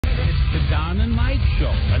Don and Mike show,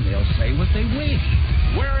 and they'll say what they wish.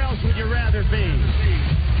 Where else would you rather be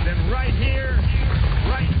than right here,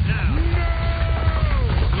 right now? No!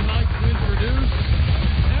 We'd like to introduce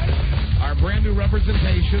our brand new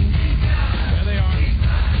representation. There they are.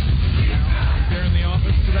 They're in the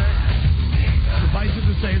office today. Suffice it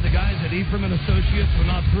to say, the guys at Ephraim and Associates were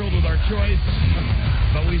not thrilled with our choice,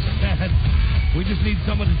 but we said we just need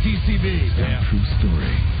someone to TCB. Yeah. True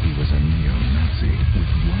story. He was a neo-Nazi with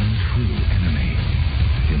one true enemy: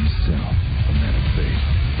 himself. A man of faith,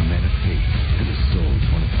 a man of hate, and his soul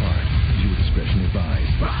torn apart. Viewer discretion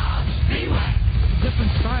advised. Rob, beware!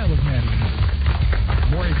 Different style of man.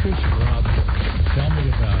 More efficient, Rob. Tell me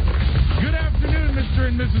about it. Good afternoon, Mr.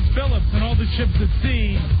 and Mrs. Phillips, and all the ships at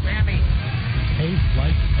sea. Sammy. Taste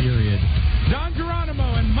like period. Don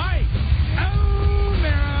Geronimo and Mike. Oh,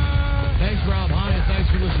 Mara. Thanks, Rob. Hi, and thanks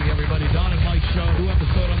for listening, everybody. Don and Mike show. New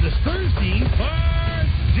episode on this Thursday,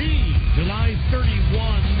 July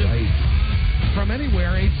 31. Right. From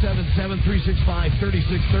anywhere,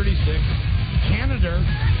 877-365-3636. Canada,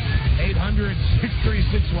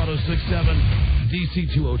 800-636-1067. DC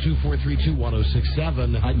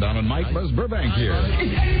 202-432-1067. Hi, Don and Mike. Buzz Burbank here.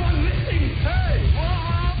 Is anyone listening? Hey, what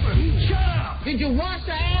happened? Shut up! Did you wash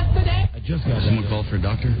the ass today? I just got Someone called for a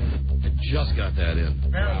doctor? I just got that in.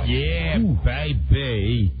 Yeah,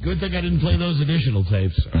 baby. Good thing I didn't play those additional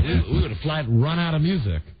tapes. We would have flat run out of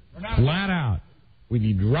music. Flat out. We'd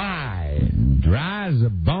be dry as a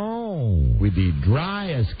bone. We'd be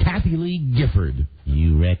dry as Kathy Lee Gifford.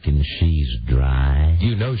 You reckon she's dry?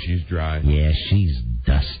 You know she's dry. Yeah, she's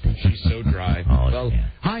dusty. She's so dry.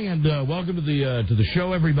 Hi, and welcome to the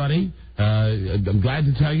show, everybody. I'm glad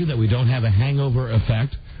to tell you that we don't have a hangover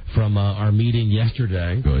effect from our meeting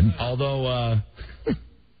yesterday. Good. Although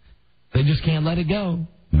they just can't let it go.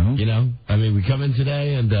 No. You know, I mean, we come in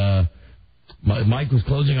today and Mike was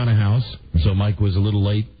closing on a house, so Mike was a little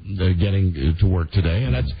late getting to work today,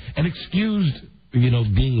 and that's an excused,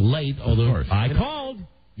 being late. Although I called.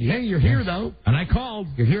 Hey, you're here though, And I called.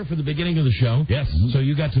 You're here for the beginning of the show. Yes. So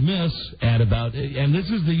you got to miss at about, and this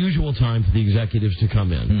is the usual time for the executives to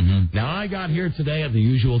come in. Mm-hmm. Now, I got here today at the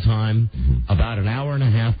usual time, about an hour and a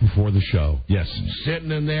half before the show. Yes. Sitting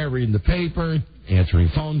in there, reading the paper, answering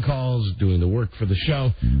phone calls, doing the work for the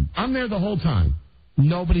show. I'm there the whole time.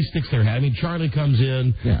 Nobody sticks their head. I mean, Charlie comes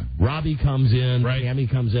in. Yeah. Robbie comes in. Right. Tammy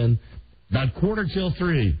comes in. About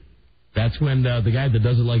 2:45. That's when the guy that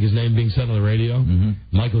doesn't like his name being said on the radio,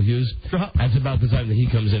 Michael Hughes, that's about the time that he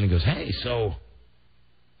comes in and goes, hey, so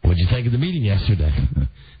what'd you think of the meeting yesterday?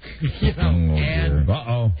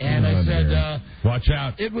 And I said, watch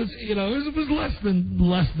out. it was, it was less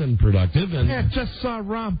than productive. And Yeah, just saw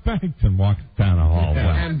Ron Bankton walk down the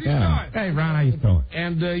hallway. Hey, Ron, how you doing?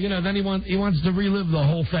 And then he wants to relive the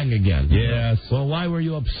whole thing again. Yes. Well, why were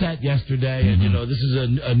you upset yesterday? And this is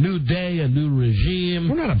a new day, a new regime.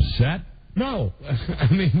 We're not upset. No, I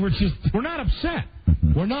mean We're not upset.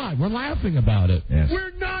 we're not. We're laughing about it. Yes.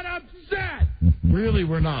 We're not upset. Really,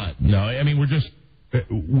 we're not. No, I mean,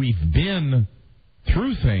 we've been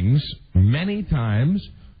through things many times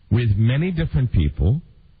with many different people,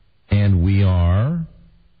 and we are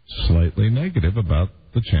slightly negative about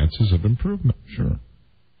the chances of improvement. Sure.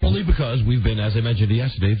 Only because we've been, as I mentioned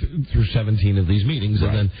yesterday, through 17 of these meetings,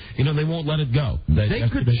 Right. and then, they won't let it go. They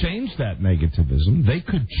could change that negativism. They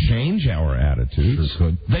could change our attitudes. Sure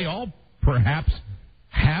could. They all perhaps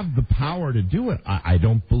have the power to do it. I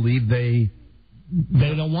don't believe they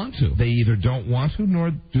don't want to. They either don't want to, nor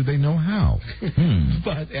do they know how.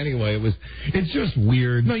 But anyway, it's just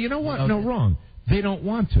weird. No, you know what? No, wrong. They don't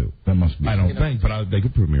want to. That must be. I don't think, but they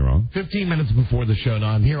could prove me wrong. 15 minutes before the show. Now,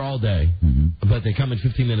 I'm here all day, but they come in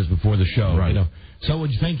 15 minutes before the show. Right. So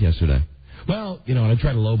what'd you think yesterday? Well, and I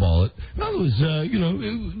try to lowball it. Well, it was, it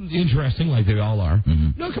was interesting, like they all are.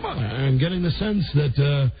 No, come on. I'm getting the sense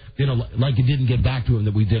that, like it didn't get back to him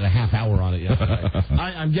that we did a half hour on it yesterday.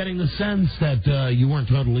 I'm getting the sense that you weren't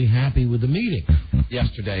totally happy with the meeting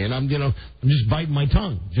yesterday. And I'm just biting my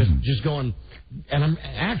tongue, just going, and I'm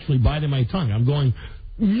actually biting my tongue. I'm going,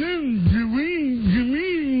 great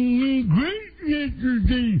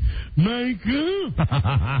yesterday, Michael.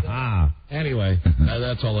 Anyway,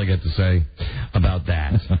 that's all I get to say about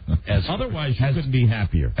that. Otherwise, you couldn't be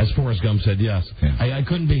happier. As Forrest Gump said, yes. Yeah. I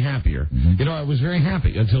couldn't be happier. I was very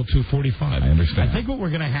happy until 2:45. I understand. I think what we're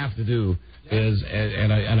going to have to do is,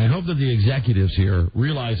 and I hope that the executives here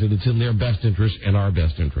realize that it's in their best interest and our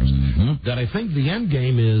best interest. That I think the end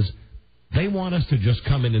game is they want us to just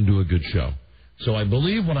come in and do a good show. So I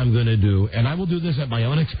believe what I'm going to do, and I will do this at my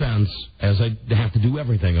own expense, as I have to do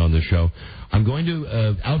everything on this show. I'm going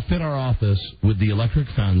to outfit our office with the electric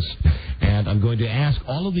fence, and I'm going to ask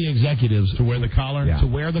all of the executives to wear the collar, to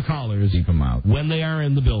wear the collars, keep them out when they are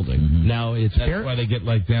in the building. Now that's why they get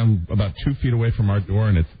like down about 2 feet away from our door,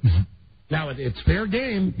 and it's fair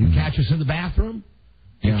game. You catch us in the bathroom.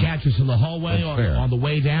 You catch us in the hallway on the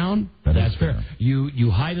way down. That's fair.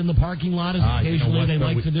 You hide in the parking lot as occasionally they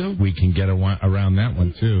like to do. We can get around that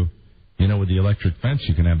one, too. You know, with the electric fence,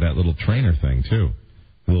 you can have that little trainer thing, too.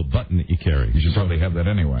 A little button that you carry. You should probably have that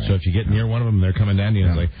anyway. So if you get near one of them, they're coming down to you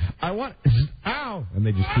and it's like, ow! And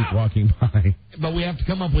they just keep walking by. But we have to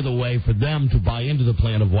come up with a way for them to buy into the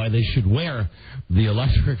plan of why they should wear the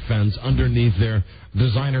electric fence underneath their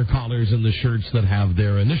designer collars and the shirts that have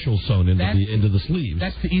their initials sewn into the sleeves.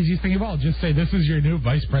 That's the easiest thing of all. Just say, this is your new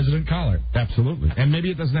vice president collar. Absolutely. And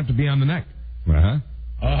maybe it doesn't have to be on the neck. Uh-huh.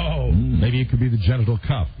 Oh. Maybe it could be the genital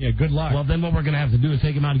cuff. Yeah, good luck. Well, then what we're going to have to do is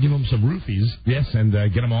take him out and give him some roofies. Yes, and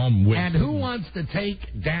get them all weighted. And who wants to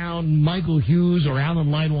take down Michael Hughes or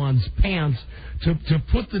Alan Lightwan's pants to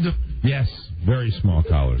put the... Yes, very small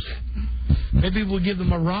collars. Maybe we'll give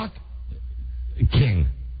them a rock king.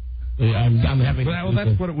 I'm having... Well,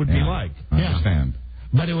 that's what it would be like. I understand.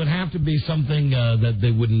 But it would have to be something that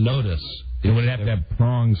they wouldn't notice. It would have to have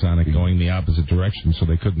prongs on it going the opposite direction so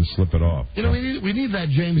they couldn't slip it off. You know, we need that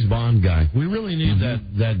James Bond guy. We really need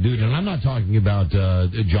that dude. And I'm not talking about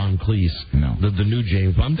John Cleese, the new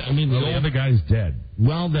James Bond. I mean, the other guy's dead.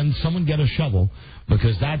 Well, then someone get a shovel,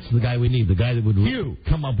 because that's the guy we need. The guy that would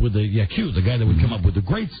come up with the guy that would come up with the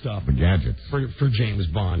great stuff, the gadgets for James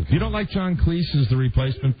Bond. You don't like John Cleese as the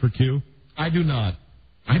replacement for Q? I do not.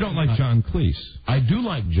 I don't like John Cleese. I do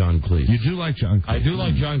like John Cleese. You do like John Cleese? I do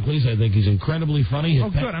like John Cleese. I think he's incredibly funny.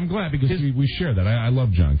 Good. I'm glad, because we share that. I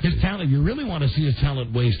love John Cleese. His talent, if you really want to see his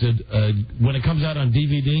talent wasted, when it comes out on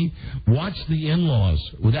DVD, watch The In-Laws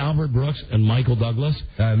with Albert Brooks and Michael Douglas.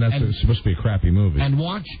 And that's supposed to be a crappy movie. And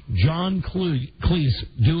watch John Cleese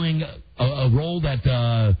doing a role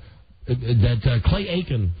that Clay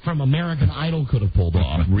Aiken from American Idol could have pulled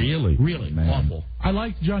off. Really? Really. Man. Awful. I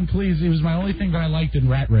liked John Cleese. He was my only thing that I liked in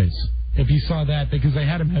Rat Race. If you saw that, because they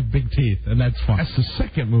had him have big teeth, and that's fun. That's the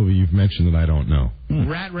second movie you've mentioned that I don't know.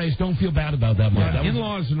 Rat Race, don't feel bad about that one. Yeah,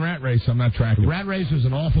 In-Laws and Rat Race, I'm not tracking. Rat Race was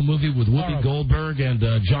an awful movie with Whoopi Goldberg and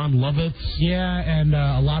John Lovitz. Yeah, and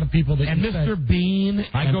a lot of people that... And Mr. Bean.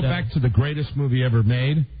 I go back to the greatest movie ever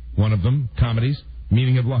made, one of them, comedies,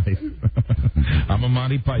 Meaning of Life. I'm a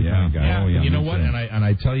Monty Python guy. Yeah. You know what? And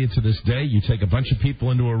I tell you to this day, you take a bunch of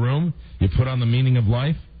people into a room, you put on the Meaning of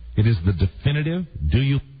Life. It is the definitive. Do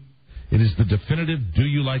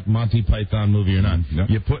you like Monty Python movie or not? No.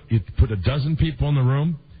 You put a dozen people in the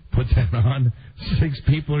room, put that on. 6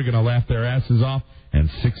 people are going to laugh their asses off, and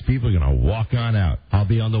 6 people are going to walk on out. I'll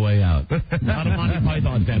be on the way out. Not a Monty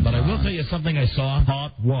Python fan, but I will tell you something I saw.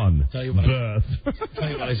 Hot one. Tell you what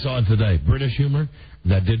I saw today. British humor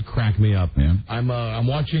that did crack me up. Yeah. I'm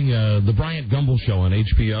watching the Bryant Gumbel show on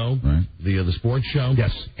HBO, right. the sports show.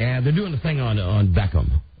 Yes. And they're doing a thing on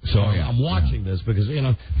Beckham. So I'm watching this because,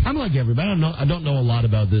 I'm like everybody. I don't know a lot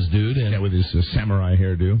about this dude. And with his samurai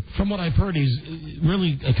hairdo. From what I've heard, he's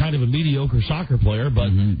really a kind of a mediocre soccer player, but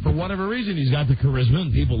for whatever reason, he's got the charisma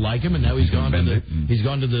and people like him. And now he's gone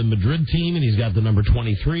to the Madrid team, and he's got the number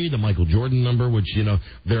 23, the Michael Jordan number, which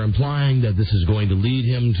they're implying that this is going to lead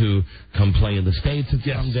him to come play in the States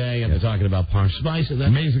someday. And they're talking about Posh Spice and that.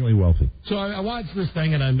 Amazingly wealthy. So I watched this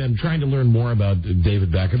thing, and I'm trying to learn more about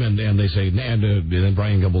David Beckham, and they say, and then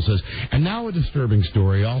Brian Gumbel says, and now a disturbing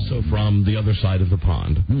story also from the other side of the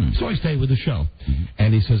pond. So I stay with the show.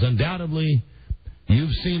 And he says, undoubtedly,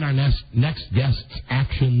 you've seen our next guest's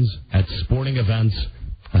actions at sporting events,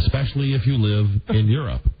 especially if you live in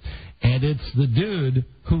Europe. And it's the dude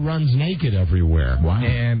who runs naked everywhere. Wow.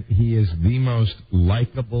 And he is the most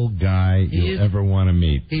likable guy you'll ever want to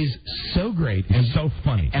meet. He's so great. And so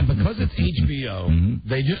funny. And because it's HBO,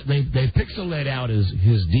 they pixelate out his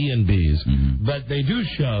D&Bs, but they do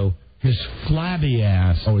show his flabby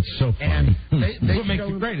ass. Oh, it's so funny. And what makes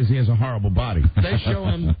it great is he has a horrible body. They show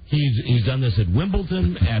him he's done this at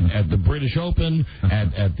Wimbledon, at the British Open,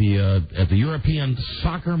 at the European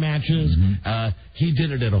soccer matches. He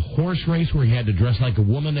did it at a horse race where he had to dress like a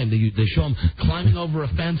woman, and they show him climbing over a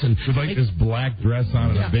fence and with this black dress on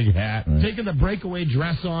and a big hat, taking the breakaway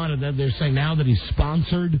dress on, and then they're saying now that he's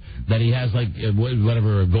sponsored, that he has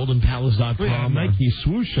GoldenPalace.com. Yeah, Nike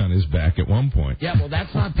swoosh on his back at one point. Yeah, well,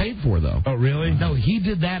 that's not paid for, though. Oh, really? No, he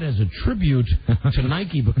did that as a tribute to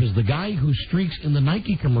Nike, because the guy who streaks in the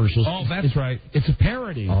Nike commercials... Oh, that's right. It's a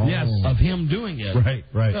parody of him doing it.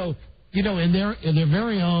 Right. So in their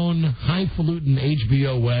very own highfalutin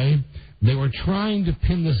HBO way, they were trying to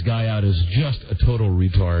pin this guy out as just a total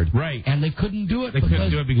retard. Right. And they couldn't do it. They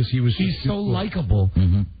couldn't do it because he's so likable.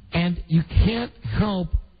 Mm-hmm. And you can't help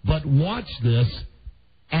but watch this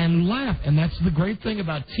and laugh. And that's the great thing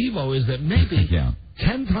about TiVo is that maybe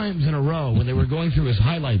 10 times in a row when they were going through his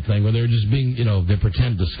highlight thing, where they were just being, they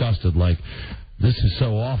pretend disgusted, like, this is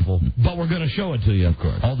so awful, but we're going to show it to you. Of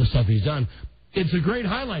course. All the stuff he's done. It's a great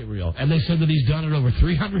highlight reel. And they said that he's done it over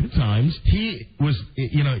 300 times. He was,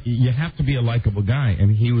 you have to be a likable guy,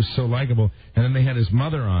 and he was so likable. And then they had his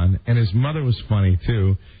mother on, and his mother was funny,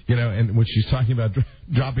 too, and when she's talking about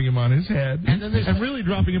dropping him on his head, and really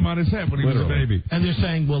dropping him on his head when he was a baby. And they're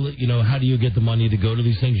saying, well, how do you get the money to go to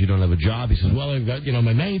these things? You don't have a job. He says, well, I've got,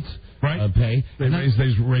 my mates. Right. Pay. They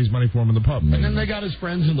raise money for him in the pub. And then they got his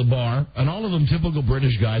friends in the bar, and all of them typical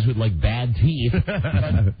British guys with, like, bad teeth.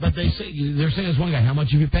 but they're saying this one guy, how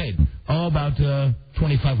much have you paid? Oh, about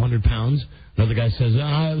 2,500 pounds. Another guy says,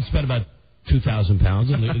 I spent about 2,000 pounds.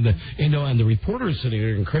 And the reporter is sitting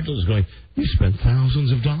there incredulous going, you spent thousands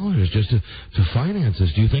of dollars just to finance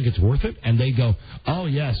this. Do you think it's worth it? And they go, oh,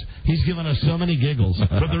 yes. He's given us so many giggles.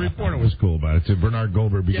 But the reporter was cool about it, too, Bernard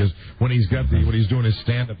Goldberg, because when he's doing his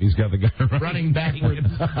stand-up, he's got the guy running back in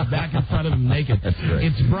front of him naked.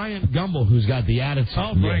 It's Brian Gumble who's got the attitude.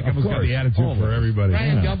 Oh, Brian Gumble's got the attitude for everybody.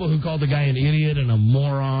 Brian Gumble who called the guy an idiot and a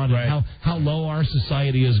moron, and how low our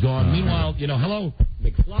society has gone. Meanwhile, hello,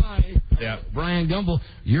 McFly. Yeah. Brian Gumble,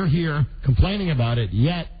 you're here complaining about it,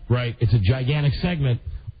 yet it's a gigantic segment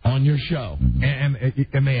on your show.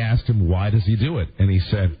 And they asked him, why does he do it? And he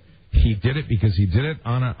said he did it because he did it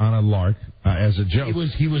on a lark as a joke.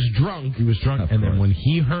 He was drunk. He was drunk, and then when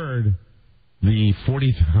he heard the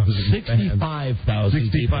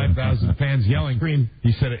 65,000 fans yelling,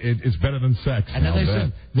 he said it's better than sex. And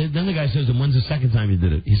then the guy says, and when's the second time you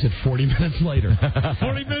did it? He said 40 minutes later.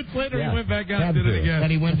 40 minutes later, he went back out and did it again.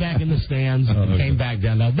 And he went back in the stands and came back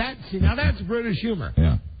down. Now that's British humor.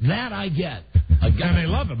 Yeah. That I get. And they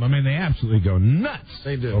love him. I mean, they absolutely go nuts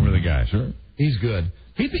over the guy. Sure. He's good.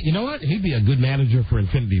 You know what? He'd be a good manager for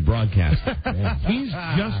Infinity Broadcast. He's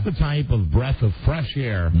just the type of breath of fresh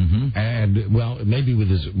air. Mm-hmm. And, well, maybe with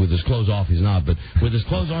his clothes off he's not, but with his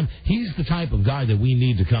clothes on, he's the type of guy that we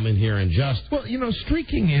need to come in here and just... Well,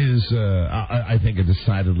 streaking is, I think, a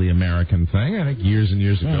decidedly American thing. I think years and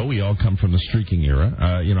years ago, we all come from the streaking era.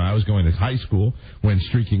 I was going to high school when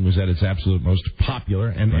streaking was at its absolute most popular.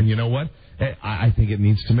 And you know what? I think it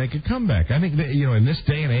needs to make a comeback. I think that, in this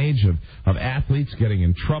day and age of athletes getting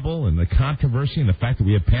in trouble and the controversy and the fact that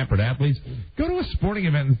we have pampered athletes, go to a sporting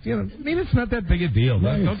event and, it's not that big a deal.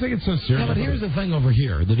 Right. Don't take it so seriously. Yeah, but here's the thing over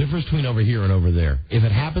here, the difference between over here and over there. If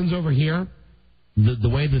it happens over here, the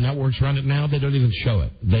way the networks run it now, they don't even show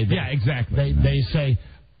it. Exactly. They say...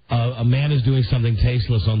 a man is doing something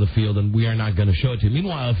tasteless on the field, and we are not going to show it to you.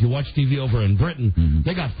 Meanwhile, if you watch TV over in Britain,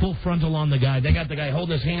 they got full frontal on the guy. They got the guy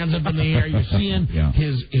holding his hands up in the air. You're seeing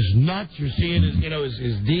his nuts. You're seeing his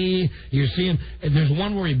D. You're seeing. And there's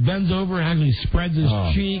one where he bends over and actually spreads his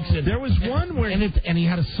cheeks. And there was one where and he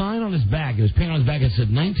had a sign on his back. It was painted on his back. It said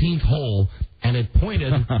 19th hole, and it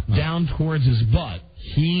pointed down towards his butt.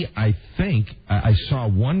 I think I saw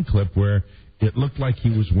one clip where it looked like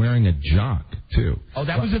he was wearing a jock, too. Oh,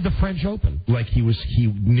 that was at the French Open. Like he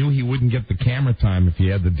knew he wouldn't get the camera time if he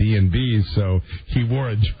had the D&Bs, so he wore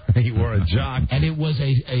a jock. And it was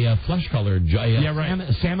a flesh-colored jock.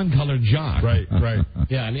 A salmon-colored jock. Right.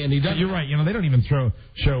 Yeah, and he does. You're right. They don't even show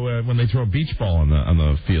when they throw a beach ball on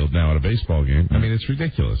the field now at a baseball game. I mean, it's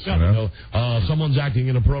ridiculous. Someone's acting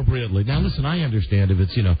inappropriately. Now, listen, I understand if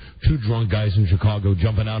it's two drunk guys in Chicago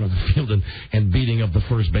jumping out of the field and beating up the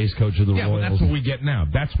first base coach of the Royals. That's what we get now.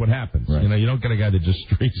 That's what happens. Right. You don't get a guy that just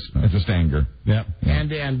streaks. It's just anger. Yeah.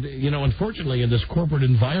 And unfortunately, in this corporate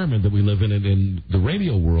environment that we live in the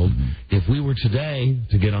radio world, if we were today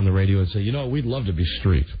to get on the radio and say, we'd love to be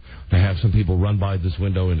streaked, to have some people run by this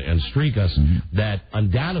window and streak us, that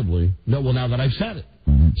undoubtedly, now that I've said it,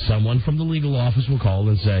 someone from the legal office will call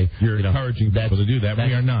and say, you're encouraging people to do that.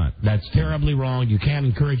 We are not. That's terribly wrong. You can't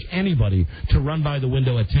encourage anybody to run by the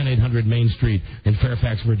window at 10800 Main Street in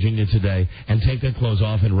Fairfax, Virginia today and take their clothes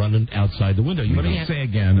off and run outside the window. Let me say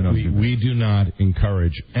again, we do not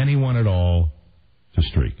encourage anyone at all to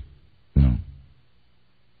streak. No.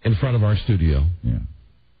 In front of our studio. Yeah.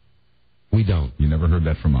 We don't. You never heard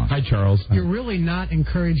that from us. Hi, Charles. You're really not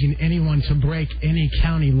encouraging anyone to break any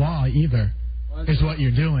county law either. Is what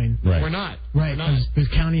you're doing. Right. We're not. Right, because the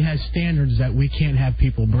county has standards that we can't have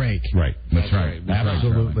people break. Right. That's right.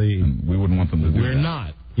 Absolutely. And we wouldn't want them to do that. We're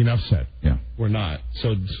not. Enough said. Yeah. We're not.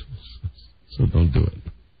 So don't do it.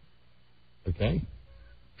 Okay?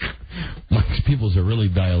 pupils are really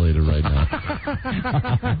dilated right now.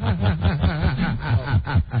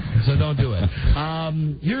 So don't do it.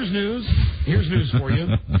 Here's news. Here's news for you.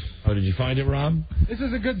 Oh, did you find it, Rob? This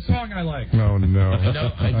is a good song I like. No.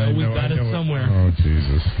 I know we've got it somewhere. Oh,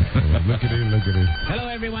 Jesus. Look at it. Hello,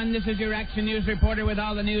 everyone. This is your Action News reporter with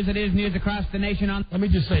all the news that is news across the nation on... Let me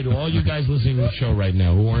just say to all you guys listening to the show right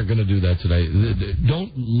now who aren't going to do that today,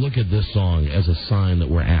 don't look at this song as a sign that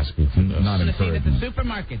we're asking for this. Not encouraging. At the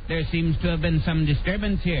supermarket, there seems to have been some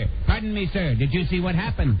disturbance here. Pardon me, sir. Did you see what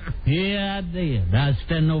happened? Yeah, I did. I was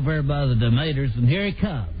standing over by the tomatoes, and here he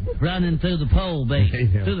comes, running through the pole base,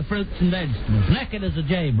 through the fruits and vegetables, naked as a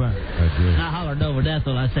jaybird. I hollered over to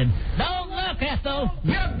Ethel. I said, "Don't look, Ethel.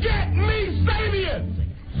 You get me, Sabian!"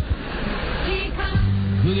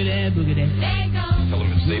 Boogie that, boogie that. Tell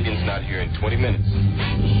him if Sabian's not here in 20 minutes,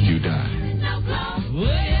 you die.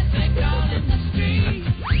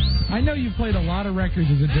 I know you played a lot of records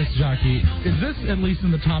as a disc jockey. Is this at least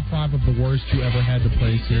in the top 5 of the worst you ever had to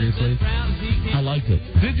play seriously? I liked it.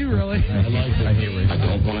 Did you really? I liked it. I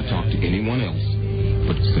don't want to talk to anyone else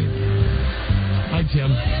but Sabian. Hi,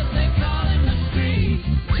 Tim.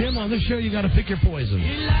 Tim, on this show, you got to pick your poison.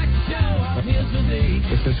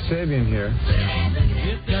 If there's Sabian here,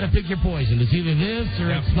 You got to pick your poison. It's either this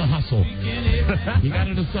or it's the hustle. You got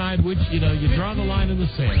to decide which, you draw the line in the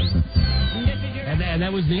sand. And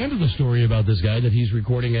that was the end of the story about this guy, that he's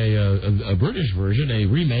recording a British version, a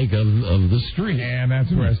remake of The Street. And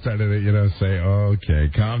that's where I started to, say, okay,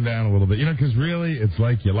 calm down a little bit. Because really, it's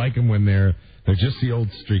like you like them when they're just the old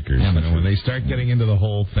streakers. When they start getting into the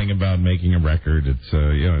whole thing about making a record, it's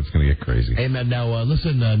it's going to get crazy. Amen. Now,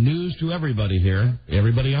 listen, news to everybody here,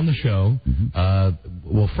 everybody on the show.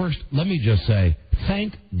 Well, first, let me just say,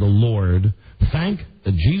 thank the Lord, thank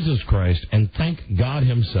Jesus Christ, and thank God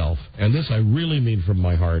himself. And this I really mean from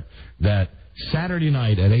my heart, that Saturday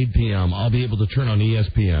night at 8 p.m., I'll be able to turn on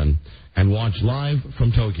ESPN and watch live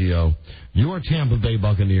from Tokyo your Tampa Bay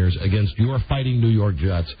Buccaneers against your Fighting New York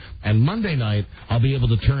Jets. And Monday night, I'll be able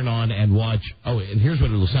to turn on and watch... Oh, and here's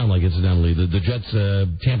what it'll sound like, incidentally. The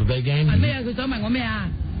Jets-Tampa Bay game. From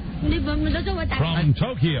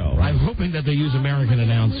Tokyo. I'm hoping that they use American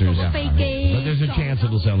announcers. But there's a chance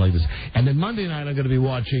it'll sound like this. And then Monday night, I'm going to be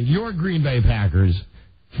watching your Green Bay Packers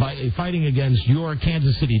fighting against your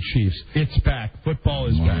Kansas City Chiefs. It's back. Football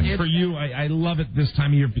is back. For you, I love it this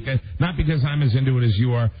time of year, not because I'm as into it as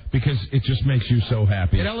you are, because it just makes you so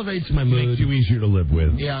happy. It elevates my mood. It makes you easier to live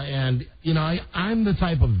with. Yeah, and, I'm the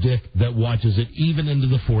type of dick that watches it even into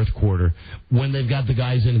the fourth quarter when they've got the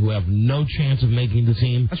guys in who have no chance of making the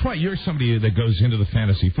team. That's why you're somebody that goes into the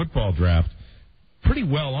fantasy football draft pretty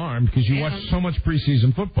well armed, because you watch so much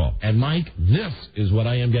preseason football. And, Mike, this is what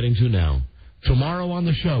I am getting to now. Tomorrow on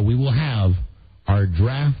the show, we will have our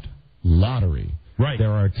draft lottery. Right.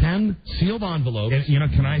 There are 10 sealed envelopes.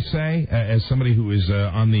 And, can I say, as somebody who is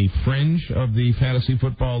on the fringe of the fantasy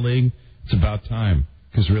football league, it's about time.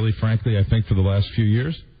 Because really, frankly, I think for the last few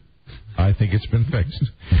years, I think it's been fixed.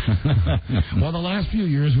 Well, the last few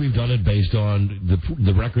years we've done it based on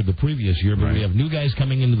the record the previous year, but we have new guys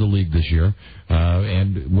coming into the league this year,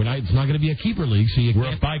 and it's not going to be a keeper league, so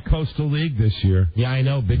we're a bi-coastal league this year. Yeah, I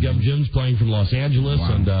know. Big Jim's playing from Los Angeles,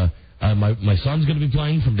 and my son's going to be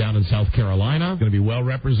playing from down in South Carolina. Going to be well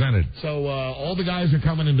represented. So all the guys are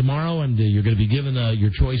coming in tomorrow, and you're going to be given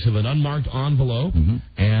your choice of an unmarked envelope,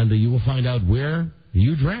 and you will find out where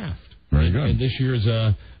you draft. Very good. In this year's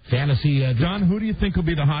fantasy. John, who do you think will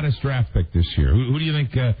be the hottest draft pick this year? Who do you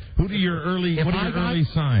think? What are your early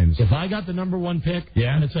signs? If I got the number one pick, yeah,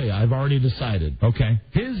 I'm going to tell you, I've already decided. Okay.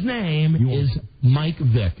 His name is Mike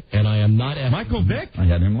Vick, and I am not Michael Vick. I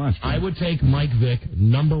had him last year. I would take Mike Vick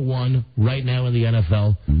number one right now in the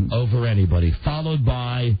NFL over anybody, followed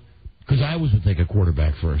by, because I always would take a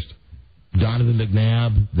quarterback first, Donovan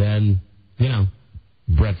McNabb, then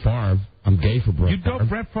Brett Favre. I'm gay for Brett. You'd go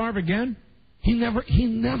Brett Favre again? He never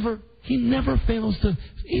fails to.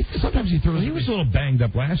 Sometimes he throws. He was a little banged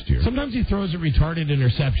up last year. Sometimes he throws a retarded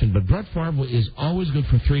interception, but Brett Favre is always good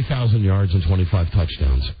for 3,000 yards and 25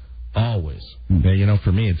 touchdowns. Always. Yeah,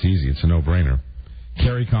 for me, it's easy. It's a no-brainer.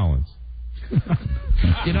 Kerry Collins.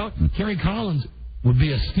 Kerry Collins would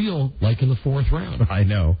be a steal, like in the fourth round. I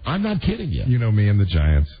know. I'm not kidding you. You know me and the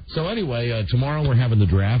Giants. So anyway, tomorrow we're having the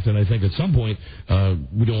draft, and I think at some point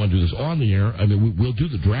we don't want to do this on the air. I mean, we'll do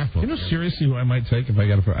the draft. Seriously, who I might take if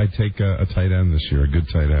I'd take a tight end this year, a good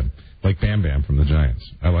tight end, like Bam Bam from the Giants.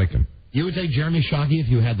 I like him. You would take Jeremy Shockey if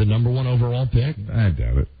you had the number one overall pick? I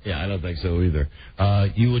doubt it. Yeah, I don't think so either.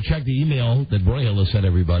 You would check the email that Broyhill has sent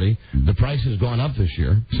everybody. The price has gone up this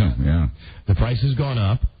year. So, yeah. The price has gone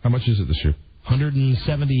up. How much is it this year?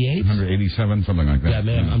 178? 187, something like that. Yeah,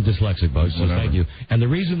 man, I'm dyslexic, folks, so Whatever. thank you. And the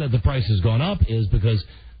reason that the price has gone up is because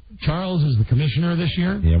Charles is the commissioner this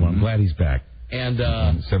year. Yeah, well, I'm glad he's back. And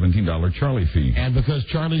 $17 Charlie fee. And because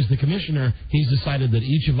Charlie's the commissioner, he's decided that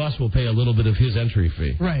each of us will pay a little bit of his entry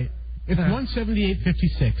fee. Right. It's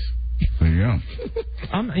 178.56. There you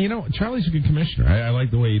go. Charlie's a good commissioner. I like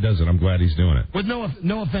the way he does it. I'm glad he's doing it. With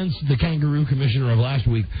no offense to the kangaroo commissioner of last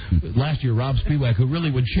year, Rob Spiewak, who really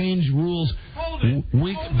would change rules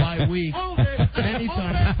week by week,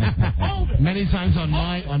 many times on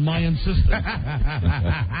my insistence.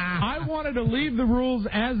 I wanted to leave the rules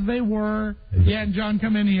as they were. Yeah, and John,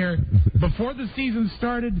 come in here. Before the season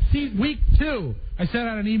started, week 2, I sent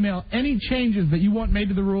out an email. Any changes that you want made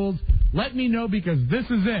to the rules, let me know, because this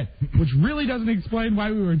is it, which really doesn't explain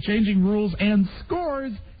why we were changing rules and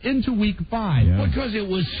scores into week 5. Yeah. Because it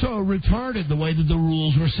was so retarded the way that the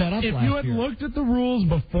rules were set up. If you had looked at the rules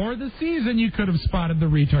before the season, you could have spotted the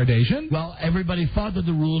retardation. Well, everybody thought that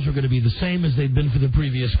the rules were going to be the same as they'd been for the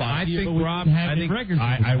previous 5 years. I think, Rob,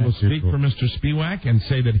 I will speak for Mr. Spiewak and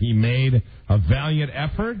say that he made a valiant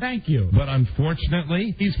effort. Thank you. But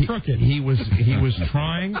unfortunately, he's crooked. He was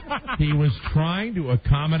trying to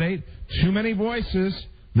accommodate too many voices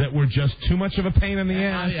that were just too much of a pain in the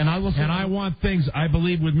ass. I want things, I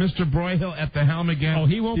believe, with Mr. Broyhill at the helm again. Oh,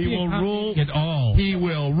 he will rule at all. He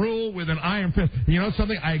will rule with an iron fist. You know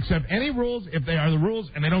something? I accept any rules if they are the rules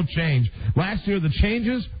and they don't change. Last year, the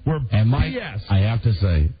changes were BS. I have to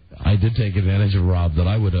say, I did take advantage of Rob. That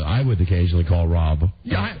I would occasionally call Rob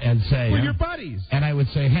and say, "We're your buddies," and I would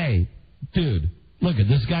say, "Hey, dude, look at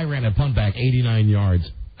this guy ran a punt back 89 yards.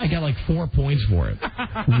 I got like 4 points for it.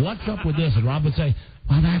 What's up with this?" And Rob would say,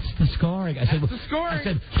 "Well, that's the scoring." I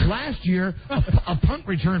said, last year, a punt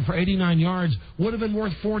return for 89 yards would have been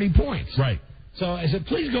worth 40 points. Right. So I said,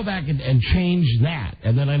 please go back and change that.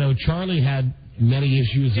 And then I know Charlie had many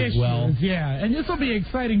issues as well. Yeah, and this will be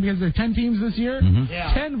exciting because there are 10 teams this year. Mm-hmm.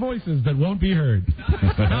 Yeah. 10 voices that won't be heard.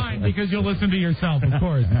 9 because you'll listen to yourself, of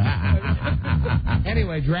course.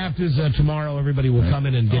 Anyway, draft is tomorrow. Everybody will come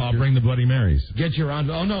in and I'll bring the Bloody Marys. Get your on.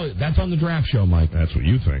 Oh no, that's on the draft show, Mike. That's what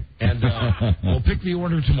you think. And we'll pick the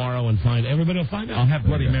order tomorrow and everybody will find out. I'll have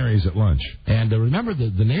Bloody Marys at lunch. And remember,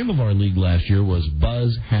 the name of our league last year was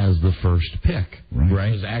Buzz Has the First Pick. Right.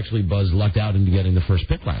 Because actually Buzz lucked out into getting the first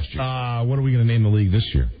pick last year. What are we going to name the league this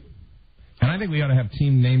year? And I think we ought to have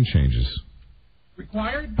team name changes.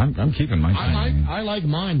 Required? I'm keeping my time. I like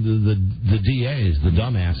mine, the DAs, the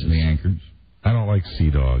dumbasses. The anchors. I don't like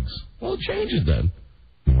Sea Dogs. Well, change it then.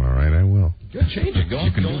 All right, I will. Good, change it.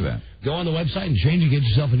 You can do that. Go on the website and change it. Get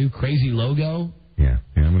yourself a new crazy logo. Yeah,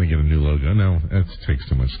 I'm going to get a new logo. No, that takes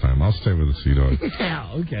too much time. I'll stay with the Sea Dogs.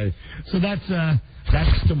 Yeah, okay. So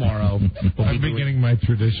that's tomorrow. I'm beginning my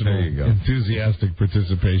traditional enthusiastic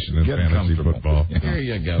participation in fantasy football. There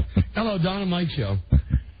you go. Hello, Don and Mike Show.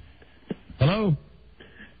 Hello.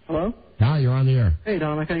 Hello? Hi, you're on the air. Hey,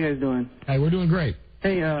 Don. How you guys doing? Hey, we're doing great.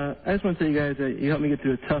 Hey, I just want to tell you guys that you helped me get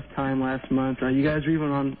through a tough time last month. You guys were even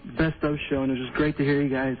on Best Of Show, and it was just great to hear you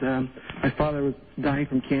guys. My father was dying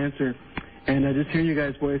from cancer, and just hearing you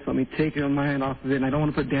guys' voice let me take my mind off of it. And I don't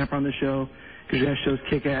want to put damper on the show because you guys shows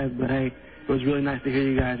kick ass, but hey, it was really nice to hear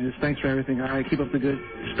you guys. And just thanks for everything. All right, keep up the good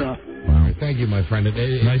stuff. Wow. Thank you, my friend.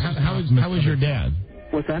 How was your dad?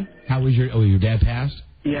 What's that? How was your dad passed?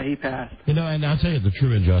 Yeah, he passed. You know, and I'll tell you the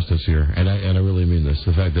true injustice here, and I really mean this,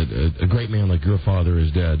 the fact that a great man like your father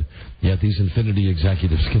is dead, yet these Infinity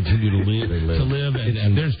executives continue to live,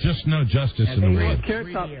 and there's just no justice in the world.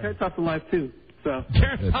 Carrot Top's alive, too. So.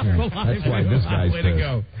 That's why this guy's way to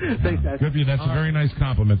go. Thanks, guys. Good for you. That's a very nice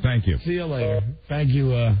compliment. Thank you. See you later. Thank you.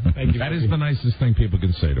 That is the nicest thing people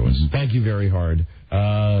can say to us. Thank you very hard.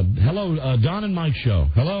 Hello, Don and Mike Show.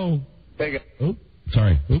 Hello. Hey, oops,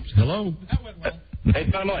 sorry. Oops. Hello. That went well.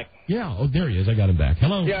 Hey, Don Mike. Yeah. Oh, there he is. I got him back.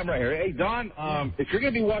 Hello. Yeah, I'm right here. Hey, Don, if you're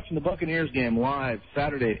going to be watching the Buccaneers game live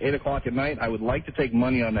Saturday at 8 o'clock at night, I would like to take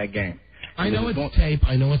money on that game. I know it's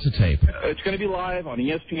a tape. It's going to be live on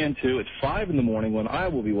ESPN2 at 5 in the morning when I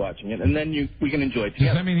will be watching it, and then we can enjoy it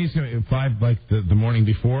together. Does that mean he's going to 5 like the morning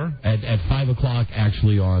before? At 5 o'clock,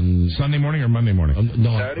 actually, on Sunday morning or Monday morning?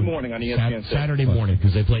 No, Saturday morning on ESPN2. Saturday morning,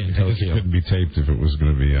 because they play in Tokyo. It couldn't be taped if it was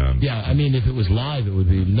going to be on. Yeah, I mean, if it was live, it would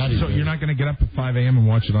be nutty. So you're not going to get up at 5 a.m. and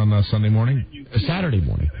watch it on Sunday morning? Saturday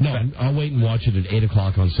morning. No, I'll wait and watch it at 8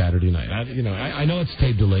 o'clock on Saturday night. I know it's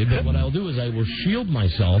tape delayed, but what I'll do is I will shield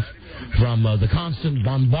myself from the constant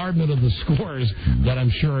bombardment of the scores that I'm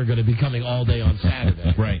sure are going to be coming all day on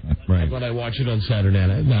Saturday. Right. When I watch it on Saturday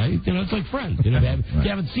night, it's like Friends. If you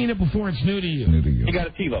haven't seen it before, it's new to you. You got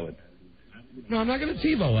to TiVo it. No, I'm not going to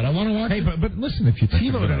TiVo it. I want to watch it. Hey, but listen, if you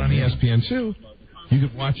TiVo it on ESPN2, You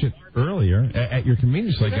could watch it earlier at your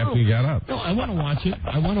convenience, like after you got up. No, I want to watch it.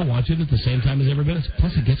 I want to watch it at the same time as everybody else.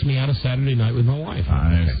 Plus, it gets me out of Saturday night with my wife.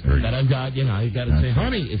 That I've got, I got to say,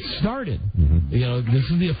 honey, it started. This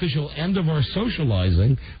is the official end of our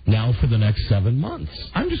socializing now for the next 7 months.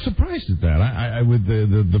 I'm just surprised at that. I with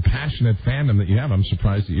the passionate fandom that you have, I'm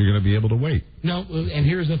surprised that you're going to be able to wait. No, and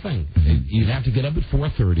here's the thing. You'd have to get up at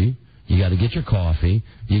 4:30. You got to get your coffee.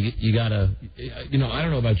 You got to, I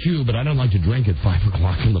don't know about you, but I don't like to drink at 5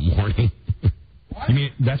 o'clock in the morning. You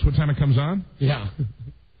mean that's what time it comes on? Yeah.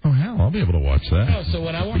 Oh, hell, I'll be able to watch that. No, so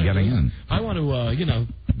what I want to do, I want to,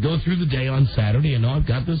 go through the day on Saturday, and I've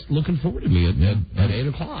got this looking forward to me at 8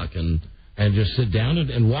 o'clock, and just sit down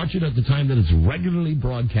and watch it at the time that it's regularly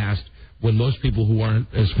broadcast, when most people who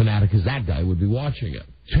aren't as fanatic as that guy would be watching it.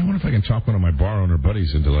 Gee, I wonder if I can talk one of my bar owner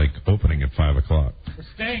buddies into, opening at 5 o'clock. We're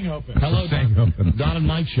staying open. Hello, Don and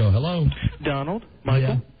Mike show. Hello. Donald,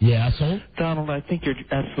 Michael? Yeah, asshole? Donald, I think you're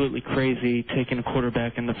absolutely crazy taking a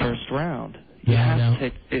quarterback in the first round. You have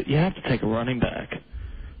to take a running back.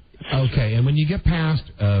 Okay, and when you get past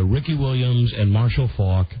Ricky Williams and Marshall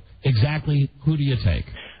Faulk, exactly who do you take?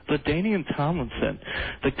 LaDainian Tomlinson,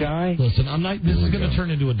 the guy... Listen, this is going to turn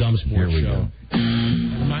into a dumb sports show.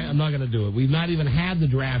 I'm not going to do it. We've not even had the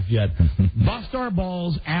draft yet. Bust our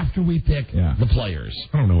balls after we pick the players.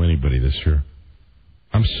 I don't know anybody this year.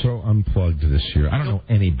 I'm so unplugged this year. I don't know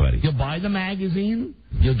anybody. You'll buy the magazine.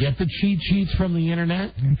 You'll get the cheat sheets from the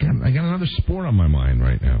internet. I got another sport on my mind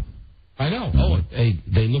right now. I know. Oh, hey,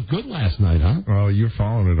 they looked good last night, huh? Oh, you're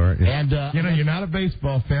following it, aren't you? And you're not a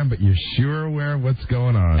baseball fan, but you're sure aware of what's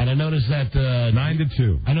going on. And I noticed that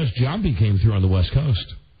 9-2. I noticed Giambi came through on the West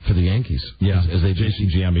Coast for the Yankees. Yeah, as they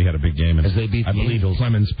Jason Giambi had a big game, and as they beat I believe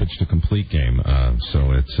Clemens pitched a complete game.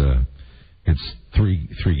 So it's 3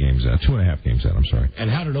 games out, 2.5 games out. I'm sorry. And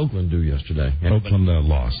how did Oakland do yesterday? Oakland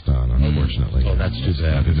lost, unfortunately. Oh, that's too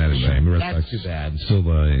bad. Isn't that a shame? That's too bad. Still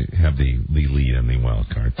have the lead in the wild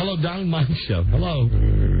card. Hello, Don and Mike show. Hello.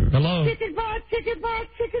 Hello. Chicken butt,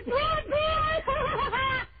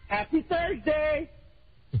 Happy Thursday.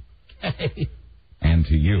 Okay. And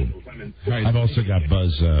to you. I've also got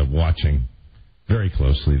Buzz watching very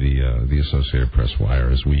closely the Associated Press wire,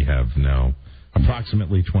 as we have now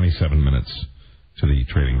approximately 27 minutes to the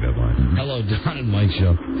trading deadline. Hello, Don and Mike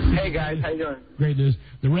show. Hey, guys. How you doing? Great news.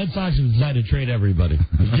 The Red Sox have decided to trade everybody.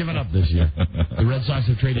 They've given up this year. The Red Sox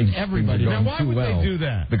have traded everybody. Now, why would they do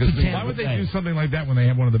that? Why would they do something like that when they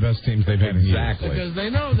have one of the best teams they've had in years? Because they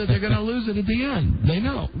know that they're going to lose it at the end. They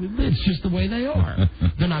know. It's just the way they are.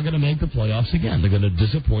 They're not going to make the playoffs again. They're going to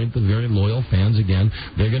disappoint the very loyal fans again.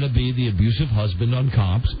 They're going to be the abusive husband on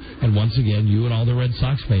cops. And once again, you and all the Red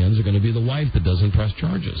Sox fans are going to be the wife that doesn't press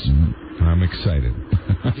charges. I'm excited.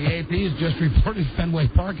 The AP has just reported Fenway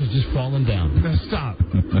Park has just fallen down. Now stop.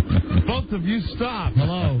 Both of you stop.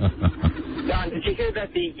 Hello. Don, did you hear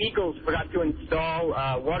that the Eagles forgot to install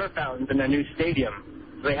water fountains in their new stadium?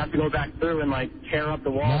 So they have to go back through and, tear up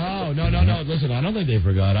the walls? No. Listen, I don't think they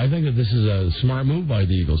forgot. I think that this is a smart move by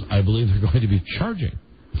the Eagles. I believe they're going to be charging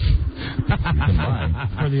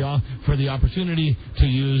for the opportunity to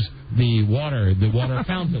use the water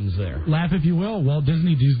fountains there. Laugh if you will. Walt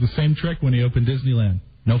Disney used the same trick when he opened Disneyland.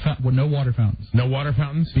 No water fountains. No water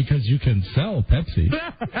fountains? Because you can sell Pepsi.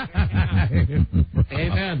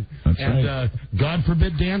 Amen. That's and right. God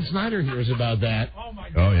forbid Dan Snyder hears about that. Oh,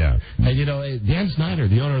 my God. Oh, yeah. And, Dan Snyder,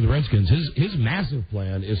 the owner of the Redskins, his massive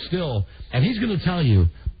plan is still, and he's going to tell you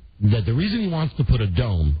that the reason he wants to put a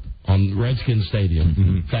dome on Redskins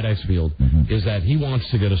Stadium, FedEx Field, is that he wants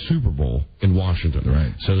to get a Super Bowl in Washington.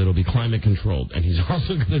 Right. So that it'll be climate controlled. And he's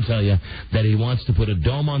also going to tell you that he wants to put a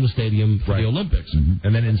dome on the stadium for the Olympics.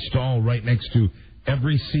 And then install right next to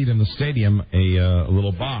every seat in the stadium a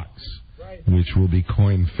little box, which will be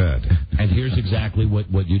coin-fed. And here's exactly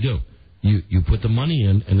what you do. You put the money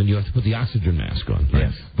in, and then you have to put the oxygen mask on.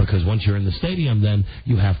 Yes. Because once you're in the stadium, then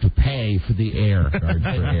you have to pay for the air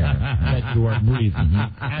that you are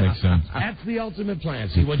breathing. Makes sense. That's the ultimate plan.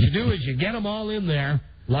 See, what you do is you get them all in there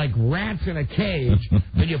like rats in a cage,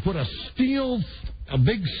 then you put a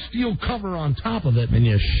big steel cover on top of it, and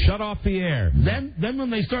you shut off the air. Then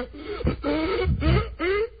when they start,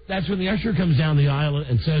 that's when the usher comes down the aisle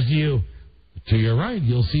and says to you, to your right,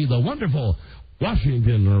 you'll see the wonderful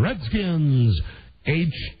Washington Redskins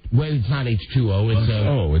Well, it's not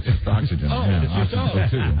H2O. It's it's just oxygen. It's just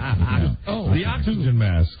O2. The oxygen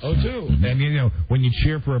mask. O2. And when you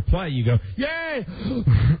cheer for a play, you go, "Yay!"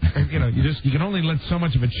 And, you can only let so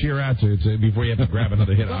much of a cheer out before you have to grab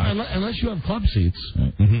another hit. Unless you have club seats,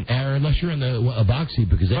 or unless you're in a box seat,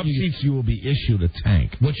 because club seats you will be issued a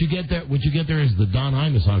tank. What you get there is the Don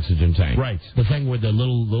Imus oxygen tank. Right. The thing where the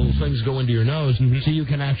little things go into your nose, so you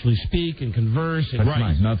can actually speak and converse and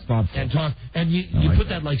Not thoughtful. and talk. And you put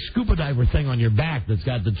that scuba diver thing on your back that's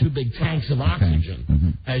got the two big tanks of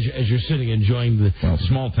oxygen as you're sitting enjoying the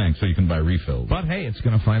small tank so you can buy refills. But hey, it's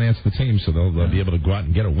going to finance the team, so they'll be able to go out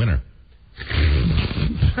and get a winner.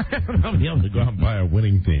 They'll be able to go out and buy a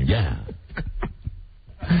winning team. Yeah.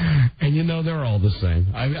 And they're all the same.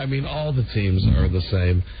 I mean, all the teams are the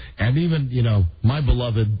same. And even, my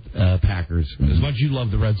beloved Packers, as much as you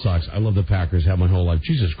love the Red Sox, I love the Packers, have my whole life.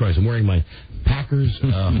 Jesus Christ, I'm wearing my Packers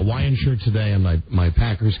Hawaiian shirt today and my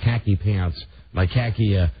Packers khaki pants. My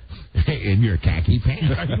khaki, in your khaki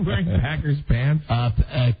pants. Are you wearing Packers pants?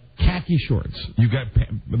 Khaki shorts. You got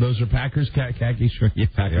those are Packers khaki shorts. Yeah,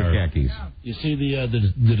 Packer khakis. You see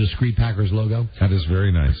the discreet Packers logo? That is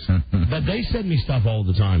very nice. But they send me stuff all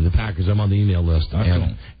the time. The Packers. I'm on the email list,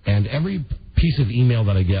 and every piece of email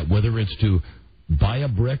that I get, whether it's to buy a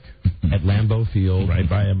brick at Lambeau Field, right?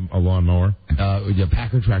 Buy a lawnmower, the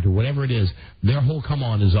Packer tractor, whatever it is, their whole come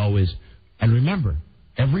on is always. And remember,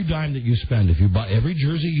 every dime that you spend, if you buy every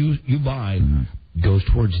jersey you buy, goes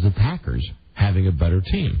towards the Packers having a better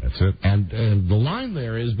team. That's it. And the line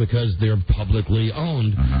there is because they're publicly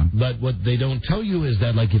owned. But what they don't tell you is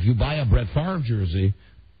that, if you buy a Brett Favre jersey,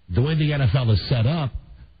 the way the NFL is set up,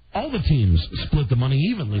 all the teams split the money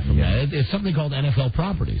evenly from that. It's something called NFL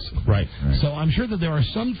properties. Right. So I'm sure that there are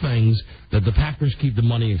some things that the Packers keep the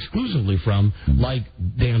money exclusively from, like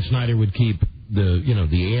Dan Snyder would keep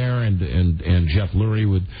the air, and Jeff Lurie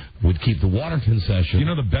would keep the water concession. You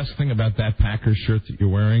know the best thing about that Packers shirt that you're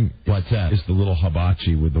wearing? What's that? Is the little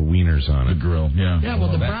hibachi with the wieners on it. The grill, yeah. Yeah,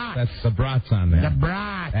 well, the brats. That's the brats on there. The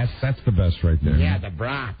brats. That's the best right there. Yeah, the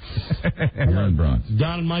brats. brats.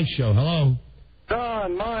 Don and Mike show. Hello.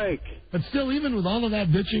 Don, Mike. But still, even with all of that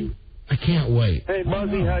bitching, I can't wait. Hey,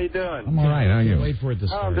 Buzzy, how you doing? I'm all right. How are you? Wait for it to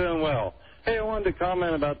start. I'm doing well. Hey, I wanted to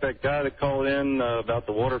comment about that guy that called in about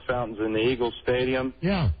the water fountains in the Eagles Stadium.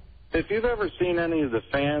 Yeah. If you've ever seen any of the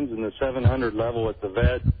fans in the 700 level at the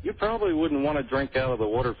vet, you probably wouldn't want to drink out of the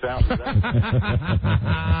water fountain. All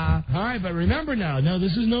right, but remember now,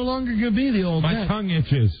 this is no longer going to be the old My net. tongue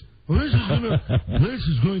itches. Well, this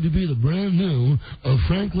is going to be the brand new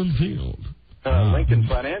Franklin Field. Lincoln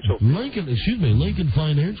Financial Field. Lincoln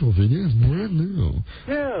Financial Field. Yes, brand new.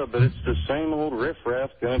 Yeah, but it's the same old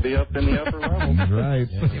riffraff going to be up in the upper level. Right.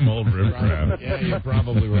 Same old riffraff. Yeah, you're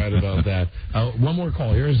probably right about that. One more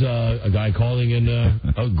call. Here's a guy calling in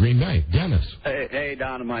Green Bay. Dennis. Hey,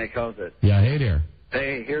 Don and Mike, how's it? Yeah, hey there.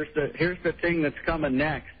 Hey, here's the thing that's coming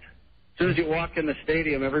next. As soon as you walk in the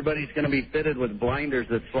stadium, everybody's going to be fitted with blinders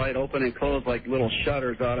that slide open and close like little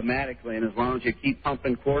shutters automatically. And as long as you keep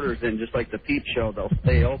pumping quarters in, just like the Peep Show, they'll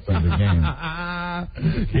stay open.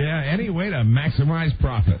 Yeah, any way to maximize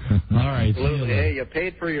profit. All right. Absolutely. Hey, you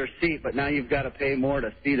paid for your seat, but now you've got to pay more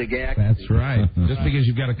to see the gag. That's right. Just because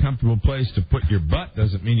you've got a comfortable place to put your butt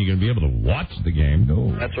doesn't mean you're going to be able to watch the game.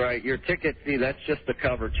 No. That's right. Your ticket fee, that's just the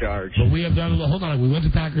cover charge. But we have done, hold on, we went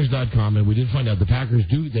to Packers.com and we did find out the Packers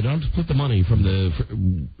they don't split the money from the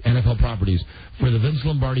NFL properties for the Vince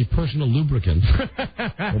Lombardi personal lubricant.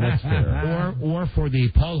 Well, that's fair. Or for the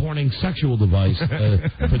Paul Horning sexual device.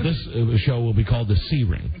 For this show will be called the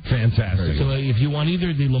C-Ring. Fantastic. So if you want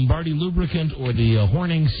either the Lombardi lubricant or the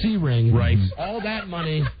Horning C-Ring, right, all that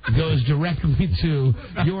money goes directly to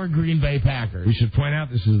your Green Bay Packers. We should point out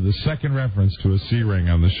this is the second reference to a C-Ring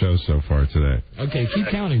on the show so far today. Okay, keep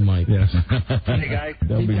counting, Mike. Yes. Hey, guys.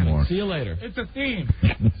 There'll be more. See you later. It's a theme.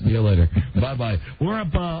 See you later. Bye-bye. We're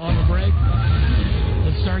up on the break.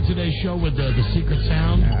 Let's start today's show with the secret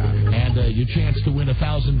sound. And your chance to win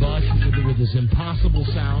 $1,000 with this impossible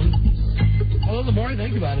sound. Although the more I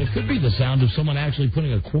think about it, it could be the sound of someone actually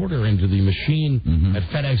putting a quarter into the machine at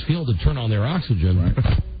FedEx Field to turn on their oxygen. Right.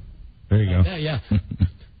 There you go. Yeah.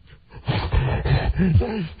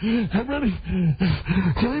 I'm ready.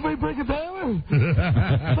 Can anybody break a dollar?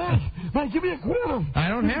 Mike, give me a quarter. I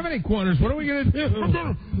don't have any quarters. What are we going to do? Give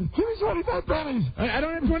me 25 pennies. I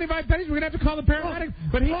don't have 25 pennies. We're going to have to call the paramedic,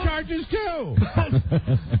 but he charges too.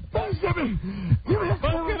 Thanks, give me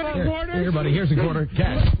a quarter. Here, buddy. Here's a quarter.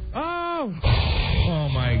 Cash. Oh,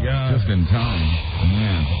 my God. Just in time.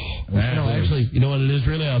 Man. You know what it is,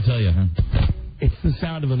 really? I'll tell you. It's the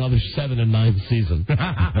sound of another 7 and 9 season.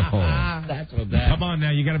 That's So that. Come on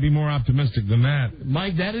now, you got to be more optimistic than that.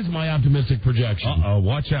 Mike, that is my optimistic projection. Uh-oh,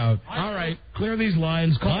 watch out. All right, clear these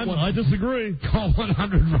lines. I disagree. Call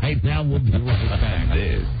 100 right now. We'll be right back.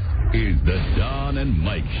 This is the Don and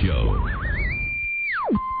Mike Show.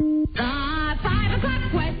 5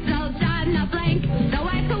 o'clock whistle's done a blink. The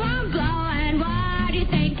whistle won't blow, and what do you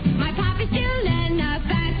think? My papa's still in the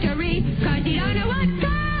factory, 'cause he don't know what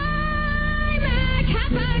time it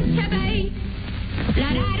happens to be.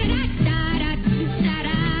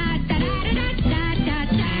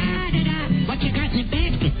 What you got in the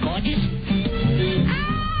basket, gorgeous? I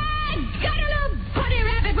got a little bunny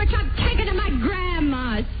rabbit, which I'm taking to my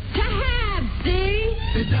grandma's to have, see?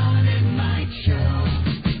 The Don and Mike Show.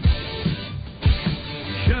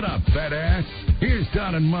 Shut up, fat ass. Here's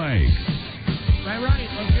Don and Mike. Right.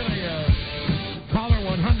 Let's get a caller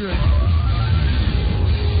 100.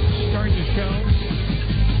 Start the show.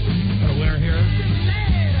 Got a winner here.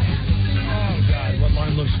 Oh, God, what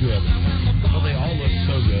line looks good? Well, they all look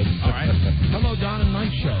so good. All right. Hello, Don and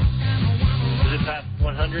Mike Show. Is it past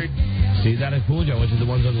 100? See, that I fooled you. I went to the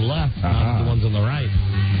ones on the left, not the ones on the right.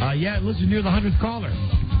 Yeah, listen, you're the 100th caller.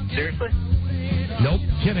 Seriously? Nope,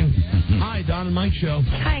 kidding. Hi, Don and Mike Show.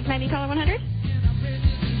 Hi, can I be caller 100?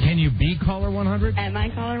 Can you be caller 100? Am I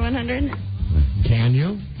caller 100? Can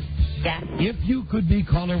you? Yes. If you could be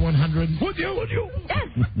caller 100, would you? Yes.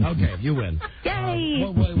 Okay, you win. Yay.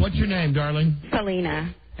 What's your name, darling? Selena.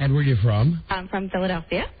 And where are you from? I'm from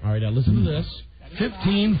Philadelphia. All right, now listen to this.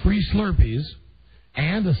 15 free Slurpees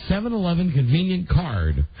and a 7-Eleven convenient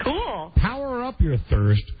card. Cool. Power up your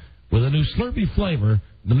thirst with a new Slurpee flavor,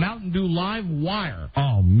 the Mountain Dew Live Wire.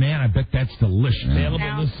 Oh, man, I bet that's delicious.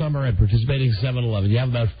 Available this summer at participating 7-Eleven. You have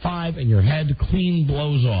about 5 and your head clean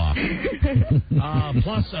blows off.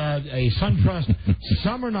 Plus a SunTrust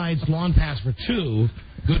Summer Nights Lawn Pass for 2.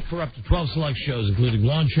 Good for up to 12 select shows, including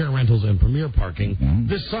lawn chair rentals and premier parking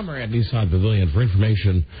this summer at Nissan Pavilion. For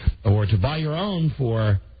information or to buy your own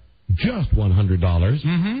for just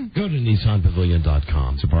 $100, go to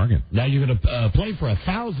NissanPavilion.com. It's a bargain. Now you're going to play for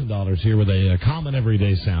 $1,000 here with a common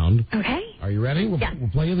everyday sound. Okay. Are you ready? We'll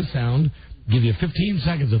play you the sound, give you 15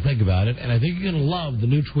 seconds to think about it, and I think you're going to love the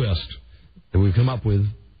new twist that we've come up with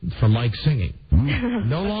from Mike singing.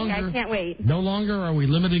 No longer, I can't wait. No longer are we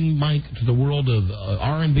limiting Mike to the world of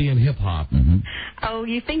R&B and hip hop. Oh,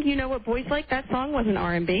 you think you know what boys like? That song wasn't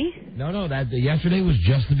R&B. No, that yesterday was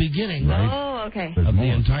just the beginning, right? Oh, okay. Of the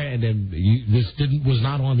entire, and then this was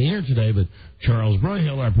not on the air today, but Charles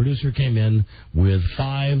Broyhill, our producer, came in with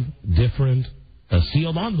 5 different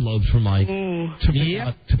sealed envelopes for Mike to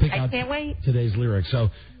pick out can't wait. Today's lyrics. So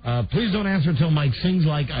please don't answer until Mike sings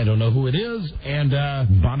like I don't know who it is and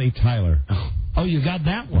Bonnie Tyler. Oh, you got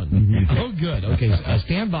that one. Oh, good. Okay,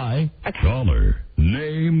 stand by. Caller,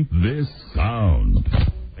 name this sound.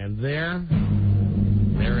 And there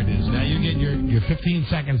it is. Now you get your 15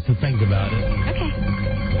 seconds to think about it.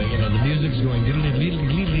 Okay. You know, the music's going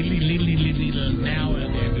now,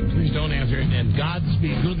 and please don't answer. And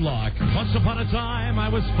Godspeed, good luck. Once upon a time, I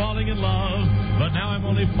was falling in love, but now I'm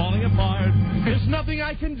only falling apart. There's nothing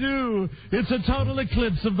I can do. It's a total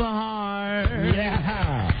eclipse of the heart.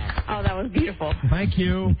 Yeah. Oh, that was beautiful. Thank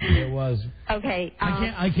you. It was. Okay.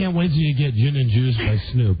 I can't wait till you get Gin and Juice by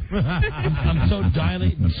Snoop. I'm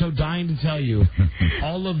so dying to tell you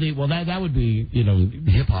all of the that would be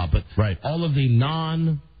hip hop, but all of the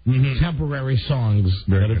temporary songs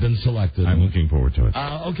that have been selected. I'm looking forward to it.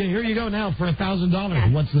 Okay, here you go now for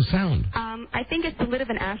 $1,000. What's the sound? I think it's the lid of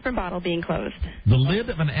an aspirin bottle being closed. The lid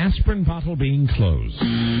of an aspirin bottle being closed.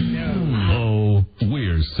 Oh,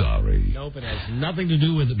 we're sorry. Nope, it has nothing to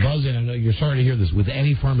do with buzzing. I know you're sorry to hear this. With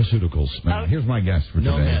any pharmaceuticals. Here's my guess for today.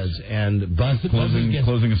 No meds. And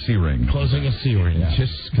closing a C-ring. Closing a C-ring. Yeah.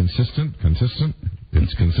 Just consistent.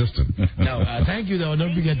 It's consistent. No, thank you, though.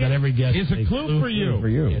 Don't forget that every guest is a clue for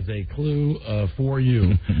you. It's a clue for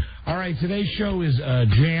you. All right, today's show is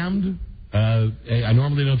jammed. I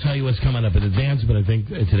normally don't tell you what's coming up in advance, but I think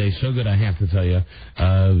today's so good I have to tell you.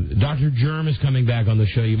 Dr. Germ is coming back on the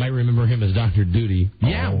show. You might remember him as Dr. Duty.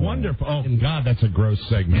 Yeah, wonderful. Oh, God, that's a gross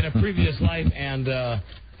segment. In a previous life, and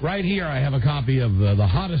right here I have a copy of the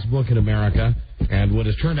hottest book in America, and what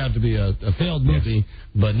has turned out to be a failed movie,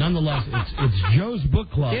 but nonetheless, it's Joe's Book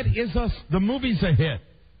Club. The movie's a hit.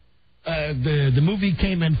 The movie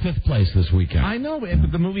came in 5th place this weekend. I know,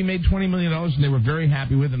 but the movie made $20 million, and they were very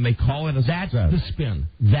happy with it, and they call it a success. That's the spin.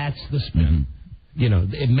 That's the spin.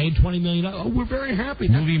 It made $20 million. Oh, we're very happy.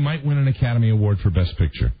 The movie might win an Academy Award for Best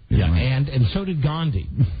Picture. Yeah, and so did Gandhi.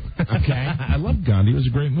 Okay? I love Gandhi. It was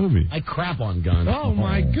a great movie. I crap on Gandhi. Oh,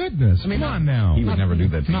 my goodness. I mean, come on now. He would never do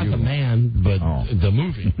that to Not you. the man, but the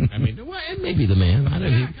movie. I mean, well, and maybe the man. I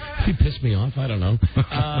don't know. He pissed me off. I don't know.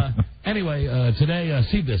 Anyway, today,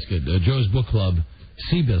 Seabiscuit, Joe's Book Club.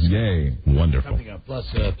 Seabiscuit. Yay. Wonderful. Coming up, plus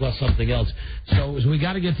something else. So we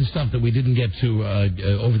got to get to stuff that we didn't get to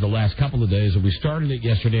over the last couple of days. We started it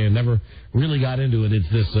yesterday and never really got into it. It's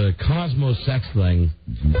this Cosmo sex thing.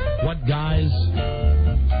 What guys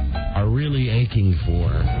are really aching for.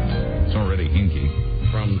 It's already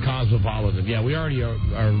hinky. From Cosmopolitan. Yeah, we already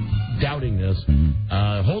are doubting this.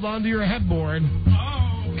 Hold on to your headboard.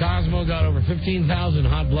 Cosmo got over 15,000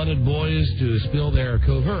 hot-blooded boys to spill their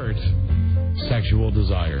covert sexual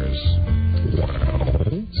desires.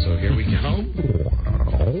 So here we go.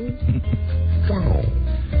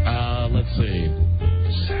 Let's see.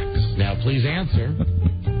 Sex. Now, please answer.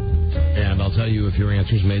 And I'll tell you if your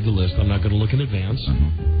answers made the list. I'm not going to look in advance.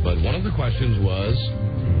 But one of the questions was,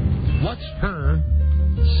 what's her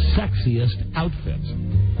sexiest outfit?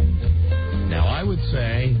 Now, I would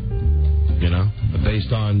say,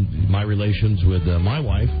 based on my relations with my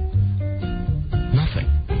wife, nothing.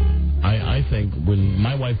 I think when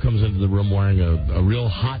my wife comes into the room wearing a real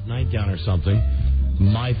hot nightgown or something,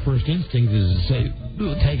 my first instinct is to say,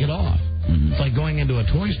 take it off. It's like going into a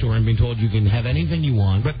toy store and being told you can have anything you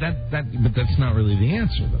want. But that's not really the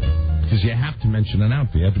answer, though. Because you have to mention an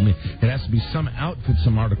outfit. It has to be some outfit,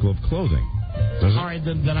 some article of clothing. All right,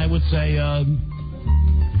 then I would say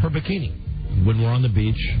her bikini. When we're on the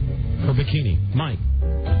beach, her bikini. Mike.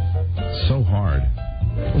 So hard.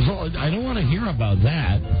 Well, I don't want to hear about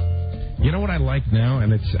that. You know what I like now,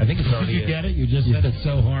 and I think it's already. Did you get it? You just said it's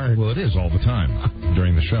so hard. Well, it is all the time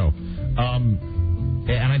during the show.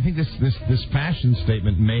 And I think this fashion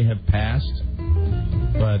statement may have passed,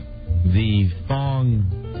 but the thong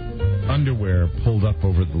underwear pulled up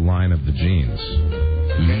over the line of the jeans.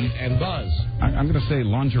 And Buzz. I'm going to say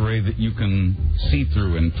lingerie that you can see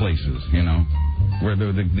through in places, where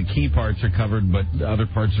the key parts are covered, but the other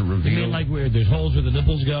parts are revealed. You mean like where there's holes where the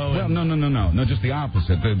nipples go? Well, no, just the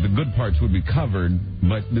opposite. The good parts would be covered,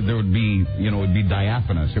 but there would be, it would be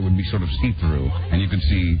diaphanous. It would be sort of see-through, and you could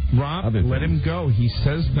see Rob, other let things. him go. He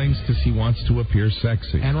says things because he wants to appear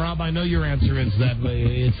sexy. And Rob, I know your answer is that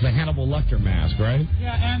it's the Hannibal Lecter mask, right?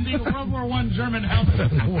 Yeah, and the World War I German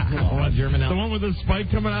helmet. German helmet. The one with the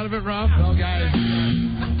spike coming out of it, Rob? Well, guys,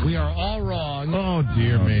 we are all wrong. Oh,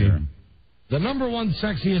 dear me. Dear. The number one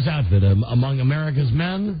sexiest outfit among America's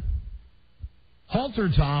men, halter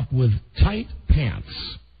top with tight pants.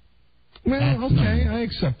 Well, okay, I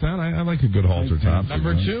accept that. I like a good halter top.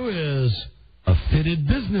 Number 2 is a fitted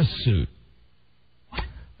business suit.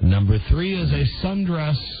 Number 3 is a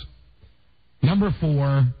sundress. Number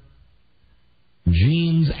 4,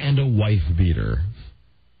 jeans and a wife beater.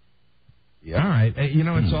 All right.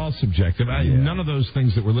 It's all subjective. None of those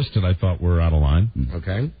things that were listed I thought were out of line.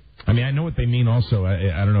 Okay. I mean, I know what they mean also.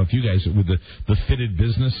 I don't know if you guys, with the fitted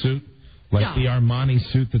business suit, like the Armani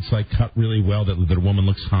suit that's like cut really well that a woman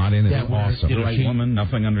looks hot in. It's awesome. The right woman,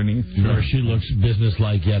 nothing underneath. Or she looks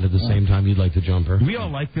business-like, yet at the same time you'd like to jump her. We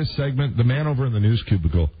all like this segment. The man over in the news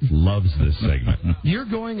cubicle loves this segment. You're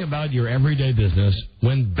going about your everyday business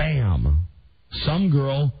when, bam, some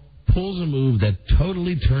girl pulls a move that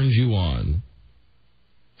totally turns you on.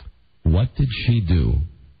 What did she do?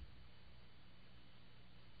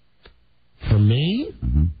 For me,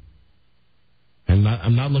 and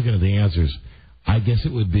I'm not looking at the answers, I guess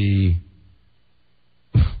it would be,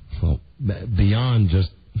 beyond just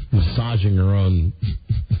massaging her own,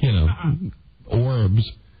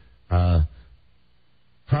 orbs,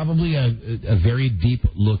 probably a very deep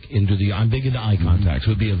look into the, I'm big into eye contact, so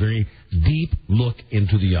it would be a very deep look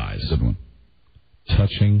into the eyes. Good one.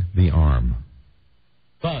 Touching the arm.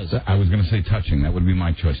 Buzz. I was going to say touching. That would be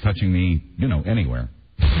my choice. Touching me, anywhere.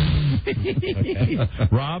 Okay.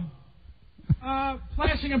 Rob?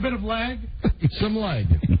 Flashing a bit of leg. Some leg.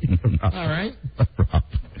 All right.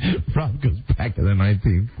 Rob goes back to the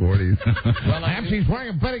 1940s. Well, perhaps he's wearing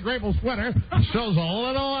a Betty Grable sweater and shows a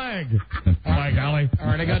little leg. By golly. All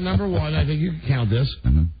right, I got number 1. I think you can count this.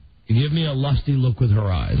 Give me a lusty look with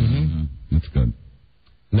her eyes. That's good.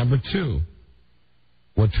 Number 2.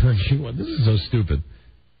 What turns you on? This is so stupid.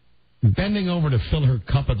 Bending over to fill her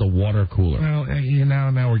cup at the water cooler. Well,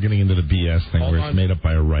 now we're getting into the BS thing where it's made up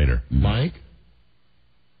by a writer. Mike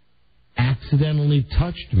accidentally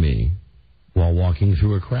touched me while walking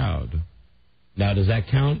through a crowd. Now, does that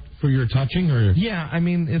count for your touching, or? Yeah, I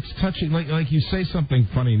mean, it's touching. Like you say something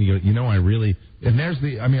funny, and you go, I really. And there's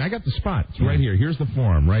I got the spot. It's right here. Here's the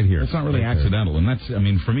form, right here. It's not really accidental, and that's. I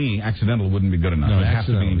mean, for me, accidental wouldn't be good enough. No, it has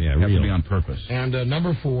to be. Yeah, has to be on purpose. And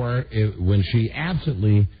number 4, when she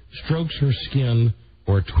absently strokes her skin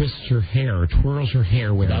or twists her hair or twirls her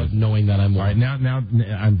hair without knowing that I'm. All right, now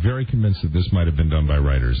I'm very convinced that this might have been done by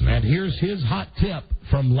writers. Now. And here's his hot tip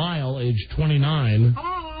from Lyle, age 29.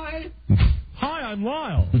 Hi. Hi, I'm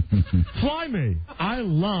Lyle. Fly me. I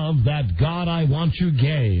love that God I want you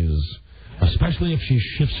gaze, especially if she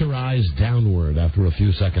shifts her eyes downward after a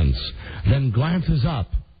few seconds, then glances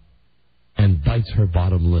up and bites her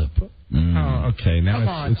bottom lip. Oh, okay.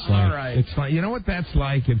 Now it's like, all right. It's like, you know what that's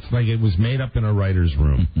like? It's like it was made up in a writer's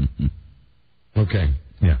room. Okay.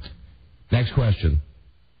 Yeah. Next question.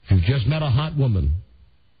 If you've just met a hot woman,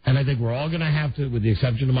 and I think we're all going to have to, with the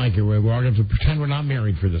exception of Mike here, we're all going to have to pretend we're not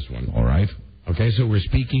married for this one. All right. Okay, so we're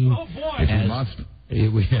speaking. Oh, boy. If you must.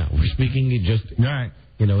 We're speaking just, All right.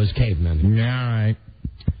 as cavemen. All right.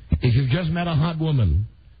 If you've just met a hot woman,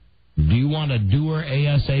 do you want to do her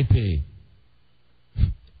ASAP?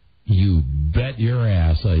 You bet your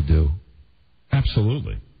ass I do.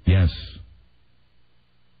 Absolutely. Yes.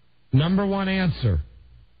 Number 1 answer.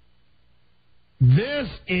 This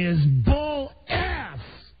is bull ass.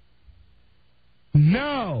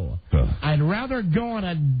 No. I'd rather go on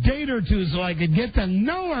a date or two so I could get to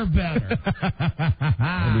know her better.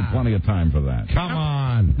 There'll be plenty of time for that. Come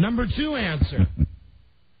on. Number 2 answer.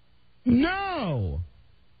 No.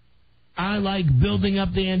 I like building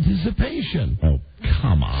up the anticipation. Oh,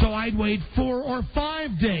 come on. So I'd wait 4 or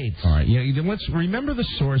 5 dates. All right. Yeah. Let's remember the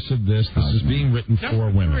source of this. This is being written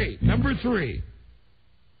for women. Number 3.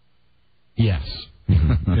 Yes.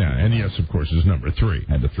 Yeah, and yes, of course, is number 3.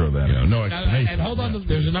 Had to throw that in. No explanation. And hold on.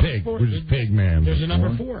 There's a number 4. We're just pig, man. There's a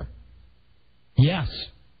number 4. Yes.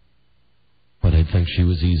 But I think she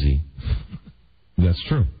was easy. That's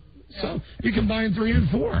true. So you combine 3 and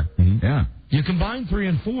 4. Mm-hmm. Yeah. You combine 3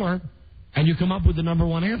 and 4, and you come up with the number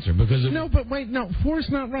 1 answer because No, but wait, no, 4's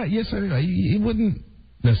not right. Yes, you wouldn't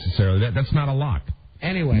necessarily. That's not a lock.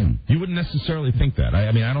 Anyway, you wouldn't necessarily think that.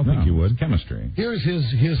 I mean, I don't think you would. Chemistry. Here's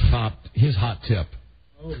his hot tip.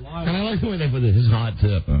 Oh, and I like the way they put it, his hot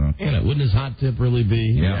tip. Wouldn't his hot tip really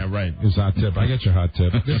be? Yeah, right. His hot tip. I get your hot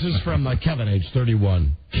tip. This is from Kevin, age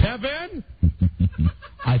 31. Kevin?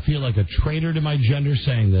 I feel like a traitor to my gender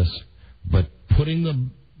saying this, but putting the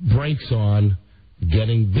brakes on,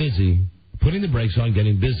 getting busy,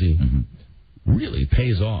 really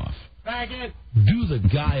pays off. Faggot. Do the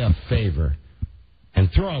guy a favor and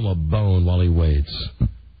throw him a bone while he waits.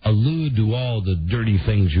 Allude to all the dirty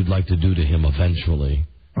things you'd like to do to him eventually.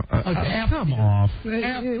 Come off.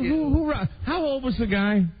 How old was the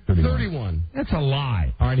guy? 31. That's a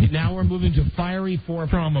lie. All right, now we're moving to fiery foreplay.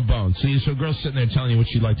 Throw him a bone. So a girl's sitting there telling you what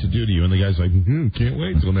she'd like to do to you, and the guy's like, can't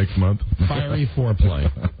wait till next month. Fiery foreplay.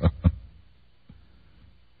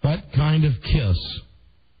 What kind of kiss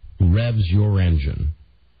revs your engine?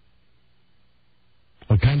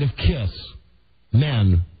 What kind of kiss,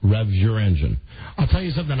 men, revs your engine? I'll tell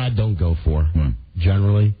you something I don't go for,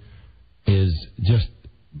 generally, is just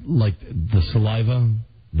like the saliva,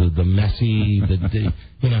 the messy,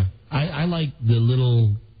 I like the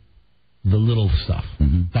little stuff.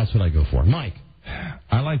 Mm-hmm. That's what I go for. Mike?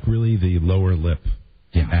 I like really the lower lip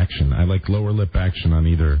action. I like lower lip action on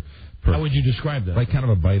either person. How would you describe that? Like kind of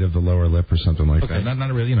a bite of the lower lip or something like that.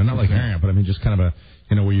 Not really, not like, but I mean just kind of a,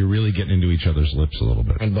 where you're really getting into each other's lips a little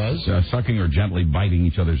bit. And Buzz? Sucking or gently biting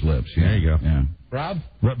each other's lips. Yeah. There you go. Yeah. Rob?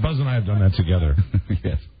 Buzz and I have done that together.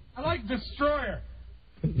 Yes. I like Destroyer.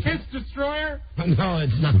 Kiss Destroyer? No,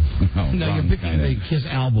 it's not. No, you're picking the Kiss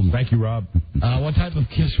album. Thank you, Rob. What type of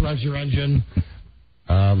kiss revs your engine?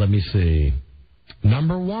 Let me see.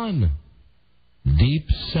 Number 1, deep,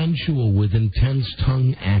 sensual with intense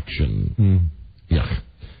tongue action. Yuck.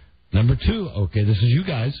 Number 2, okay, this is you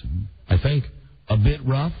guys, I think, a bit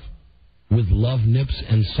rough with love nips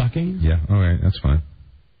and sucking. Yeah, all right, that's fine.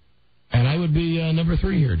 And I would be number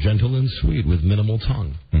 3 here, gentle and sweet with minimal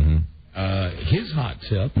tongue. Mm-hmm. His hot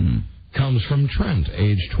tip comes from Trent,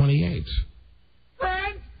 age 28.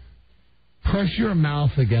 Trent! Press your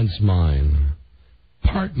mouth against mine.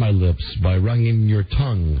 Part my lips by running your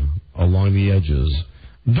tongue along the edges.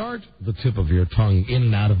 Dart the tip of your tongue in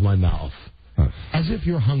and out of my mouth, as if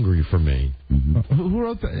you're hungry for me. Mm-hmm. Who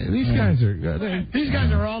wrote that? These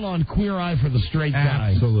guys are all on Queer Eye for the Straight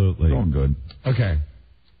Guy. Absolutely. All good. Okay.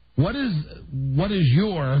 What is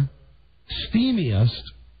your steamiest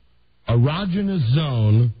erogenous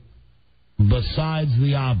zone besides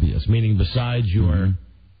the obvious, meaning besides your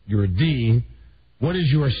D? What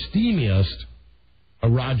is your steamiest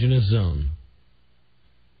erogenous zone?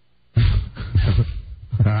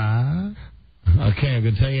 Okay, I'm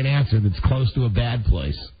going to tell you an answer that's close to a bad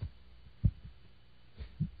place.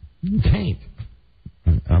 Taint.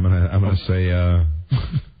 I'm gonna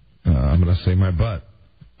say my butt.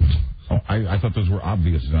 Oh, I thought those were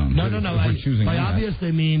obvious zones. No. By obvious,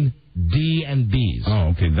 they mean D and B's. Oh,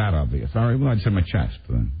 okay, that obvious. All right, well, I'd say my chest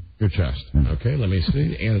then. Your chest. Okay, let me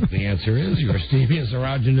see. And the answer is your steamiest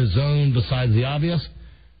erogenous zone besides the obvious.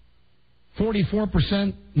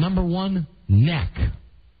 44%, number 1, neck.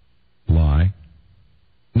 Lie.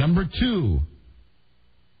 Number 2,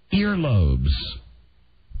 earlobes.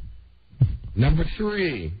 Number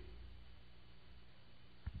 3,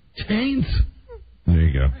 taint. There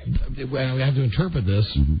you go. Well, we have to interpret this.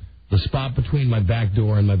 Mm-hmm. The spot between my back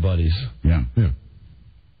door and my buddies. Yeah.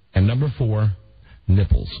 And number 4,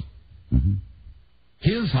 nipples. Mm-hmm.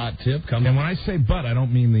 His hot tip comes... And when I say butt, I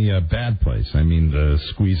don't mean the bad place. I mean the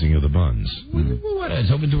squeezing of the buns. Well,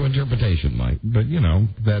 it's open to interpretation, Mike. But, in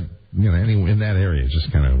that area,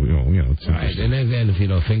 just kind of, it's right. And then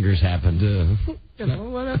if, fingers happen to,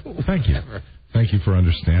 whatever. Thank you. Thank you for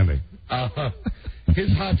understanding.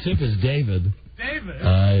 His hot tip is David.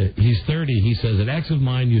 David? He's 30. He says, an ex of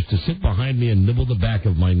mine used to sit behind me and nibble the back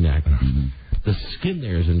of my neck. The skin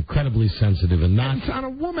there is incredibly sensitive, and it's on a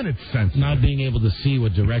woman, it's sensitive. Not being able to see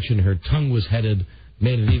what direction her tongue was headed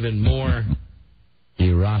made it even more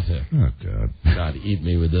erotic. Oh, God. God, eat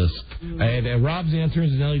me with this. And Rob's answer,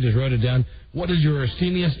 incidentally, just wrote it down. What is your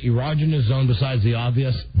steamiest erogenous zone besides the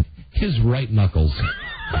obvious? His right knuckles.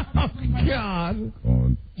 Oh, God.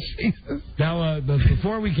 Oh, Jesus. Now,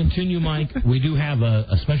 before we continue, Mike, we do have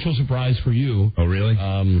a special surprise for you. Oh, really?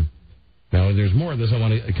 Now, there's more of this. I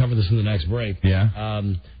want to cover this in the next break. Yeah.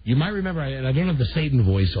 You might remember, and I don't have the Satan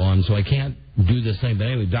voice on, so I can't do this thing. But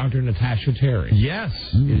anyway, Dr. Natasha Terry. Yes.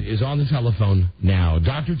 Is on the telephone now.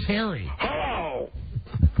 Dr. Terry. Hello.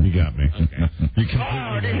 You got me. Okay.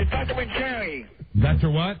 Hello, this is Dr. McTerry. Dr.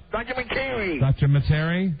 what? Dr. McTerry. Dr.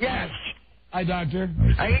 Materi? Yes. Hi, Doctor.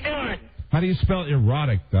 How you doing? How do you spell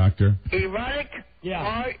erotic, Doctor? Erotic?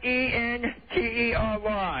 Yeah. Rentery.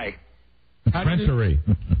 Rentery.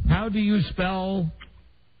 How do you spell...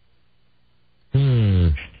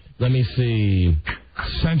 Let me see.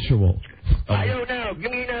 Sensual. I don't know.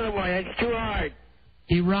 Give me another one. It's too hard.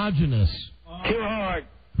 Erogenous. Too hard.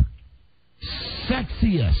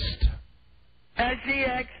 Sexiest.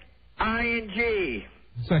 SEXING.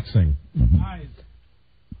 Sexing.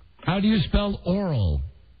 How do you spell oral?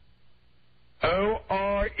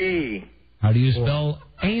 ORE. How do you spell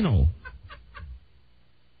anal?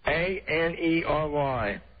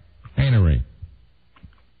 ANERY. Anery.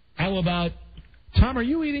 How about... Tom, are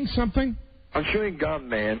you eating something? I'm chewing gum,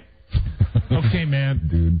 man. Okay, man.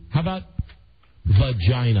 Dude. How about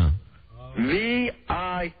vagina?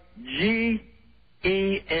 VIGEN.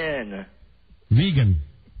 Vegan.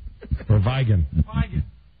 Or vegan.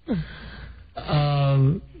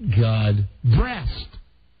 God. Breast.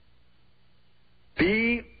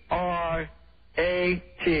 BRAT.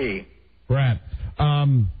 Brat.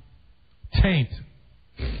 Taint.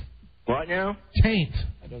 What now? Taint.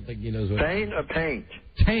 I don't think he knows what... Paint or paint?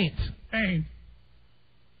 Taint.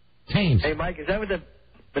 Taint. Hey, Mike, is that what the...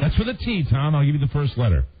 That's with a T, Tom. I'll give you the first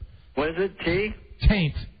letter. What is it? T?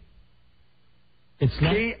 Taint. It's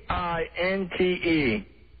not... TINTE.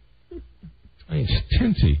 Taint.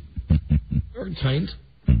 Tinty. Or taint.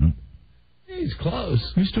 He's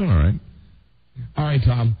close. He's doing all right. All right,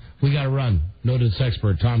 Tom. We got to run. Noted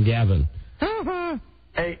expert, Tom Gavin.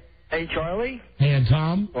 Hey, Charlie? Hey, and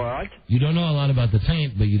Tom? What? You don't know a lot about the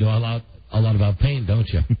taint, but you know a lot about paint, don't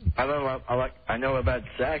you? I know about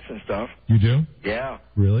sex and stuff. You do? Yeah.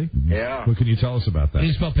 Really? Yeah. What can you tell us about that? How do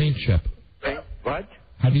you spell paint chip? What?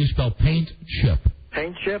 How do you spell paint chip?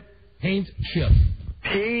 Paint chip? Paint chip.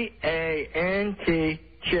 PANT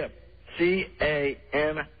chip.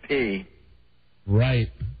 CAMP. Right.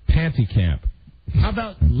 Panty camp. How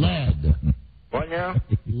about lead? What now?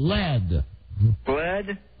 Lead.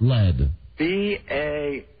 Bled? Lead. BANDY.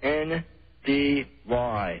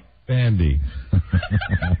 Bandy.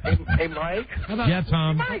 Hey, Mike? Yeah,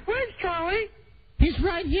 Tom. Hey, Mike, where's Charlie? He's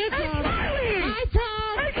right here, Tom. Hey, Charlie! Hi,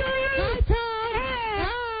 Tom. Hi, Charlie!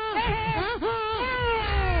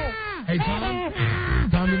 Hey, Tom.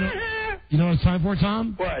 Tom, you know what it's time for,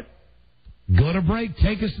 Tom? What? Go to break.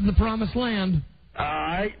 Take us to the promised land. All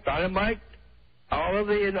right, Dynamite. All of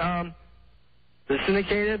the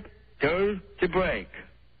syndicated, go to break.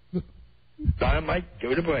 Dynamite,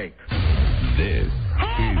 go to break. This is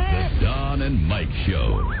the Don and Mike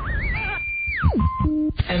Show.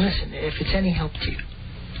 And listen, if it's any help to you,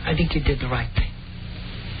 I think you did the right thing.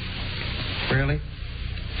 Really?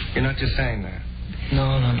 You're not just saying that. No,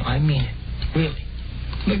 I mean it. Really.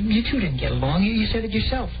 But you two didn't get along. You said it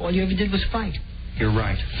yourself. All you ever did was fight. You're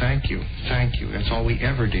right. Thank you. That's all we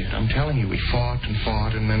ever did. I'm telling you, we fought,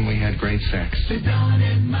 and then we had great sex. The Don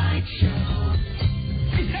and Mike Show.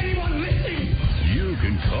 Is anyone listening? You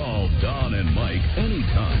can call Don and Mike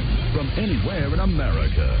anytime from anywhere in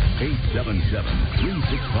America.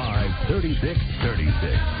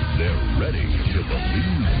 877-365-3636. They're ready to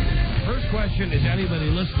believe. First question, is anybody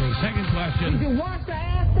listening? Second question. Did you wash the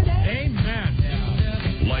ass today? Amen.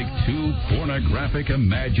 Like two pornographic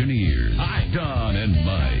Imagineers. Hi. Don and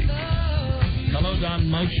Mike. Hello, Don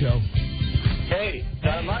and Mike Show. Hey,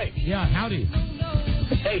 Don and Mike. Yeah, howdy.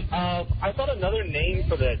 Hey, I thought another name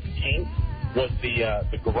for the taint was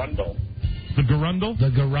the Grundle. The Gerundle? The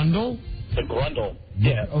Gerundle? The Grundle.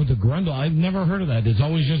 Yeah. Oh, the Grundle. I've never heard of that. It's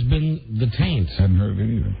always just been the taint. Hadn't heard of it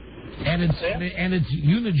either. And it's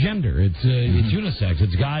unigender. It's unisex.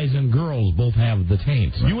 It's guys and girls both have the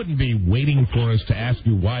taint. You wouldn't be waiting for us to ask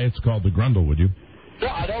you why it's called the Grundle, would you? No,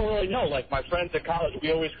 I don't really know. Like my friends at college,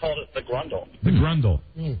 we always called it the Grundle. The Grundle.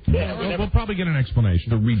 Yeah, we'll probably get an explanation.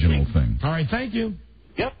 The regional thing. All right, thank you.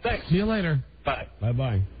 Yep, thanks. See you later. Bye.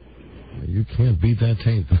 Bye-bye. You can't beat that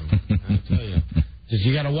taint, though. I tell you. Just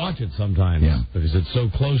you got to watch it sometimes. Yeah. Because it's so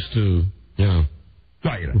close to, you know.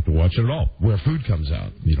 No, you don't have to watch it at all. Where food comes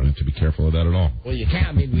out. You don't have to be careful of that at all. Well, you can't.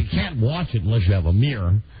 I mean, we can't watch it unless you have a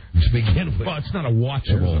mirror to begin with. Well, it's not a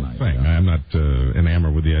watchable thing. I'm not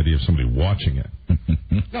enamored with the idea of somebody watching it.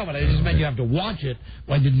 No, but I just meant you have to watch it.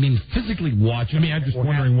 Well, I didn't mean physically watch it. I mean, I'm just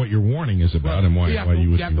wondering what your warning is about and why you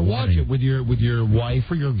would have to watch it with your wife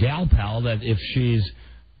or your gal pal. That if she's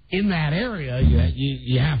in that area,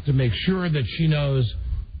 you have to make sure that she knows.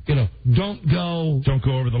 You know, don't go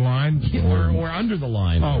over the line or under the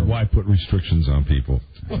line. Oh, why put restrictions on people?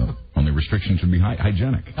 Only restrictions should be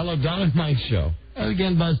hygienic. Hello, Don and Mike Show.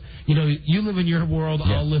 Again, Buzz, you know, you live in your world,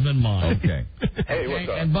 I'll live in mine. Okay. Hey, what's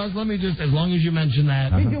up? And Buzz, let me just, as long as you mention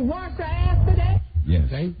that. Did you wash the ass today? Yes.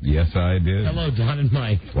 Okay. Yes, I did. Hello, Don and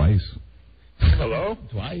Mike. Twice. Hello?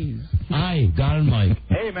 Twice. Hi, Don and Mike.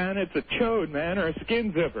 Hey, man, it's a chode, man, or a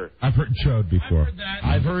skin zipper. I've heard chode before.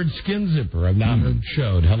 I've heard skin zipper. I've not heard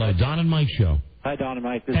chode. Hello, Don and Mike Show. Hi, Don and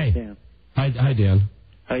Mike. This Hey. is Dan. Hi, Dan.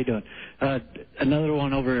 How you doing? Another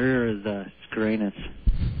one over here is Scranus.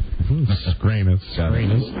 Scranus.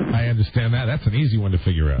 I understand that. That's an easy one to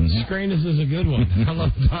figure out. Scranus is a good one.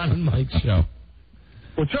 Hello, Don and Mike Show.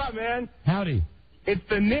 What's up, man? Howdy. It's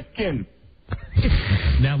the Nipkin.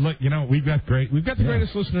 Now look, you know we've got the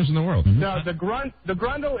greatest listeners in the world. No, the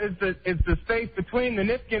Grundle is the space between. The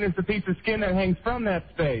Nipkin is the piece of skin that hangs from that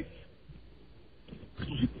space.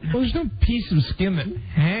 Well, there's no piece of skin that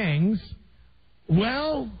hangs.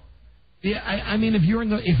 Well, yeah, I mean, if you're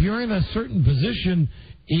in a certain position,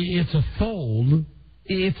 it's a fold.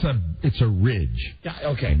 It's a ridge. Yeah,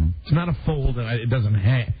 okay. It's not a fold, and it doesn't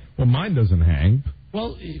hang. Well, mine doesn't hang.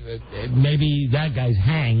 Well, maybe that guy's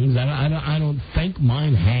hangs. I don't think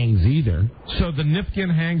mine hangs either. So the Nipkin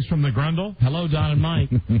hangs from the Grundle? Hello, Don and Mike.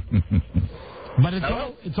 But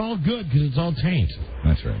it's all good because it's all taint.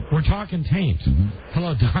 That's right. We're talking taint.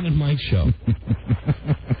 Hello, Don and Mike Show.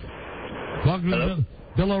 Welcome to the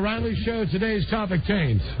Bill O'Reilly Show. Today's topic,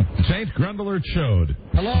 taint. Taint, Grundle, or chode?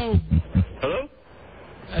 Hello. Hello?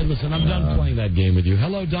 Hey, listen, I'm done playing that game with you.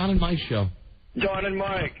 Hello, Don and Mike Show. Don and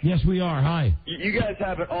Mike. Yes, we are. Hi. You guys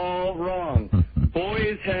have it all wrong.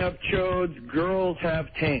 Boys have chodes, girls have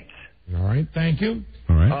taints. All right, thank you.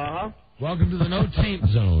 All right. Uh-huh. Welcome to the no taint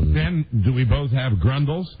zone. Then, do we both have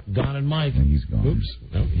Grundles? Don and Mike. And he's gone. Oops.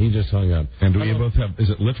 No, he just hung up. And do we both have, is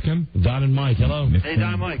it Lifkin? Don and Mike, hello. Hey,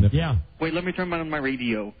 Don and Mike. Yeah. Wait, let me turn on my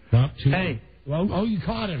radio. Not too Hey. Well, oh, you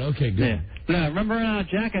caught it. Okay, good. Yeah. No, remember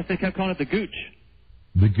Jackass, they kept calling it the Gooch.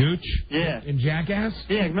 The Gooch? Yeah. In Jackass?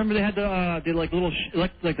 Yeah, remember they had the like little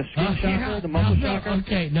like the skin shocker, the muscle shocker.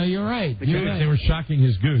 Okay, no, you're right. They were shocking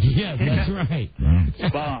his Gooch. Yeah, that's right.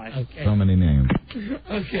 Bye. Okay. So many names.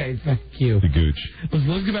 Okay, thank you. The Gooch.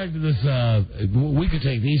 Let's get back to this. We could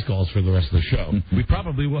take these calls for the rest of the show. We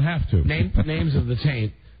probably will have to. Names of the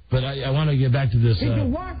taint. But I want to get back to this. Did you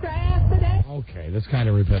wash the ass today? Okay, that's kind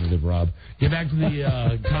of repetitive, Rob. Get back to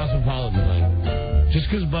the Cosmopolitan thing. Just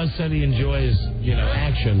because Buzz said he enjoys,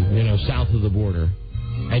 action, south of the border.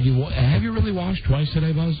 And have you really washed twice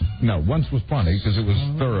today, Buzz? No, once was plenty because it was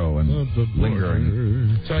thorough and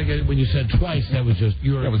lingering. So I get when you said twice, that was just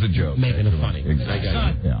that was a joke. Making it funny. Exactly.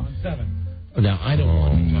 Yeah. Now I don't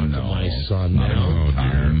want to talk to my son now. Oh,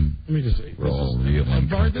 dear. Let me just say,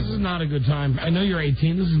 Bart, this is not a good time. I know you're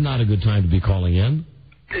 18. This is not a good time to be calling in.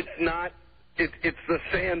 It's not. It's the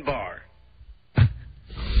sandbar.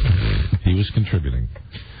 He was contributing.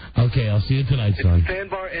 Okay, I'll see you tonight, son.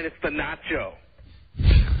 Sandbar, and it's the nacho.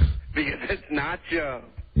 Because it's nacho.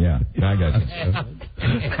 Yeah, I got you.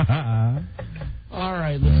 All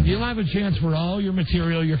right, listen, you'll have a chance for all your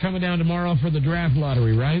material. You're coming down tomorrow for the draft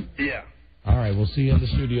lottery, right? Yeah. All right, we'll see you in the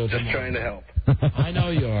studio Just tomorrow. trying to help. I know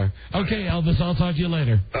you are. Okay, Elvis, I'll talk to you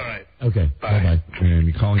later. All right. Okay, bye-bye. And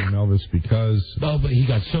you calling him Elvis because... Oh, but he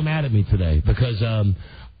got so mad at me today because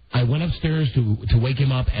I went upstairs to wake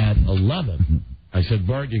him up at 11. I said,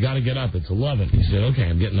 Bart, you got to get up. It's 11. He said, okay,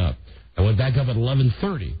 I'm getting up. I went back up at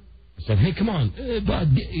 11:30. I said, hey, come on,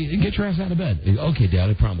 Bud, get your ass out of bed. He said, okay, Dad,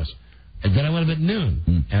 I promise. And then I went up at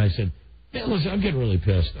noon, and I said, hey, listen, I'm getting really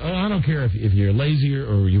pissed. I don't care if you're lazy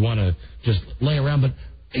or you want to just lay around, but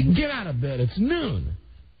get out of bed. It's noon.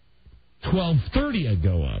 12:30 I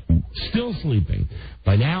go up, still sleeping.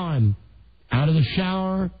 By now I'm out of the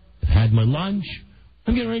shower, had my lunch.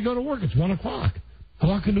 I'm getting ready to go to work. It's 1 o'clock. I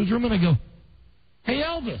walk into his room and I go, hey,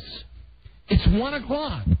 Elvis, it's 1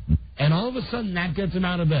 o'clock. And all of a sudden that gets him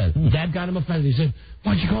out of bed. Dad got him offended. He said,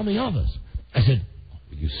 why'd you call me Elvis? I said,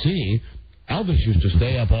 you see, Elvis used to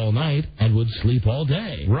stay up all night and would sleep all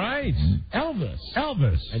day. Right. Elvis.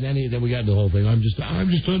 And then we got the whole thing. I'm just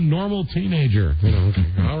a normal teenager. You know.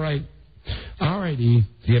 All right. All right, E.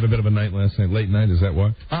 Did you have a bit of a night last night? Late night, is that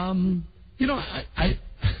why? You know,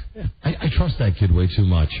 I trust that kid way too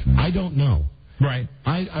much. I don't know. Right.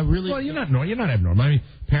 I really... Well, you're not abnormal. I mean,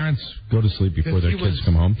 parents go to sleep before their kids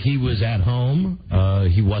come home. He was at home.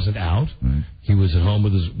 He wasn't out. Right. He was at home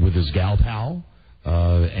with his gal pal.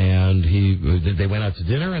 And they went out to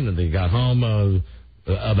dinner, and then they got home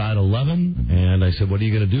about 11. And I said, what are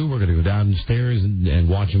you going to do? We're going to go downstairs and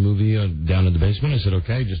watch a movie down in the basement. I said,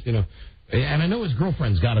 okay, just, you know. And I know his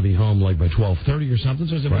girlfriend's got to be home like by 12:30 or something.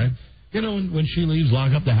 So I said, right. You know, when she leaves,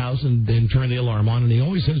 lock up the house and then turn the alarm on. And he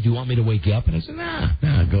always says, do you want me to wake you up? And I said,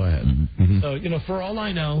 nah, go ahead. Mm-hmm. So, you know, for all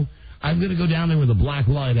I know, I'm going to go down there with a black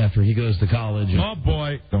light after he goes to college. Oh,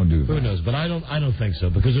 boy. Don't do that. Who knows? But I don't think so,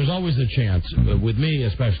 because there's always the chance, with me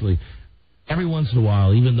especially, every once in a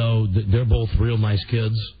while, even though they're both real nice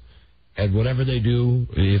kids, and whatever they do,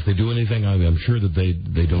 if they do anything, I'm sure that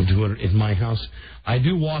they don't do it in my house. I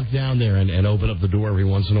do walk down there and open up the door every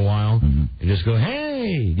once in a while and just go,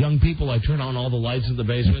 hey, young people. I turn on all the lights in the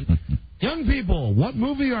basement. Young people, what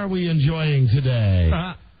movie are we enjoying today?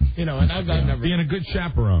 You know, and I've never... Being a good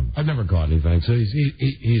chaperone. I've never caught anything, so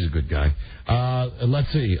he's a good guy.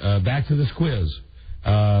 Let's see. Back to this quiz.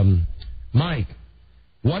 Mike,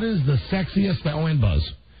 what is the sexiest... Oh, and Buzz.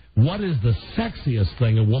 What is the sexiest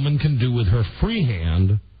thing a woman can do with her free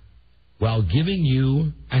hand while giving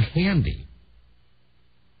you a handy?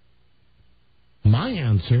 My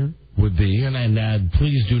answer would be, and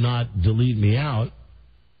please do not delete me out,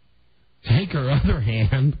 take her other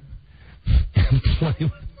hand and play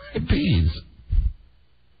with my bees.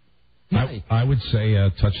 I would say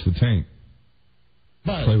touch the taint.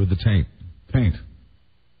 But play with the taint. Paint.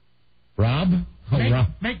 Rob?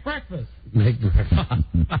 Make breakfast. Make breakfast.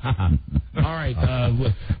 All right.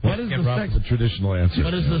 What is the traditional answer?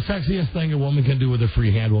 What is the sexiest thing a woman can do with a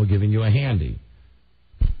free hand while giving you a handy?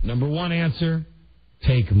 Number one answer,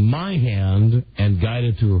 take my hand and guide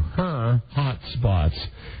it to her hot spots.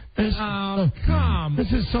 This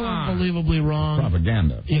is so unbelievably wrong.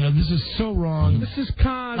 Propaganda. You know, this is so wrong. This is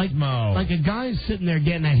Cosmo. Like a guy's sitting there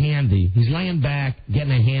getting a handy. He's laying back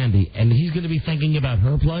getting a handy, and he's going to be thinking about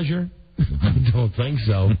her pleasure? I don't think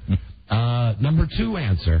so. Number two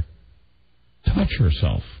answer, touch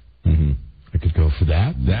herself. Mm-hmm. I could go for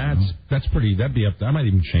that. That's pretty. That'd be up there. I might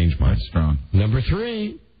even change mine. That's strong. Number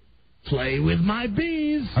three, play with my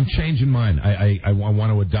bees. I'm changing mine. I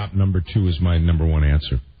want to adopt number two as my number one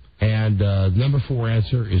answer. And number four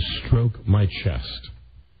answer is stroke my chest.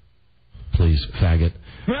 Please, faggot.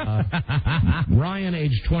 Ryan,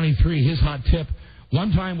 age 23, his hot tip.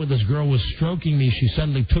 One time when this girl was stroking me, she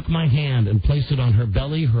suddenly took my hand and placed it on her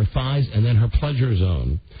belly, her thighs, and then her pleasure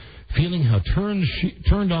zone. Feeling how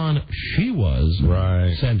turned on she was,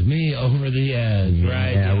 right, sent me over the edge.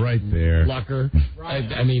 Right, yeah, right there. Lucker. Right.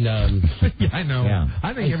 I mean, yeah, I know. Yeah.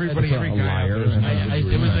 I think every guy liar.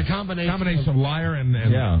 It was a combination of liar and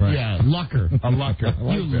lucker. A lucker.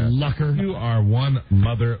 You lucker. You are one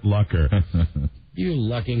mother lucker. You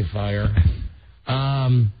lucking fire.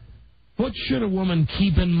 What should a woman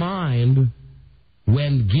keep in mind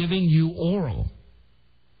when giving you oral?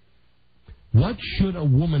 What should a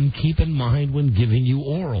woman keep in mind when giving you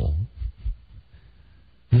oral?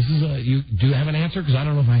 This is do you have an answer? Because I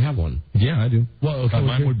don't know if I have one. Yeah, I do. Well, okay,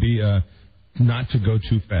 mine would be not to go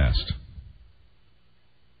too fast.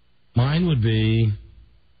 Mine would be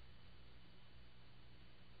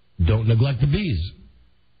don't neglect the bees.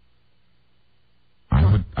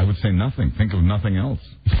 I would say nothing. Think of nothing else.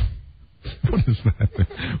 What is that?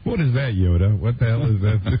 What is that, Yoda? What the hell is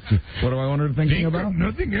that? What do I want her to think about?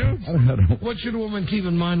 Nothing else. I don't know. What should a woman keep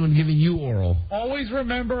in mind when giving you oral? Always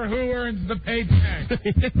remember who earns the paycheck.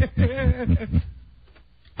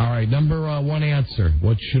 All right, number one answer.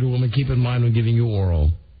 What should a woman keep in mind when giving you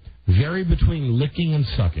oral? Vary between licking and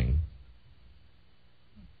sucking.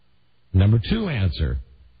 Number two answer.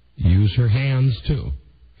 Use her hands, too.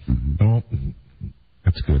 Oh,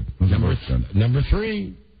 that's good. Number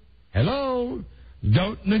three. Hello.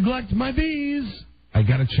 Don't neglect my bees. I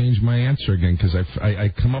got to change my answer again because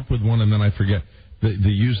I come up with one and then I forget. The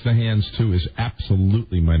use the hands, too, is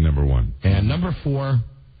absolutely my number one. And number four.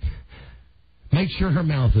 Make sure her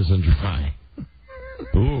mouth isn't dry.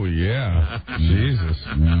 Oh, yeah. Jesus.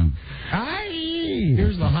 Yeah. Hi.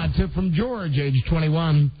 Here's the hot tip from George, age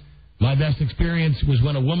 21. My best experience was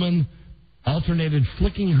when a woman alternated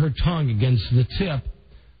flicking her tongue against the tip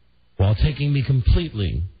while taking me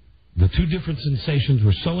completely. The two different sensations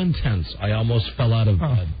were so intense, I almost fell out of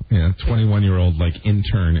bed. Yeah, 21-year-old,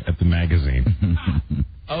 intern at the magazine.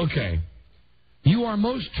 Okay. You are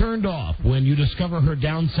most turned off when you discover her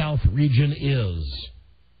down south region is.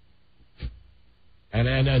 And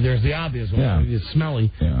there's the obvious one. Yeah. It's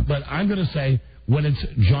smelly. Yeah. But I'm going to say when it's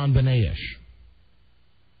John Bonet-ish.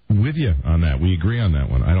 With you on that. We agree on that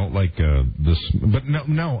one. I don't like this. But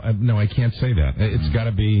no, I can't say that. It's got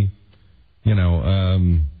to be,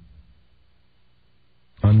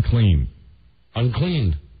 unclean.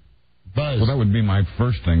 Unclean. Buzz. Well, that would be my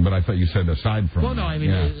first thing, but I thought you said aside from. Well, no, I mean,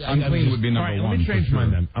 yeah. Unclean would be number all right, one. Let me change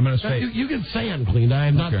mine then. I'm going to say. You can say unclean. I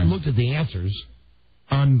have not looked at the answers.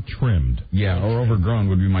 Untrimmed. Yeah, or overgrown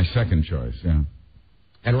would be my second choice. Yeah.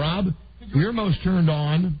 And Rob, you're most turned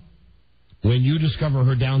on when you discover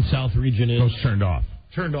her down south region is. Most turned off.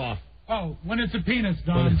 Turned off. Oh, when it's a penis,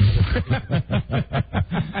 Don.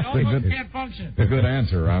 Almost can't function. Good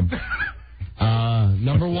answer, Rob.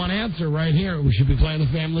 Number one answer right here. We should be playing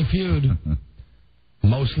the Family Feud.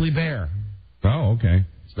 Mostly bare. Oh, okay.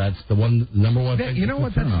 So that's the number one thing. You know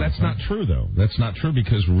what? That's not true, though. That's not true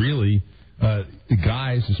because really,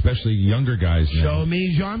 guys, especially younger guys now. Show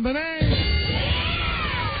me Jean Benet.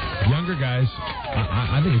 Younger guys,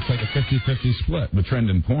 I think it's like a 50-50 split. The trend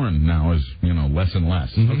in porn now is, less and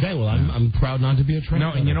less. Mm-hmm. Okay, well, I'm proud not to be a trend.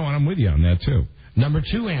 No, and you know what? I'm with you on that, too. Number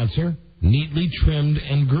two answer, neatly trimmed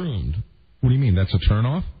and groomed. What do you mean? That's a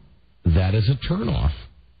turnoff? That is a turnoff.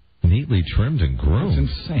 Neatly trimmed and groomed.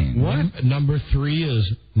 That's insane. What? Number three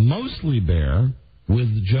is mostly bare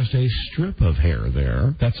with just a strip of hair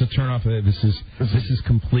there. That's a turnoff. This is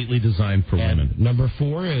completely designed for women. Number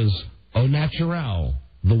four is au naturel,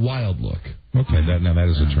 the wild look. Okay, that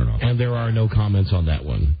is a turnoff. And there are no comments on that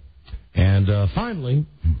one. And finally,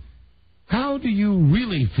 how do you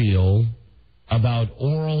really feel about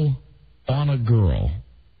oral on a girl?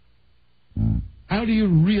 How do you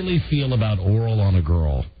really feel about oral on a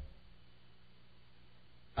girl?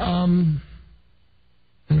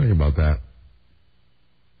 Think about that.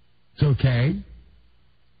 It's okay.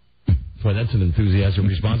 Boy, that's an enthusiastic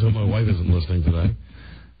response. My wife isn't listening today.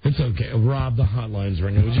 It's okay. Rob, the hotline's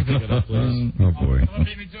ringing. Would you pick it up, please? Oh, boy.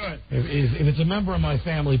 Beat me to it. If it's a member of my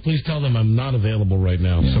family, please tell them I'm not available right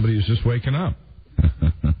now. Somebody who's just waking up.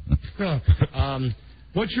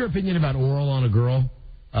 What's your opinion about oral on a girl?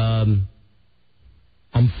 I'm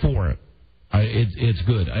for it. It's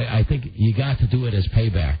good. I think you got to do it as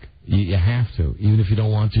payback. You have to. Even if you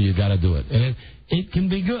don't want to, you got to do it. And it can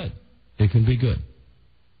be good. It can be good.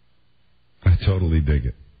 I totally dig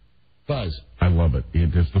it. Buzz. I love it.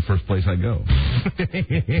 It's the first place I go.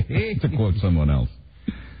 To quote someone else.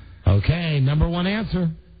 Okay, number one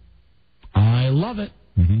answer. I love it.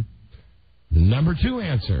 Mm-hmm. Number two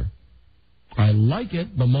answer. I like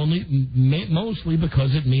it, but mostly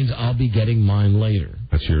because it means I'll be getting mine later.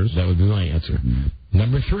 That's yours? That would be my answer. Mm-hmm.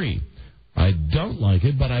 Number three. I don't like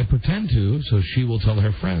it, but I pretend to, so she will tell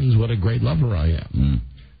her friends what a great lover I am.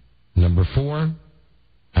 Number four.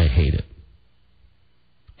 I hate it.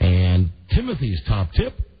 And Timothy's top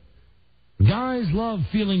tip. Guys love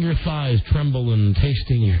feeling your thighs tremble and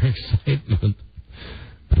tasting your excitement.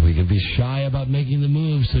 But we can be shy about making the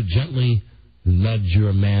move, so gently nudge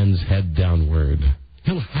your man's head downward.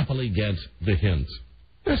 He'll happily get the hint.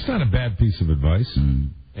 That's not a bad piece of advice.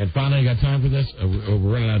 And finally, I got time for this. We're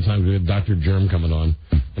running out of time. We have Dr. Germ coming on.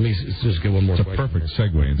 Let me just get one more question. It's a perfect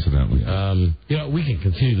segue, incidentally. We can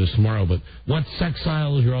continue this tomorrow, but what sex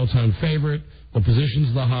style is your all-time favorite? What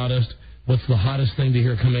position's the hottest? What's the hottest thing to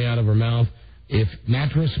hear coming out of her mouth? If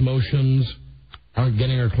mattress motions aren't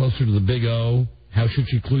getting her closer to the big O, how should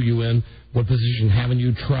she clue you in? What position haven't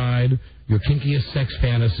you tried? Your kinkiest sex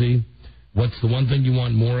fantasy. What's the one thing you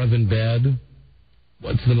want more of in bed?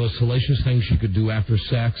 What's the most salacious thing she could do after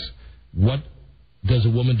sex? What does a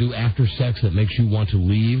woman do after sex that makes you want to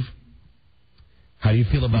leave? How do you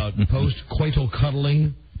feel about post-coital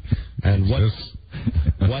cuddling? And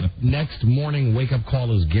what next morning wake-up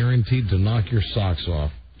call is guaranteed to knock your socks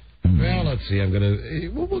off? Well, let's see.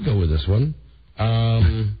 We'll go with this one.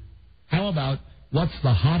 How about what's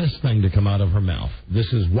the hottest thing to come out of her mouth?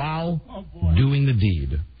 This is while doing the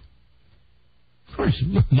deed. Of course,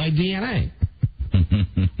 my DNA.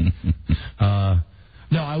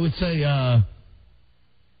 No, I would say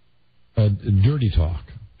dirty talk.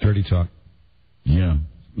 Dirty talk. Yeah.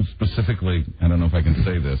 Specifically, I don't know if I can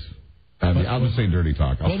say this. I'll just say dirty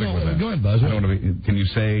talk. I'll stick with that. Go ahead, Buzz. I don't want to can you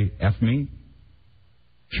say F me?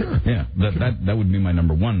 Sure. Yeah, that would be my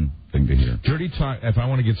number one thing to hear. Dirty talk, if I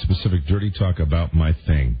want to get specific, dirty talk about my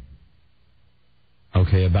thing.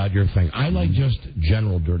 Okay, about your thing. I like just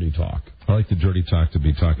general dirty talk. I like the dirty talk to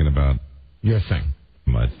be talking about your thing.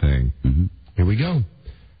 My thing. Mm-hmm. Here we go.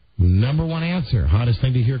 Number one answer. Hottest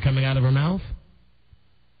thing to hear coming out of her mouth?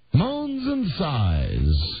 Moans and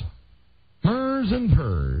sighs. Murs and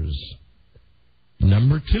purrs.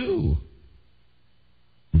 Number two.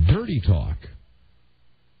 Dirty talk.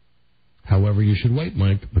 However, you should wait,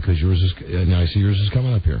 Mike, because yours is. Now I see yours is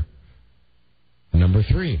coming up here. Number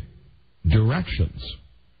three, directions.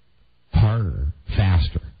 Harder,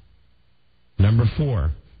 faster. Number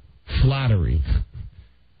four, flattery.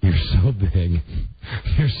 You're so big.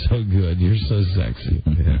 You're so good. You're so sexy.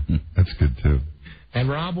 Yeah, that's good too. And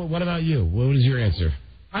Rob, what about you? What is your answer?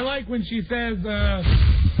 I like when she says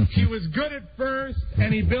he was good at first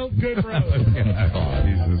and he built good roads.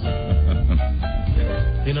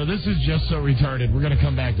 You know, this is just so retarded. We're going to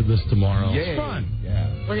come back to this tomorrow. It's fun.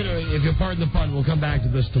 Yeah. We're going to, if you'll pardon the pun, we'll come back to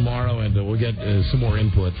this tomorrow and we'll get some more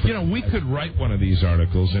input. You know, we could write one of these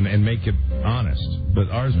articles and make it honest, but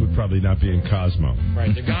ours would probably not be in Cosmo.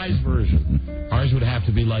 Right, the guy's version. Ours would have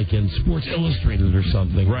to be like in Sports Illustrated or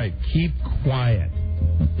something. Right, keep quiet.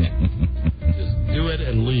 Just do it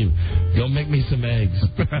and leave. Go make me some eggs.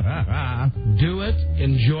 Do it,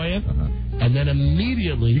 enjoy it, and then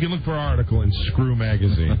immediately... You can look for our article in Screw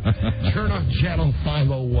Magazine. Turn on Channel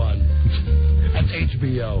 501. That's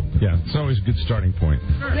HBO. Yeah, it's always a good starting point.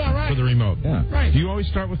 Yeah, right. For the remote. Yeah. Right. Do you always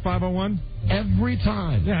start with 501? Every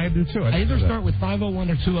time. Yeah, I do too. I either start with 501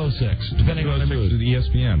 or 206, depending on the mood.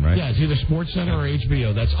 ESPN, right? Yeah, it's either Sports Center or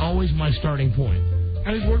HBO. That's always my starting point.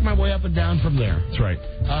 I just work my way up and down from there. That's right.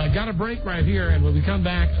 Got a break right here, and when we come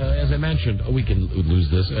back, as I mentioned, we can lose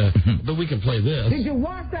this, but we can play this. Did you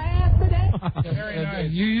wash the ass today? Very nice.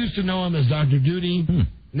 You used to know him as Dr. Duty.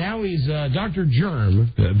 Now he's Dr.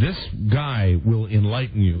 Germ. This guy will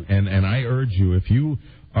enlighten you, and I urge you, if you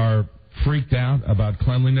are freaked out about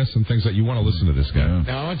cleanliness and things like you want to listen to this guy. Yeah.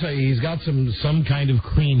 Now, I want to tell you, he's got some kind of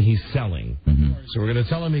cream he's selling. So we're going to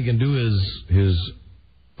tell him he can do his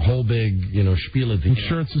whole big, spiel at the I'm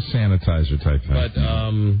sure it's a sanitizer type thing. But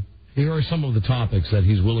here are some of the topics that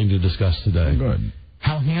he's willing to discuss today. Oh, good.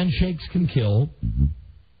 How handshakes can kill.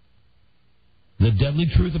 The deadly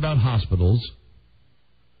truth about hospitals.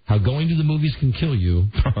 How going to the movies can kill you.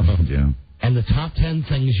 Yeah. And the top 10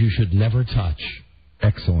 things you should never touch.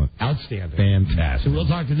 Excellent. Outstanding. Fantastic. So we'll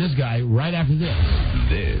talk to this guy right after this.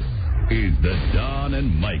 This is the Don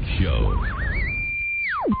and Mike Show.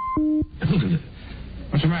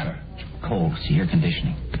 What's the matter? Cold. It's the air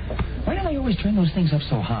conditioning. Why do they always turn those things up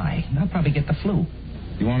so high? I'll probably get the flu.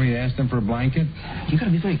 You want me to ask them for a blanket? You got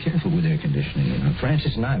to be very careful with air conditioning.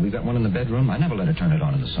 Frances and we got one in the bedroom. I never let her turn it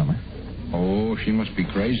on in the summer. Oh, she must be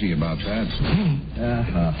crazy about that.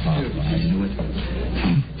 I knew it.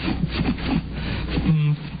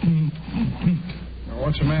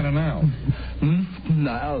 What's the matter now?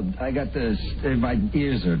 No, I got this. My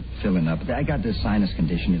ears are filling up. I got this sinus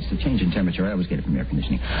condition. It's the change in temperature. I always get it from air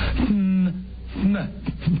conditioning.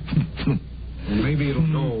 Maybe it'll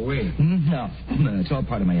go away. No, it's all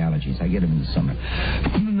part of my allergies. I get them in the summer.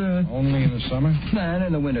 Only in the summer? And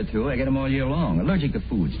in the winter, too. I get them all year long. Allergic to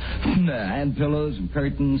foods. And pillows and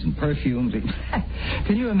curtains and perfumes.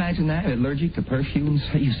 Can you imagine that? Allergic to perfumes?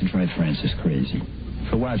 I used to drive Frances crazy.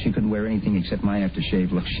 For a while, she couldn't wear anything except my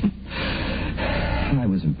aftershave lotion. I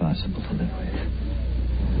was impossible to live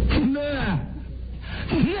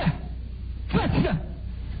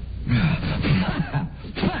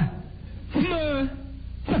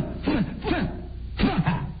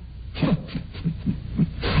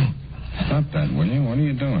Stop that, will you? What are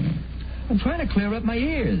you doing? I'm trying to clear up my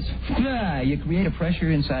ears. You create a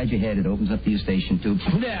pressure inside your head. It opens up the eustachian tube.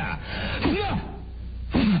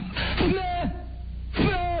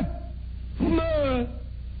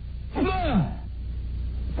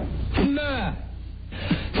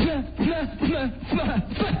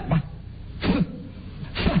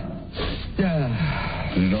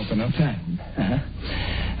 Did it open up?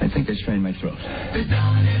 I think I strained my throat. The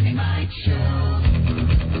Don and Mike Show.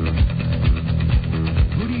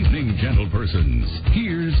 Good evening, gentle persons.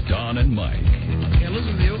 Here's Don and Mike. Yeah,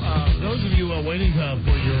 listen to you. Those of you waiting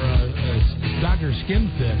for your Dr.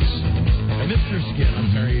 Skin fix, Mr. Skin,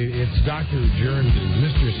 I'm sorry, it's Dr. Germ,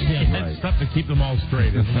 Mr. Skin. It's stuff to keep them all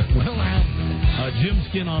straight, isn't it? We'll have Jim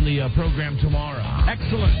Skin on the program tomorrow.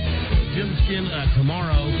 Excellent. Jim Skin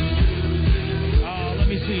tomorrow. Let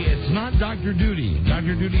me see. It's not Dr. Duty.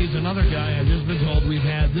 Dr. Duty is another guy. I've just been told we've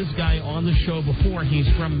had this guy on the show before. He's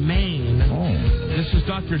from Maine. Oh. This is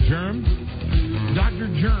Dr. Germ. Dr.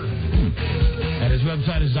 Germ. And his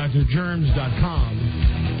website is drgerms.com.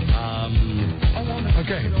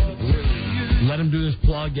 Okay. Let him do his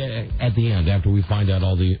plug at the end after we find out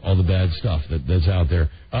all the bad stuff that's out there.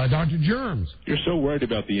 Dr. Germs. You're so worried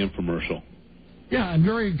about the infomercial. Yeah, I'm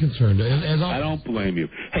very concerned. I don't blame you.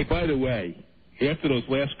 Hey, by the way, after those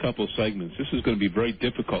last couple segments, this is going to be very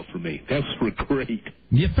difficult for me. Those were great.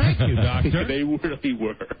 Yeah, thank you, Doctor. They really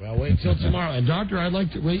were. Well, wait until tomorrow. And, Doctor, I'd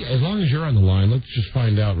like to wait. As long as you're on the line, let's just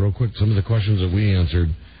find out real quick some of the questions that we answered.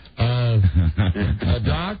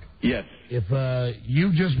 Doc? Yes. If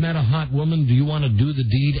you just met a hot woman, do you want to do the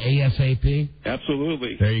deed ASAP?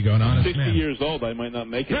 Absolutely. There you go. An honest 60 man. years old, I might not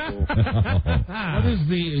make it. What is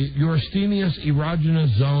the urostenius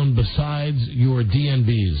erogenous zone besides your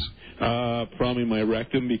DNBs? Probably my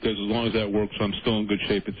rectum, because as long as that works, I'm still in good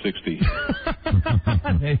shape at 60.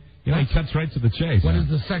 He cuts right to the chase. What is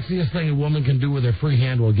the sexiest thing a woman can do with her free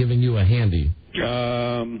hand while giving you a handy?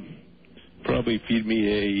 Probably feed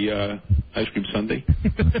me a ice cream sundae.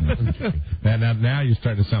 Now you're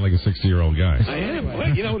starting to sound like a 60-year-old guy. I am. Well,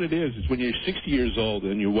 you know what it is? It's when you're 60 years old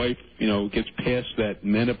and your wife, gets past that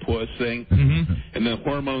menopause thing, and the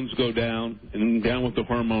hormones go down, and down with the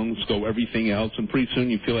hormones go everything else, and pretty soon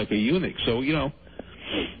you feel like a eunuch. So,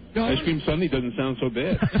 ice cream sundae doesn't sound so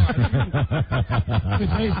bad.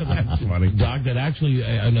 That's funny. Doc, that actually,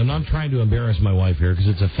 and I'm not trying to embarrass my wife here, because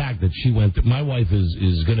it's a fact that she went through. My wife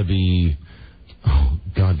is going to be,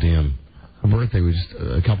 goddamn. Her birthday was just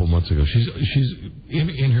a couple months ago. She's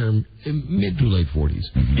in her mid to late 40s.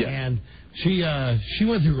 Yeah. And she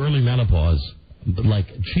went through early menopause, like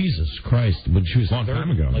Jesus Christ, when she was a long 30, time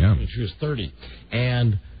ago. when she was 30.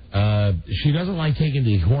 And she doesn't like taking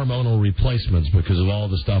the hormonal replacements because of all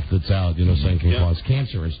the stuff that's out, saying can cause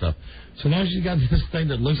cancer and stuff. So now she's got this thing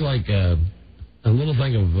that looks like a little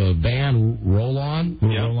thing of Ban roll-on.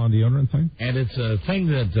 Roll-on deodorant thing? And it's a thing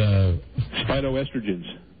that...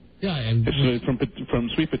 Phytoestrogens. Yeah, and... It's from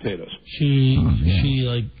sweet potatoes.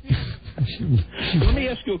 Let me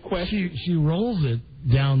ask you a question. She rolls it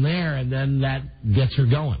down there, and then that gets her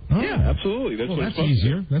going. Yeah, absolutely. That's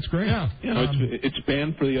easier. That's great. Yeah. It's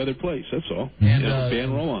banned for the other place. That's all. And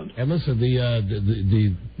ban roll-on. And listen,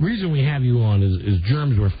 the reason we have you on is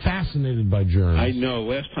germs. We're fascinated by germs. I know.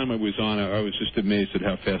 Last time I was on, I was just amazed at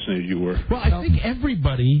how fascinated you were. Well, I think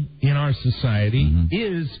everybody in our society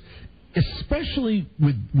is, especially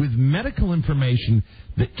with medical information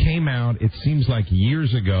that came out, it seems like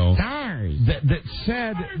years ago, that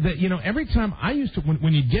said that, every time I used to,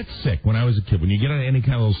 when you get sick, when I was a kid, when you get any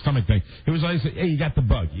kind of little stomach thing, it was always, hey, you got the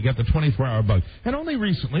bug, you got the 24-hour bug. And only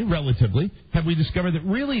recently, relatively, have we discovered that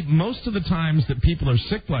really most of the times that people are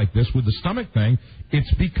sick like this with the stomach thing,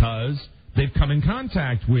 it's because they've come in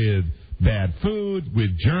contact with bad food,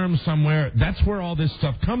 with germs somewhere. That's where all this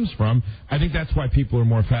stuff comes from. I think that's why people are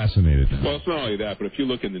more fascinated. Well, it's not only that, but if you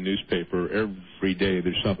look in the newspaper, every day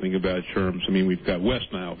there's something about germs. I mean, we've got West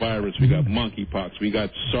Nile virus, we got monkeypox, we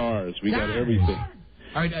got SARS, we got everything.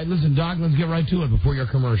 All right, listen, Doc, let's get right to it before your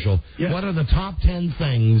commercial. Yeah. What are the top 10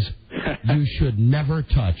 things you should never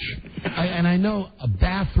touch? And I know a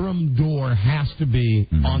bathroom door has to be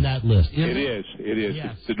on that list. It is.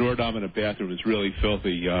 Yes. The doorknob in a bathroom is really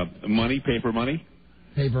filthy. Paper money.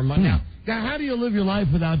 Now, how do you live your life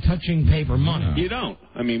without touching paper money? You don't.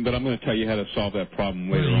 But I'm going to tell you how to solve that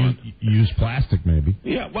problem later on. Use plastic, maybe.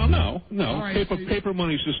 Yeah, well, no. Right, paper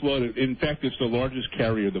money's just loaded. In fact, it's the largest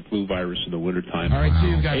carrier of the flu virus in the wintertime. All right, so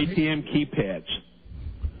you've got... ATM keypads,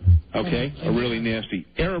 are really nasty.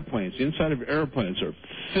 Airplanes, the inside of airplanes are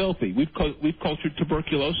filthy. We've cultured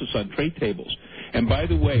tuberculosis on tray tables. And by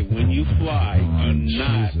the way, when you fly,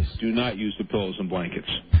 do not use the pillows and blankets.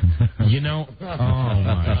 Oh, my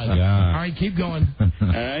God. All right, keep going. All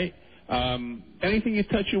right? Anything you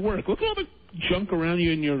touch at work. Look at all the junk around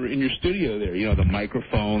you in your studio there. You know, the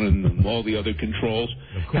microphone and all the other controls.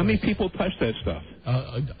 How many people touch that stuff?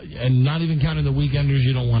 And not even counting the weekenders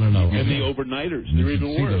you don't want to know. And the overnighters. They're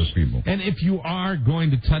even worse. Those people. And if you are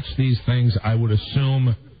going to touch these things, I would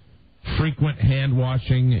assume frequent hand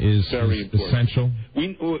washing is essential.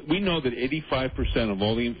 We know that 85% of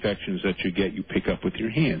all the infections that you get, you pick up with your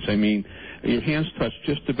hands. I mean, your hands touch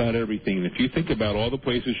just about everything. And if you think about all the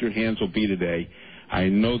places your hands will be today, I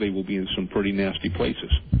know they will be in some pretty nasty places.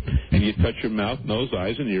 And you touch your mouth, nose,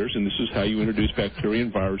 eyes, and ears, and this is how you introduce bacteria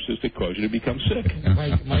and viruses that cause you to become sick.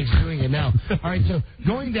 Mike's doing it now. All right, so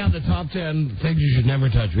going down the top 10 things you should never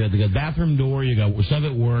touch. We had the bathroom door, you got stuff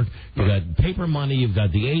at work, you got paper money, you've got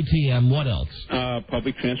the ATM. What else?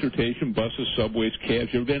 Public transportation, buses, subways,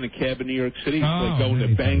 cabs. You ever been in a cab in New York City? It's like going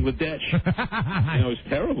to Bangladesh. You know, it's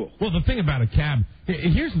terrible. Well, the thing about a cab,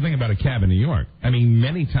 here's the thing about a cab in New York. I mean,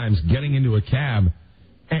 many times getting into a cab,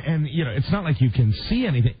 and you know, it's not like you can see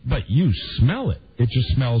anything, but you smell it. It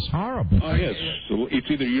just smells horrible. Oh, yes. So it's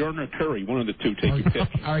either urine or curry. One of the two. Take your pick.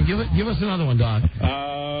 All right, give us another one, Doc.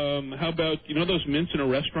 How about, you know those mints in a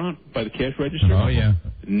restaurant by the cash register? Oh, yeah.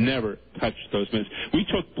 Never touch those mints. We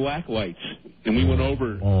took black lights, and we went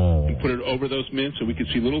over and put it over those mints, so we could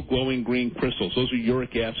see little glowing green crystals. Those are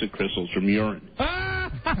uric acid crystals from urine.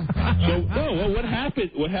 What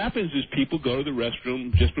happens is people go to the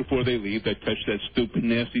restroom just before they leave. They touch that stupid,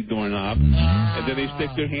 nasty doorknob, and then they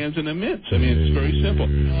stick their hands in the mints. I mean, it's very simple.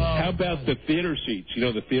 How about the theater seats? You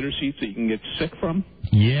know, the theater seats that you can get sick from?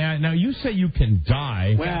 Yeah. Now, you say you can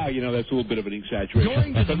die. Well, you know, that's a little bit of an exaggeration.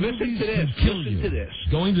 Going to the listen to this. Listen to this.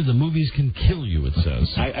 Going to the movies can kill you, it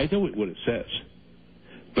says. I know what it says.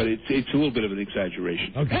 But it's a little bit of an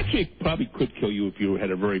exaggeration. Okay. Actually, it probably could kill you if you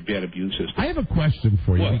had a very bad immune system. I have a question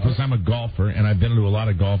for you because I'm a golfer, and I've been to a lot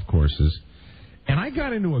of golf courses. And I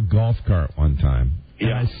got into a golf cart one time,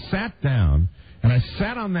 and I sat down, and I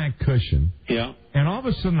sat on that cushion. Yeah. And all of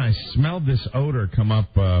a sudden, I smelled this odor come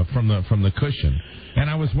up from the cushion. And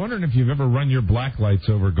I was wondering if you've ever run your black lights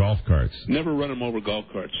over golf carts. Never run them over golf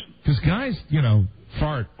carts. Because guys, you know,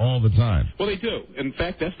 fart all the time. Well, they do. In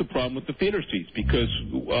fact, that's the problem with the theater seats, because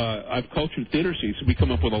I've cultured theater seats, and we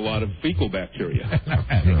come up with a lot of fecal bacteria.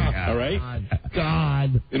 All right?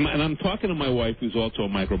 God. And I'm talking to my wife, who's also a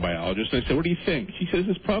microbiologist, and I said, what do you think? She says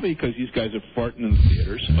it's probably because these guys are farting in the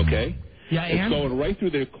theaters, okay? Yeah, it's going right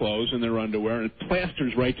through their clothes and their underwear, and it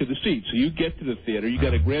plasters right to the seat. So you get to the theater, you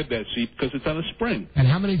got to grab that seat because it's on a spring. And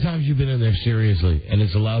how many times you been in there seriously, and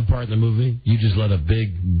it's a loud part in the movie, you just let a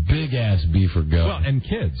big ass beaver go. Well, and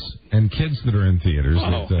kids that are in theaters.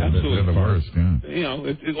 Absolutely. The worst. Yeah. You know,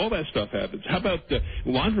 all that stuff happens. How about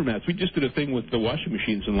laundromats? We just did a thing with the washing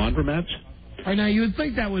machines and laundromats. All right, now, you would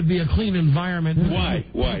think that would be a clean environment. Why?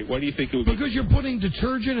 Why do you think it would be? Because you're putting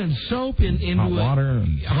detergent and soap into hot water.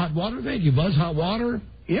 Hot water, thank you, Buzz. Hot water?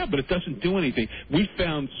 Yeah, but it doesn't do anything. We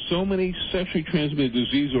found so many sexually transmitted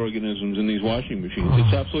disease organisms in these washing machines.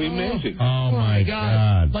 It's absolutely amazing. Oh, my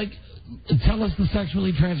God. Like, tell us the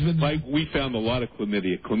sexually transmitted... Like, we found a lot of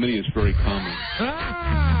chlamydia. Chlamydia is very common.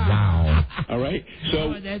 Wow. All right?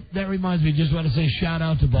 So that reminds me, just want to say shout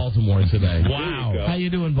out to Baltimore today. Wow. How you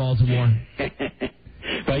doing, Baltimore?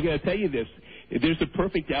 But I got to tell you this. There's a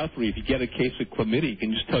perfect out for you. If you get a case of chlamydia, you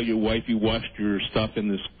can just tell your wife you washed your stuff in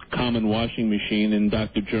this common washing machine, and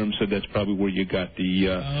Dr. Germ said that's probably where you got the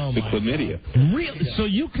chlamydia. God. Really? So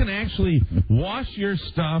you can actually wash your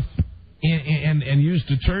stuff and use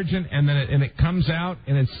detergent, and then it comes out,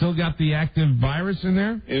 and it's still got the active virus in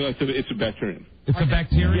there? It's a bacterium. It's a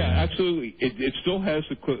bacteria? Yeah, absolutely. It still has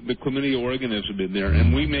the chlamydia organism in there,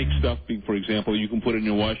 and we make stuff, for example, you can put in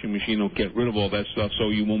your washing machine, it'll get rid of all that stuff so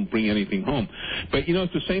you won't bring anything home. But, you know,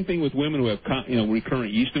 it's the same thing with women who have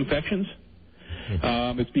recurrent yeast infections.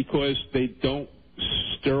 It's because they don't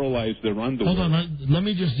sterilize their underwear. Hold on,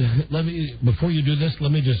 before you do this,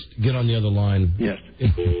 let me just get on the other line. Yes.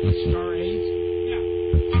 Star 8.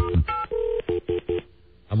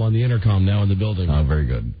 I'm on the intercom now in the building. Oh, very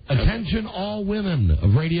good. Attention all women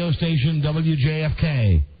of radio station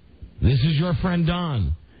WJFK. This is your friend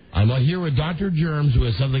Don. I'm here with Dr. Germs, who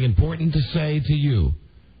has something important to say to you.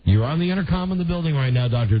 You're on the intercom in the building right now,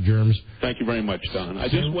 Dr. Germs. Thank you very much, Don. I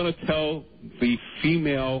just want to tell the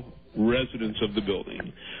female residents of the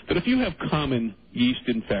building that if you have common yeast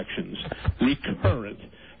infections, recurrent,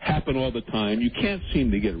 happen all the time, you can't seem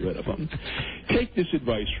to get rid of them, take this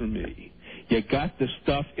advice from me. you got the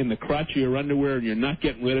stuff in the crotch of your underwear and you're not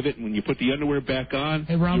getting rid of it, and when you put the underwear back on,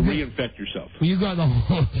 you reinfect yourself. Well, you got the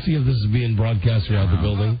whole... See if this is being broadcast throughout the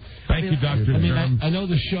building. Thank you, Dr. Germ. I know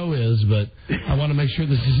the show is, but I want to make sure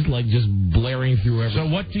this isn't like just blaring through everything.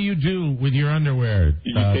 So what do you do with your underwear,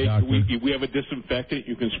 Doctor? We have a disinfectant.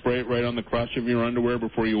 You can spray it right on the crotch of your underwear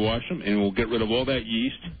before you wash them, and it will get rid of all that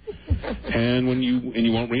yeast, and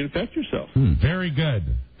you won't reinfect yourself. Very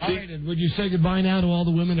good. All right, and would you say goodbye now to all the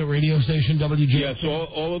women at radio station WJFK? Yes,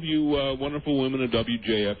 all of you wonderful women at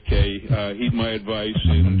WJFK, heed my advice,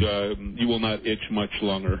 and you will not itch much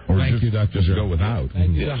longer. Or thank you, Dr. Just go without.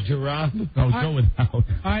 Thank you, Dr. Rob. Go without.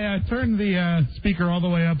 I turned the speaker all the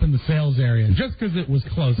way up in the sales area just because it was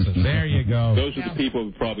closest. There you go. Those are the people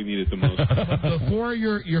who probably need it the most. Before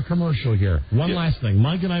your commercial here, one last thing.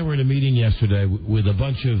 Mike and I were in a meeting yesterday with a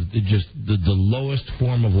bunch of just the lowest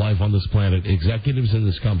form of life on this planet, executives in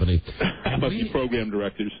this company. Must be program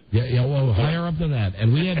directors. Yeah, well, higher up than that.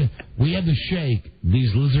 And we had to shake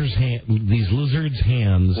these lizards'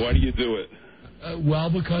 hands. Why do you do it? Well,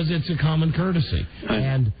 because it's a common courtesy.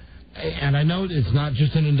 And I know it's not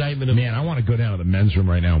just an indictment of... Man, I want to go down to the men's room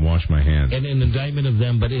right now and wash my hands. And an indictment of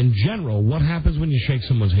them, but in general, what happens when you shake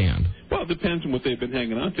someone's hand? Well, it depends on what they've been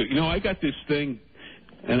hanging on to. You know, I got this thing,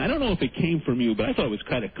 and I don't know if it came from you, but I thought it was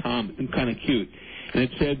kind of calm and kind of cute. And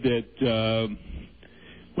it said that...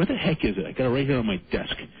 where the heck is it? I got it right here on my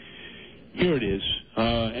desk. Here it is.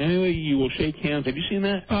 Anyway, you will shake hands. Have you seen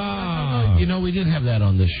that? You know, we did have that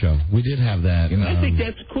on this show. We did have that. I think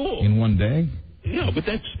that's cool. In one day? Yeah, but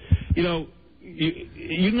that's, you know,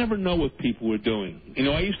 you never know what people were doing. You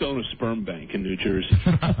know, I used to own a sperm bank in New Jersey.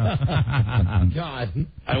 God.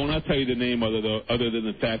 I will not tell you the name other than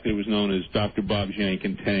the fact that it was known as Dr. Bob's Yank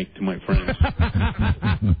and Tank to my friends.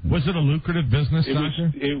 Was it a lucrative business,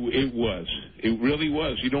 Doctor? It was. It really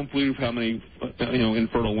was. You don't believe how many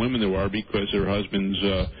infertile women there are because their husbands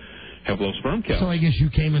have low sperm count. So I guess you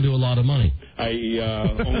came into a lot of money.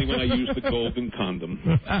 Only when I used the golden condom.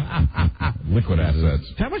 Liquid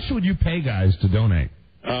assets. How much would you pay guys to donate?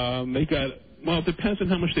 It depends on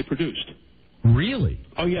how much they produced. Really?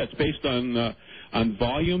 Oh yeah, it's based on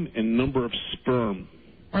volume and number of sperm.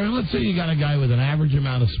 All right, let's say you got a guy with an average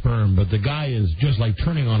amount of sperm, but the guy is just like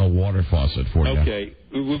turning on a water faucet for you. Okay.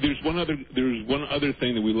 Well, there's one other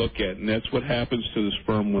thing that we look at, and that's what happens to the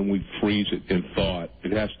sperm when we freeze it and thaw it.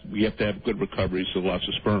 We have to have good recovery, so lots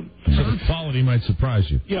of sperm. So the quality might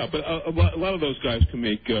surprise you. Yeah, but a lot of those guys can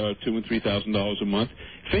make $2,000 and $3,000 a month.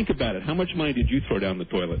 Think about it. How much money did you throw down the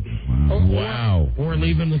toilet? Wow. Or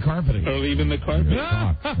leaving the carpeting. How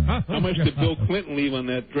much did Bill Clinton leave on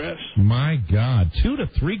that dress? My God, $2,000 to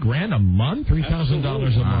 $3,000 a month, $3,000 a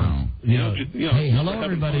month. Hey, hello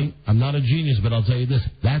everybody. I'm not a genius, but I'll tell you this: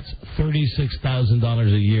 that's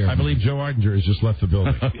 $36,000 a year. I believe Joe Ardinger has just left the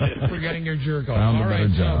building. We're getting your jerk off. Found a better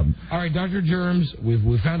job. All right, Dr. Germs,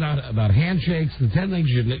 we found out about handshakes, the 10 things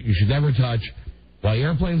you should never touch, why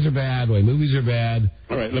airplanes are bad, why movies are bad.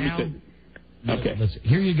 All right, let me say. Okay.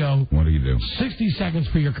 Here you go. What do you do? 60 seconds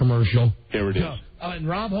for your commercial. Here it is. And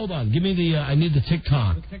Rob, hold on. Give me I need the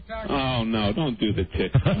TikTok. Oh, no, don't do the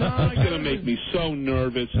TikTok. It's going to make me so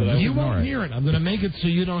nervous. You won't hear it. I'm going to make it so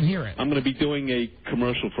you don't hear it. I'm going to be doing a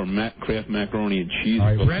commercial for Kraft Macaroni and Cheese.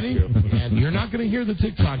 All right, ready? And you're not going to hear the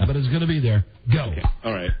TikTok, but it's going to be there. Go. Okay.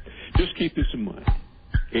 All right. Just keep this in mind.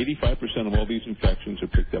 85% of all these infections are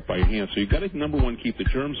picked up by your hands. So you've got to, number one, keep the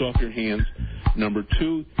germs off your hands. Number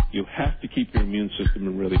two, you have to keep your immune system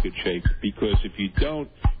in really good shape, because if you don't,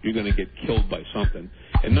 you're going to get killed by something.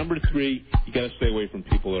 And number three, you got to stay away from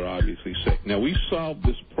people that are obviously sick. Now, we solved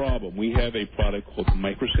this problem. We have a product called the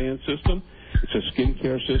Microsand system. It's a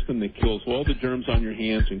skincare system that kills all the germs on your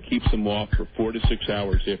hands and keeps them off for 4 to 6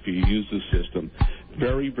 hours after you use the system.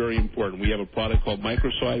 Very, very important. We have a product called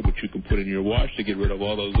Microside, which you can put in your wash to get rid of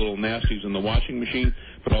all those little nasties in the washing machine,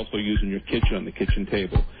 but also use in your kitchen on the kitchen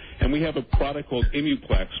table. And we have a product called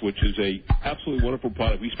Immuplex, which is a absolutely wonderful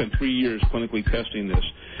product. We spent 3 years clinically testing this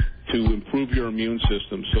to improve your immune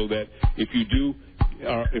system, so that if you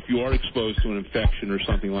are exposed to an infection or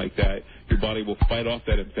something like that, your body will fight off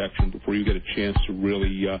that infection before you get a chance to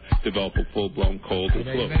really develop a full-blown cold or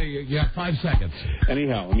flu. You have 5 seconds.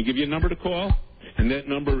 Anyhow, let me give you a number to call, and that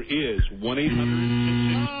number is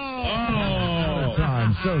 1-800-66... Oh,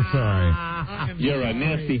 I'm so sorry. You're a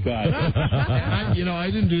nasty guy.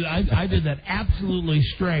 I didn't do that. I did that absolutely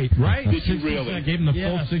straight. Right? Did you really? I gave him the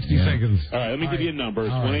full 60 seconds. All right, let me give you a number.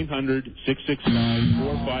 It's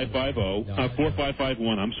 1-800-669-4550.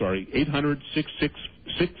 4551, I'm sorry.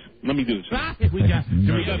 800-666... Let me do this. We got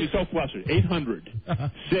me so flustered.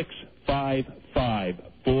 800-6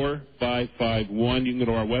 855-4551. You can go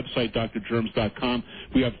to our website, drgerms.com.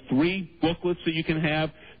 We have 3 booklets that you can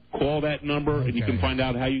have. Call that number, and you can find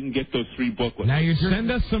out how you can get those 3 booklets. Now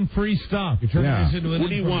send us some free stuff. What do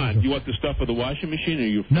you want? You want the stuff for the washing machine, or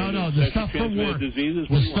you? No, the stuff for work.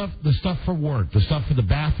 The stuff for work. The stuff for the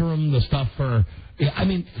bathroom. The stuff for. I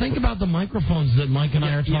mean, think about the microphones that Mike and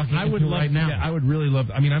I are talking into right now. Yeah, I would really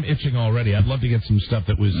love. I mean, I'm itching already. I'd love to get some stuff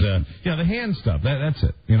that was, the hand stuff. That's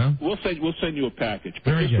it. You know. We'll send you a package.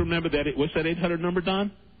 But just remember that. What's that 800 number,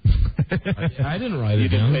 Don? I didn't write it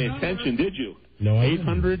down. You didn't pay attention, did you? No,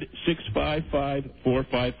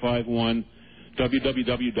 800-655-4551,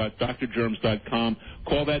 www.drgerms.com.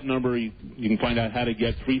 Call that number. You can find out how to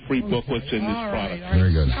get 3 free booklets in this product.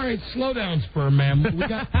 Very good. All right, slow down, sperm man.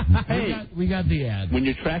 We got the ad. When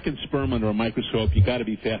you're tracking sperm under a microscope, you got to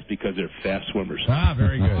be fast because they're fast swimmers.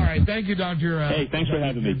 Very good. All right, thank you, Doctor. Hey, thanks for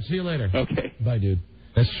having me. See you later. Okay. Bye, dude.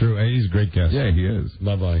 That's true. Hey, he's a great guest. Yeah, he is.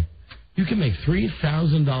 Bye-bye. You can make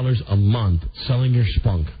 $3,000 a month selling your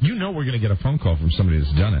spunk. You know we're going to get a phone call from somebody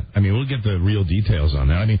that's done it. I mean, we'll get the real details on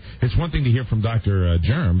that. I mean, it's one thing to hear from Dr.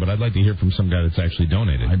 Germ, but I'd like to hear from some guy that's actually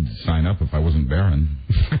donated. I'd sign up if I wasn't barren.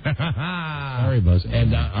 Sorry, Buzz.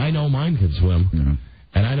 And I know mine could swim. Yeah.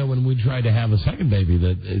 And I know when we tried to have a second baby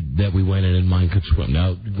that we went in and mine could swim.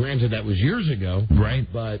 Now, granted, that was years ago. Right.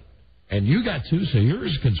 And you got 2, so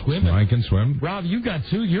yours can swim. Mine can swim. Rob, you got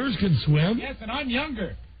 2, yours can swim. Yes, and I'm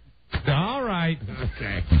younger. All right.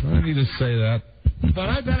 Okay. I need to say that. But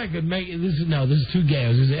I bet I could make this is too gay.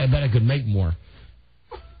 I bet I could make more.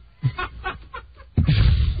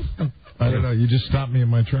 I don't know. You just stopped me in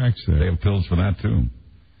my tracks there. They have pills for that too.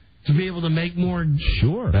 To be able to make more.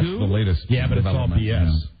 Sure. That's the latest. Yeah, but it's all BS. Yeah.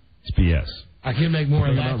 It's BS. I can make more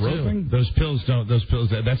of that too. Those pills don't.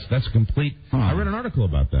 That's complete. I read an article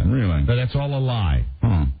about that. Really? But that's all a lie.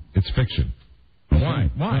 It's fiction.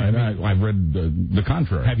 Why? I've read the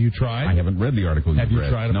contrary. Have you tried? I haven't read the article. Have you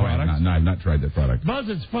tried a product? No, I've not tried that product. Buzz,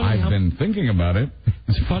 it's funny. I've been thinking about it.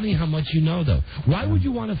 It's funny how much you know, though. Why would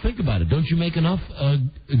you want to think about it? Don't you make enough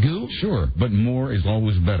goo? Sure, but more is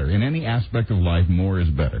always better. In any aspect of life, more is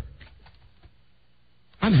better.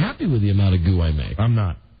 I'm happy with the amount of goo I make. I'm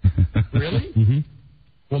not. Really? Mm-hmm.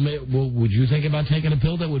 Well, would you think about taking a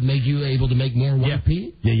pill that would make you able to make more white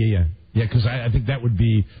pee? Yeah, because I think that would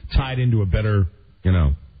be tied into a better,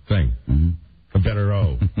 thing. Mm-hmm. A better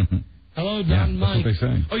O. Hello, Don Mike. That's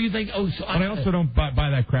what they say. Oh, you think, but I also don't buy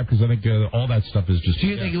that crap because I think all that stuff is just... Do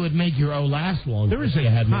you think it would make your O last longer? There's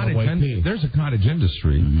a cottage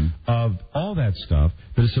industry of all that stuff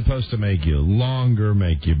that is supposed to make you longer,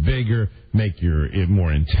 make you bigger, make it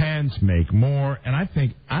more intense, make more, and I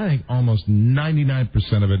think almost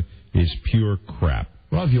 99% of it is pure crap.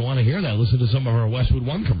 Well, if you want to hear that, listen to some of our Westwood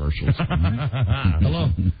One commercials.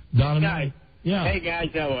 Hello, Donovan. Guys. Yeah. Hey, guys,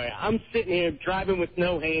 how are you? I'm sitting here driving with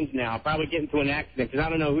no hands now. Probably get into an accident because I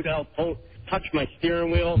don't know who the hell touched my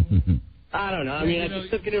steering wheel. I don't know. I mean, I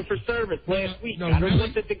just took it in for service last week. I don't know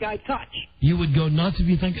what did the guy touch. You would go nuts if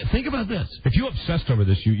you think about this. If you obsessed over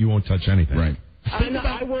this, you won't touch anything. Right.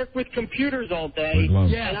 I work with computers all day,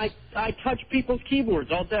 and I touch people's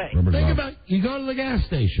keyboards all day. Think about you go to the gas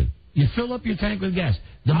station. You fill up your tank with gas.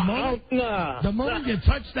 The moment you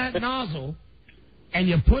touch that nozzle and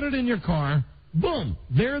you put it in your car, boom,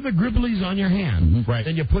 there are the gribblies on your hand. Mm-hmm. Right.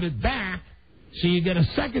 Then you put it back, so you get a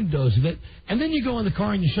second dose of it, and then you go in the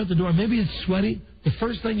car and you shut the door. Maybe it's sweaty. The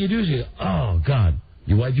first thing you do is you go, oh, God.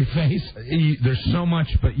 You wipe your face? There's so much,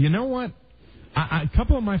 but you know what? A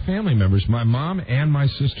couple of my family members, my mom and my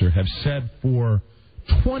sister, have said for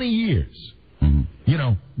 20 years,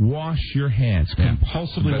 wash your hands,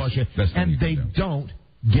 compulsively wash your hands, and they don't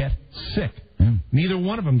get sick. Yeah. Neither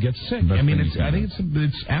one of them gets sick. I mean, I think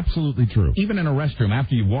it's absolutely true. Even in a restroom,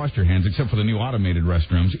 after you've washed your hands, except for the new automated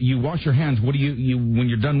restrooms, you wash your hands. What do you when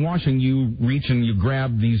you're done washing, you reach and you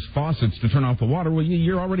grab these faucets to turn off the water. Well,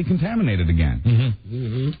 you're already contaminated again. Mm-hmm.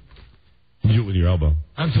 Mm-hmm. You do it with your elbow.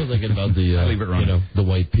 I'm still thinking about the leave it running. the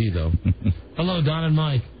white pea though. Hello, Don and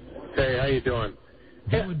Mike. Hey, how you doing?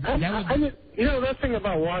 That thing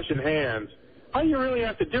about washing hands. All you really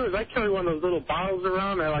have to do is I carry one of those little bottles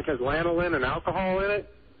around that has lanolin and alcohol in it.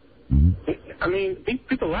 I mean,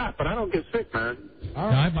 people laugh, but I don't get sick, man.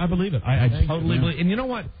 Right. I believe it. I totally believe it. And you know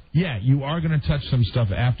what? Yeah, you are going to touch some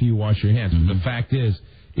stuff after you wash your hands. But the fact is,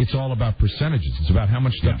 it's all about percentages. It's about how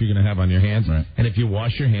much stuff you're going to have on your hands. Right. And if you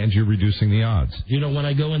wash your hands, you're reducing the odds. When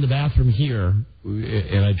I go in the bathroom here,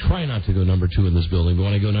 and I try not to go number 2 in this building, but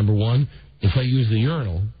when I go number 1, if I use the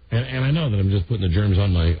urinal, and I know that I'm just putting the germs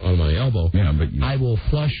on my elbow, but I will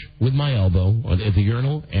flush with my elbow at the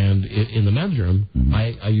urinal, and in the men's room,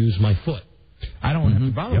 I use my foot. I don't have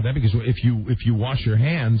to bother with that because if you wash your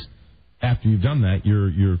hands, after you've done that,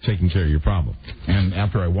 you're taking care of your problem. And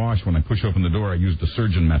after I wash, when I push open the door, I use the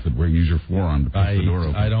surgeon method where you use your forearm to push the door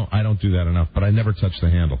open. I don't do that enough, but I never touch the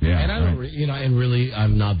handle. Yeah, and I don't, and really,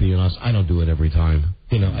 I'm not being honest. I don't do it every time.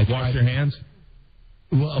 I wash your hands.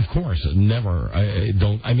 Well, of course, never. I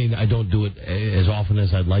don't do it as often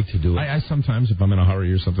as I'd like to do it. I sometimes, if I'm in a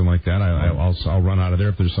hurry or something like that, I'll run out of there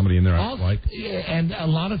if there's somebody in there I like. And a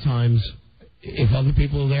lot of times, if other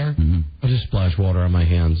people are there, I'll just splash water on my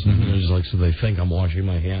hands. Just like so they think I'm washing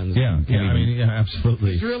my hands. Yeah,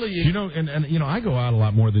 absolutely. It's really, and I go out a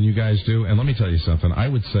lot more than you guys do. And let me tell you something. I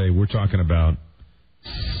would say we're talking about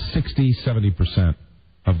 60-70%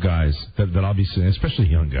 of guys that I'll be seeing, especially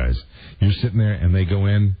young guys. You're sitting there and they go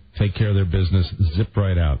in, take care of their business, zip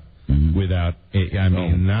right out without.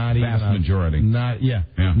 Not even vast majority. Not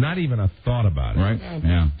even a thought about it. Right?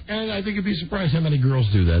 Yeah. And I think you'd be surprised how many girls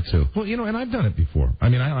do that too. Well, and I've done it before. I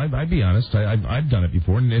mean, I'd be honest. I've done it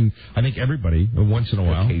before, and I think everybody once in a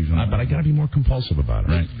while. But I got to be more compulsive about it.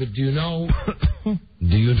 Right. But do you know?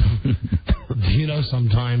 do you know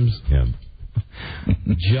sometimes? Yeah.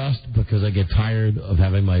 Just because I get tired of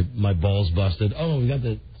having my balls busted. Oh, we got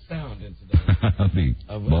the sound incident.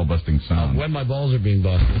 The ball-busting sound. When my balls are being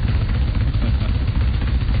busted.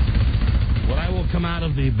 When I will come out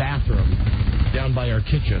of the bathroom down by our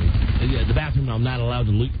kitchen, the bathroom I'm not allowed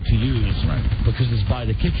to use because it's by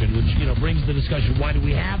the kitchen, which, brings the discussion, why do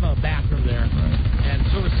we have a bathroom there? And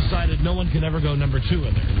so it's decided no one can ever go number 2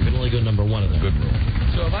 in there. You can only go number 1 in there. Good rule.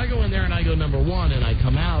 So if I go in there and I go number 1 and I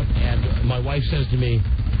come out and my wife says to me,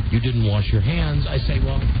 you didn't wash your hands, I say,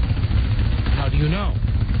 well, how do you know?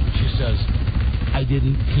 She says, I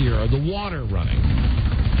didn't hear the water running.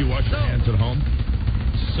 Do you wash your hands at home?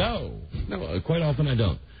 No, quite often I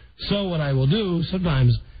don't. So what I will do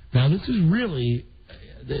sometimes, now this is really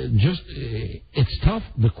it's tough,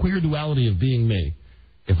 the queer duality of being me.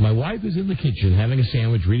 If my wife is in the kitchen having a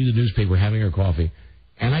sandwich, reading the newspaper, having her coffee,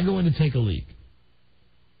 and I go in to take a leak,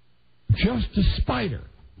 just to spite her,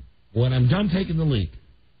 when I'm done taking the leak,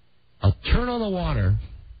 I'll turn on the water,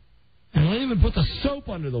 and I'll even put the soap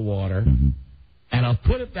under the water, and I'll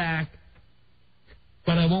put it back,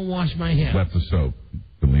 but I won't wash my hands. Left the soap.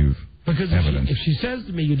 Believe. Because if she says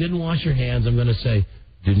to me, you didn't wash your hands, I'm going to say,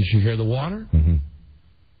 didn't you hear the water?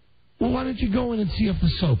 Well, why don't you go in and see if the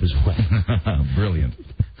soap is wet? Brilliant.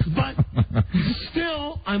 But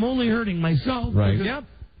still, I'm only hurting myself. Right. Yep.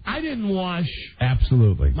 I didn't wash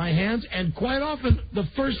my hands, and quite often, the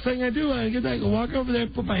first thing I do, I walk over there,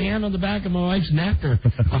 put my hand on the back of my wife's neck or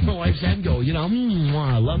on my wife's head and go,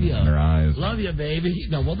 I love you. Her eyes. Love you, baby.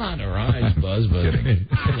 No, well, not her eyes, Buzz, but...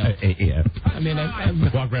 yeah. I mean, I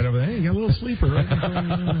walk right over there. Hey, you got a little sleeper. Right?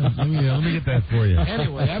 let me get that for you.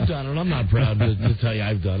 Anyway, I've done it. I'm not proud to tell you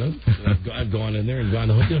I've done it. I've gone in there and gone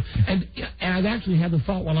the whole thing. And I've actually had the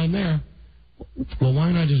thought while I'm there, well, why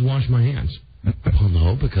don't I just wash my hands? Well,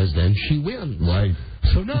 no, because then she wins. Right.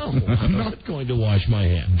 So, no, I'm not going to wash my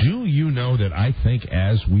hands. Do you know that I think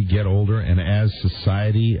as we get older and as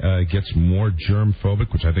society gets more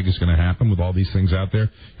germ-phobic, which I think is going to happen with all these things out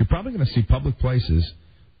there, you're probably going to see public places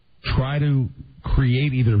try to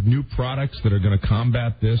create either new products that are going to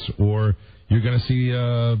combat this, or you're going to see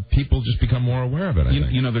people just become more aware of it, I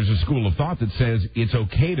think. There's a school of thought that says it's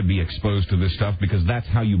okay to be exposed to this stuff because that's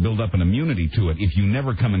how you build up an immunity to it. If you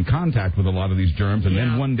never come in contact with a lot of these germs and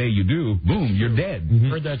then one day you do, boom, you're dead.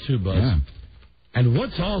 Heard that too, Buzz. Yeah. And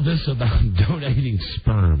what's all this about donating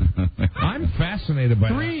sperm? I'm fascinated by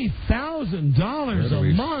 $3,000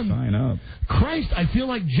 a month. Sign up. Christ, I feel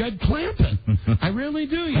like Judd Clampett. I really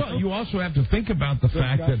do. Well, you also have to think about the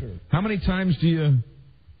fact that how many times do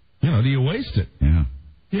you waste it? Yeah.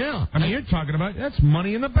 Yeah. I mean, you're talking about, that's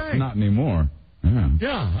money in the bank. Not anymore. Yeah.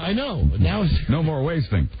 Yeah, I know. Now it's no more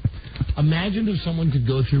wasting. Imagine if someone could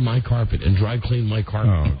go through my carpet and dry clean my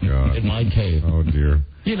carpet in my cave. Oh, dear.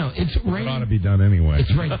 It's raining. It ought to be done anyway.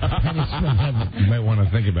 It's raining. You might want to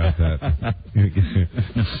think about that.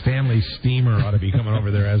 Stanley Steamer ought to be coming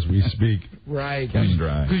over there as we speak. Right.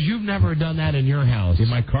 Dry. Because you've never done that in your house. In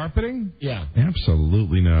my carpeting? Yeah.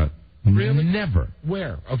 Absolutely not. Really? Never.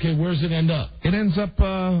 Where? Okay, where does it end up? It ends up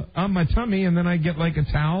on my tummy, and then I get like a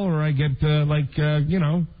towel, or I get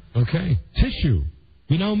okay, tissue.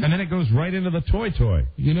 And then it goes right into the toy.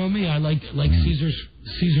 You know me, I like Caesar's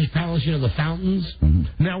Palace, the fountains.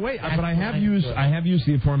 Now wait, but I have used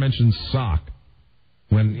the aforementioned sock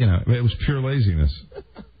when it was pure laziness.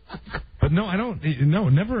 But no, I don't. No,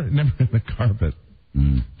 never in the carpet.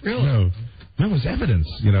 Really? That was evidence,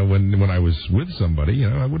 when I was with somebody,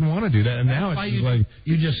 I wouldn't want to do that. And now it's just like...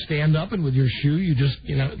 You just stand up and with your shoe, you just,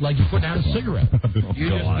 like you put down a cigarette.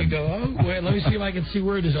 You go, oh, wait, let me see if I can see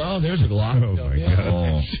where it is. Oh, there's a Glock. Oh, my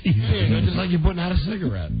God. Just like you're putting out a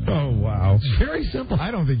cigarette. Oh, wow. It's very simple.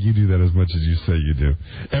 I don't think you do that as much as you say you do.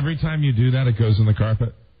 Every time you do that, it goes in the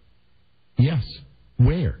carpet? Yes.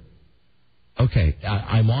 Where? Okay,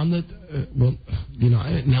 I'm on the...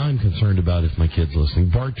 now I'm concerned about if my kid's listening.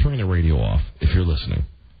 Bart, turn the radio off if you're listening.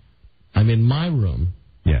 I'm in my room.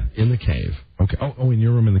 Yeah. In the cave. Okay. Oh, in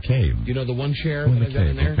your room in the cave. You know the one chair in that the I've got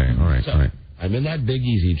in there? Okay, all right, So, all right. I'm in that big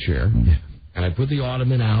easy chair, and I put the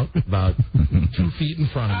ottoman out about 2 feet in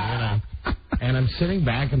front of me, and I'm sitting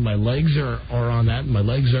back, and my legs are on that, and my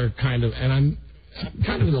legs are and I'm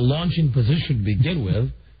kind of in a launching position to begin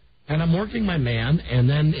with, and I'm working my man, and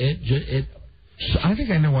then it I think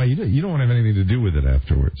I know why you do it. You don't want to have anything to do with it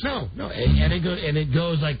afterwards. No, and it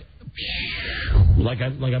goes like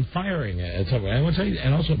I'm firing it. I want to tell you,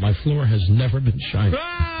 and also my floor has never been shiny.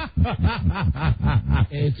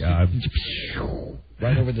 It's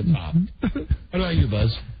right over the top. What about you,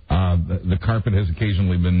 Buzz? The carpet has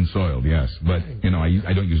occasionally been soiled, yes, but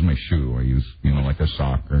I don't use my shoe. I use like a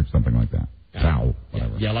sock or something like that. Towel,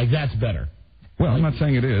 whatever. Yeah, like that's better. Well, I'm not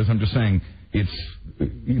saying it is. I'm just saying it's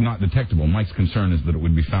not detectable. Mike's concern is that it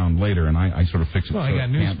would be found later, and I sort of fix it. Well, I got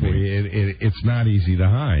news for you. It's not easy to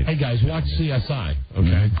hide. Hey, guys, watch CSI,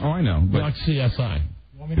 okay? Oh, I know. But watch CSI.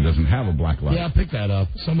 It doesn't have a black light. Yeah, pick that up.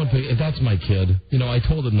 That's my kid. I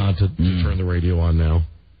told him not to turn the radio on now.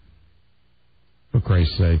 For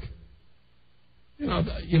Christ's sake.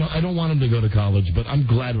 I don't want him to go to college, but I'm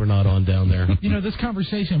glad we're not on down there. This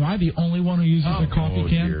conversation, am I the only one who uses a coffee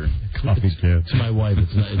can? Dear. Coffee can. It's my wife.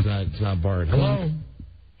 It's not Bart. Hello?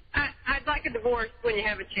 I'd like a divorce when you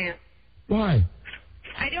have a chance. Why?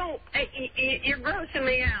 You're grossing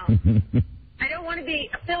me out. I don't want to be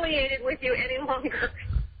affiliated with you any longer.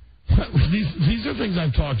 These are things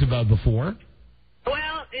I've talked about before.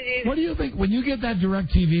 Well, what do you think when you get that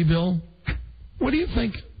DirecTV bill? What do you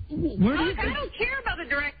think? I don't care about the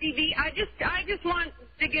DirecTV. I just want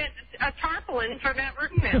to get a tarpaulin for that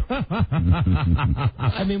room now.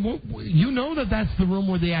 I mean, that's the room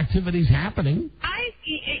where the activity's happening.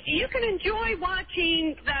 You can enjoy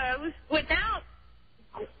watching those without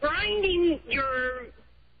grinding your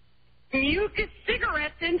mucus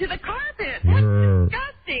cigarettes into the carpet. What's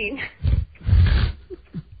disgusting?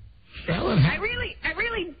 I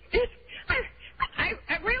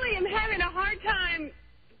really am having a hard time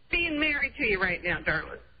being married to you right now,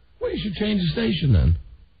 darling. Well, you should change the station then.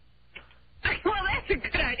 Well, that's a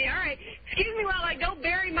good idea. All right. Excuse me while I go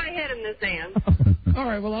bury my head in the sand. All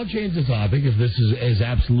right, well, I'll change the topic if this is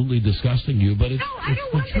absolutely disgusting you, but it's I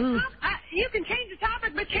don't want the truth. You can change the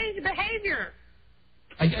topic, but change the behavior.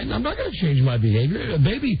 I'm not going to change my behavior.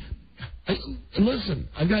 Baby, listen,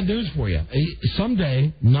 I've got news for you.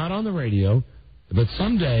 Someday, not on the radio, but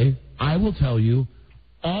someday, I will tell you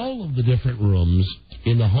all of the different rooms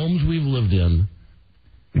in the homes we've lived in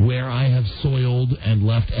where I have soiled and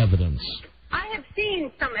left evidence. I have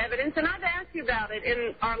seen some evidence, and I've asked you about it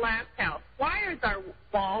in our last house. Why is our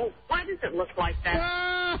wall, why does it look like that?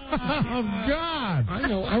 Oh, God. I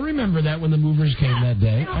know. I remember that when the movers came that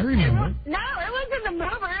day. I remember. No, it wasn't the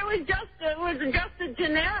mover. It was just a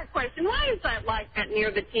generic question. Why is that like that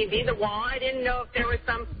near the TV, the wall? I didn't know if there was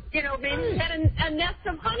some, maybe it had a nest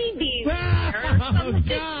of honeybees there or something. Oh,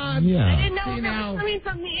 God. Yeah. I didn't know if it was coming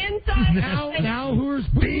from the inside. Now who's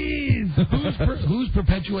bees? Who's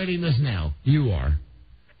perpetuating this now? You are.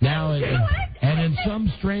 Now, and in some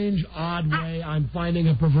strange, odd way, I'm finding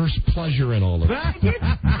a perverse pleasure in all of it. Sugar,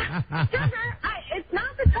 it's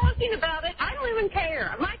not the talking about it. I don't even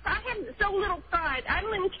care. I have so little pride. I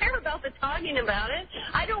don't even care about the talking about it.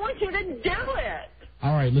 I don't want you to do it.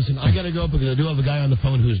 All right, listen, I got to go because I do have a guy on the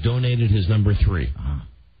phone who's donated his number 3.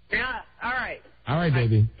 Yeah, all right. All right,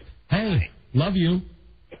 baby. Hey, love you.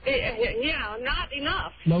 Yeah, not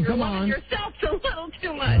enough. No, You're come loving on. yourself a little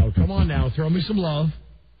too much. No, come on now. Throw me some love.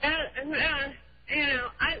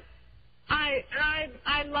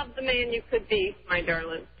 I love the man you could be, my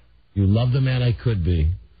darling. You love the man I could be.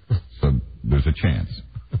 So there's a chance.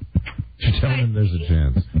 You're telling him there's a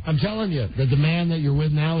chance. I'm telling you that the man that you're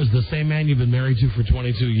with now is the same man you've been married to for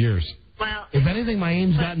 22 years. Well, if anything, my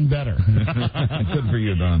aim's gotten better. Good for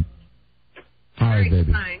you, Don. All right,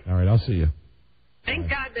 baby. Fine. All right, I'll see you. Thank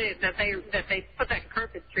God that they put that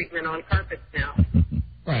carpet treatment on carpets now.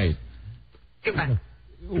 Right. Goodbye.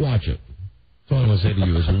 Watch it. That's all I'm going to say to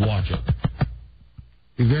you is watch it.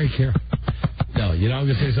 Be very careful. No, I'm going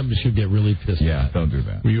to say something she'll get really pissed. Yeah, don't do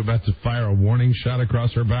that. Were you about to fire a warning shot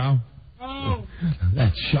across her bow?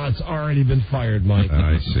 That shot's already been fired, Mike.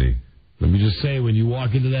 I see. Let me just say, when you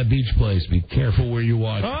walk into that beach place, be careful where you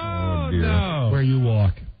walk. Oh, no. Where you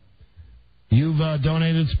walk. You've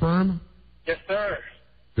donated sperm? Yes, sir.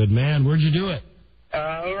 Good man. Where'd you do it?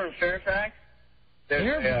 Over in Fairfax.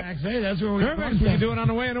 Fairfax, hey, that's where we're Fairfax, we can do it on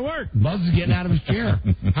the way into work. Buzz is getting out of his chair.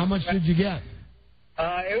 How much did you get?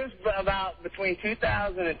 It was about between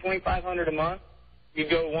 $2,000 and $2,500 a month. You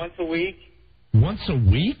go once a week. Once a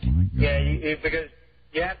week? Yeah, because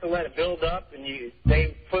you have to let it build up, and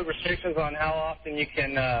they put restrictions on how often you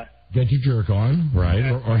can get your jerk on, right,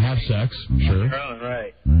 or have sex, sure. Your own,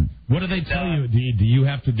 right. What do they tell you? Do you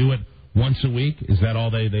have to do it once a week? Is that all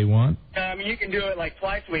they want? You can do it like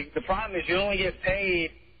twice a week. The problem is you only get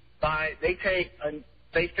paid by they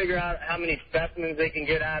figure out how many specimens they can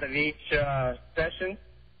get out of each session,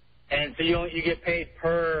 and so you get paid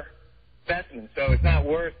per specimen. So it's not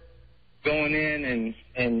worth going in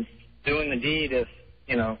and doing the deed if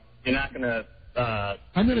you're not going to.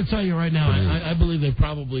 I'm going to tell you right now, I believe that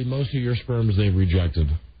probably most of your sperms they've rejected.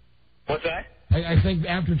 What's that? I think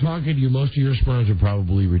after talking to you, most of your sperms are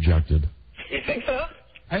probably rejected. You think so?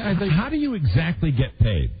 I think. How do you exactly get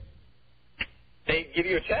paid? They give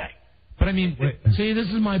you a check. But I mean, see, this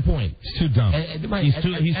is my point. He's too dumb. He's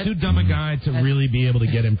too dumb a guy to really be able to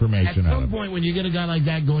get information out of it. At some point, when you get a guy like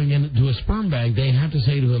that going into a sperm bank, they have to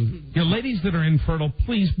say to him, ladies that are infertile,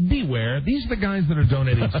 please beware. These are the guys that are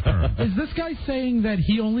donating sperm. Is this guy saying that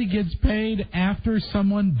he only gets paid after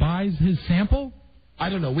someone buys his sample? I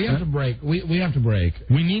don't know. We have to break. We have to break.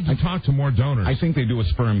 We need to talk to more donors. I think they do a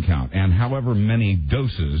sperm count, and however many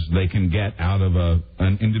doses they can get out of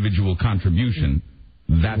an individual contribution,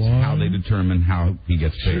 that's how they determine how he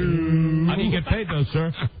gets paid. How do you get paid, though,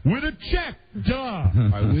 sir? With a check. Duh.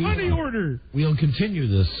 Money order. We'll continue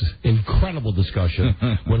this incredible discussion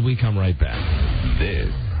when we come right back.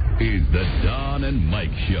 This is the Don and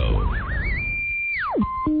Mike Show.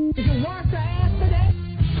 Did you wash your ass today?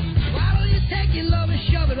 Why don't you take your love and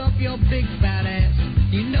shove it up your big fat ass?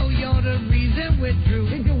 You know you're the reason we're through.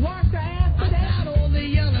 Did you wash your ass today? About all the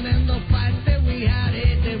yelling and the fights that we had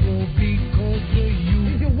here, they won't be cold to you.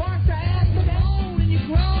 Did you wash your ass today? You moan and you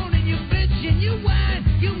groan and you bitch and you whine.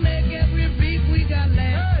 You make every beef we got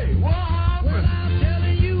left. Hey, what happened? Well, I'm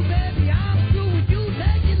telling you, baby, I'm through with you.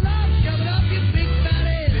 Take your love, shove it up your big fat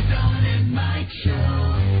ass. The Don and Mike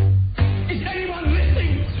Show. Is anyone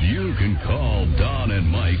listening? You can call Don and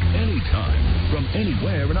Mike anytime from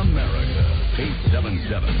anywhere in America.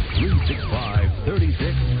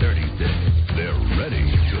 877-365-3636. They're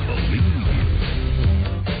ready to believe you.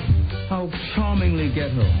 How charmingly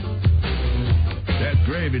ghetto. That's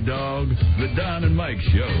gravy, dog. The Don and Mike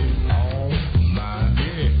Show. Oh, my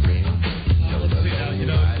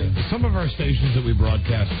some of our stations that we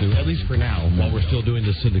broadcast to, at least for now, while we're still doing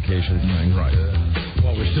the syndication thing, right?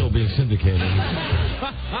 While we're still being syndicated.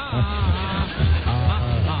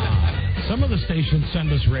 Some of the stations send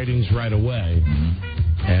us ratings right away,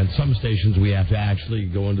 and some stations we have to actually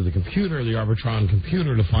go into the computer, the Arbitron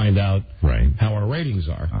computer, to find out how our ratings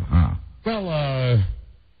are. Well,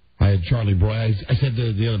 I had Charlie Broy. I said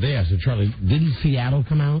the other day, I said, Charlie, didn't Seattle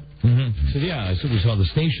come out? He said, yeah. I said, we saw the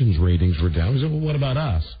station's ratings were down. He said, well, what about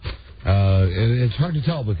us? It's hard to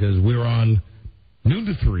tell because we're on noon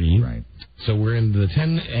to 3. Right. So we're in the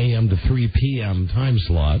 10 a.m. to 3 p.m. time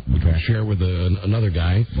slot, which we share with another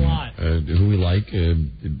guy who we like.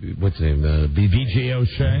 What's his name? BJ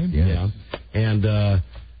O'Shea. Yeah. And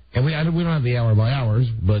we don't have the hour by hours,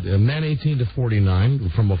 but men 18 to 49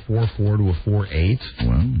 from a 4.4 to a 4.8.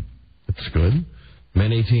 Wow. That's good.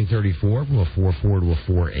 Men 18-34 from a 4.4 to a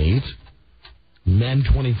 4.8. Men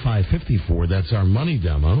 25-54, that's our money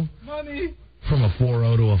demo. Money. From a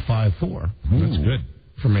 4.0 to a 5.4. That's good.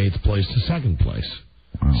 From 8th place to 2nd place.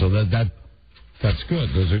 Wow. So that's good.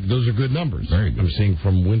 Those are good numbers. Very good. I'm seeing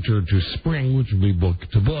from winter to spring, which would be book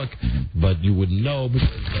to book, but you wouldn't know because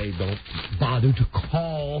they don't bother to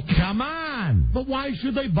call. Come on! But why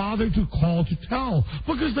should they bother to call to tell?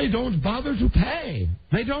 Because they don't bother to pay.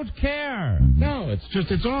 They don't care. No, it's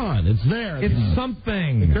on. It's there. It's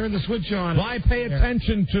something. They turn the switch on. Why pay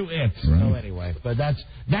attention to it? So anyway, but that's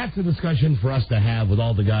a discussion for us to have with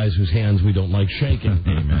all the guys whose hands we don't like shaking.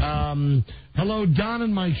 Hello, Don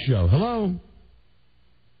and Mike Show. Hello.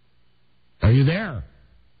 Are you there?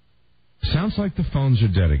 Sounds like the phones are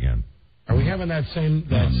dead again. Are we having that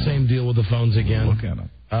same deal with the phones again? Look at them.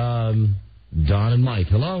 Don and Mike.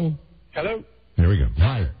 Hello. Hello. There we go.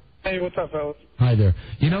 Hi. Hey, what's up, fellas? Hi there.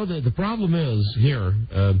 You know, the problem is here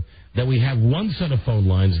that we have one set of phone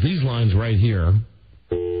lines. These lines right here.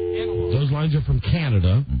 Those lines are from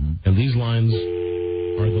Canada, and these lines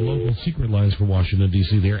are the local secret lines for Washington,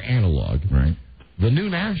 D.C. They're analog. Right. The new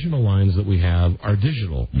national lines that we have are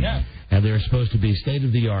digital. Yeah. And they're supposed to be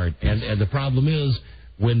state-of-the-art. And the problem is,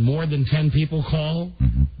 when more than 10 people call,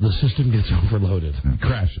 the system gets overloaded. It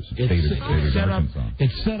crashes.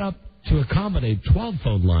 It's set up to accommodate 12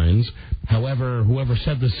 phone lines. However, whoever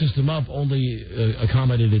set the system up only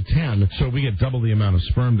accommodated 10. So we get double the amount of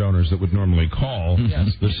sperm donors that would normally call. Yes.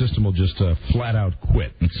 The system will just flat out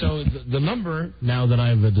quit. So the number, now that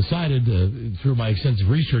I've decided through my extensive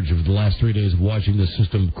research of the last 3 days of watching this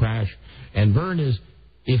system crash and burn, is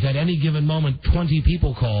if at any given moment 20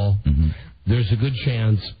 people call, there's a good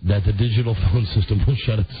chance that the digital phone system will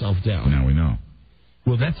shut itself down. Now we know.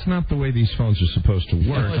 Well, that's not the way these phones are supposed to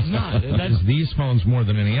work. No, it's not. Because these phones, more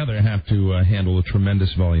than any other, have to handle a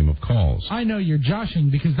tremendous volume of calls. I know you're joshing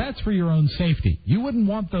because that's for your own safety. You wouldn't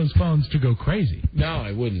want those phones to go crazy. No,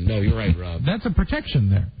 I wouldn't. No, you're right, Rob. That's a protection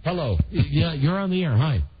there. Hello. Yeah, you're on the air.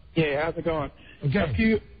 Hi. Yeah, how's it going?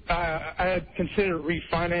 Okay. I had considered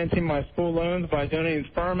refinancing my school loans by donating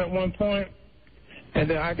sperm at one point. And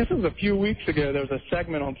then I guess it was a few weeks ago, there was a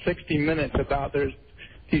segment on 60 Minutes about there's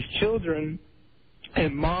these children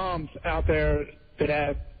and moms out there that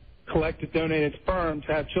have collected donated sperm to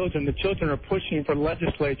have children. The children are pushing for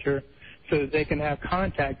legislature so that they can have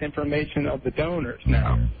contact information of the donors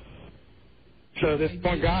now. So this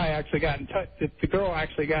one guy actually got in touch. The girl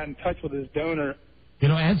actually got in touch with his donor. You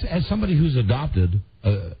know, as somebody who's adopted,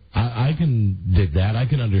 I can dig that. I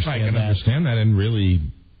can understand that. I can understand that, and really,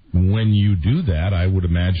 when you do that, I would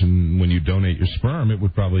imagine when you donate your sperm, it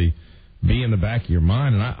would probably be in the back of your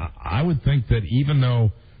mind. And I would think that even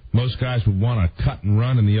though most guys would want to cut and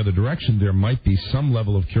run in the other direction, there might be some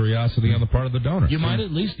level of curiosity on the part of the donor. You might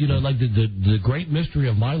at least, like the great mystery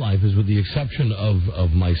of my life is, with the exception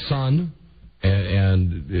of my son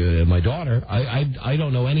and my daughter, I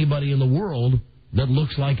don't know anybody in the world that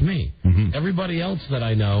looks like me. Everybody else that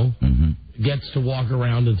I know gets to walk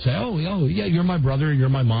around and say, oh, yeah, you're my brother, you're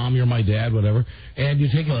my mom, you're my dad, whatever, and you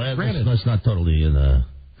take it for granted. That's not totally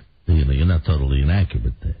you're not totally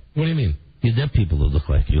inaccurate there. What do you mean? There are people who look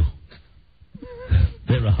like you.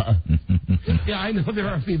 There are. Yeah, I know there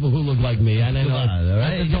are people who look like me. And I know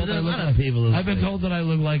I've been told that I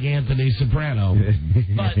look like Anthony Soprano.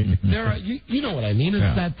 But there are, you know what I mean?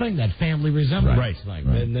 It's that thing, that family resemblance thing.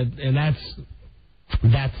 And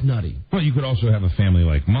that's nutty. Well, you could also have a family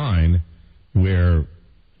like mine where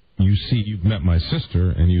you've met my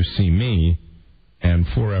sister and you see me, and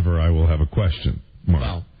forever I will have a question mark.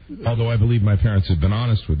 Well, although I believe my parents have been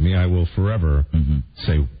honest with me, I will forever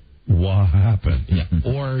say, what happened? Yeah.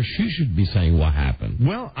 Or she should be saying, what happened?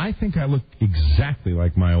 Well, I think I look exactly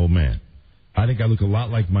like my old man. I think I look a lot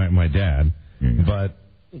like my dad, but...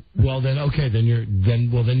 Well, then, okay, then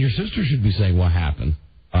your sister should be saying, what happened?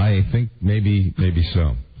 I think maybe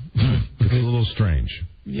so. It's a little strange.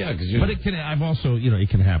 Yeah, but it can. I've also, it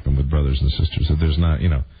can happen with brothers and sisters. So there's not,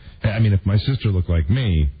 I mean, if my sister looked like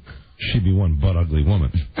me, she'd be one butt ugly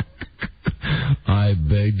woman. I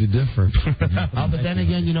beg to differ. But then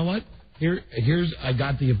again, you know what? I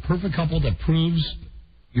got the perfect couple that proves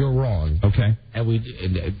you're wrong. Okay.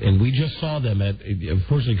 And we just saw them at.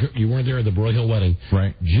 Unfortunately, you weren't there at the Broyhill wedding.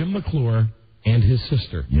 Right. Jim McClure and his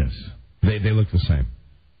sister. Yes. They look the same.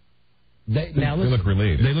 They look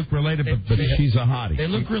related. They look related, but she's a hottie. They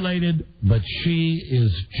look related, but she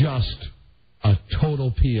is just a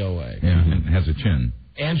total POA. Yeah, and has a chin.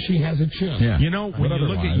 And she has a chin. Yeah. When you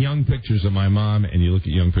look at young pictures of my mom and you look at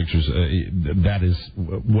young pictures, that is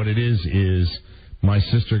what it is my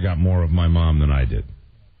sister got more of my mom than I did.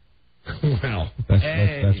 Well,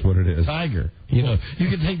 that's what it is. Tiger. You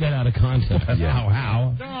can take that out of context. Yeah.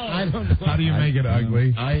 How? No, I don't know. How do you make it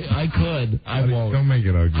ugly? I could. I won't. Don't make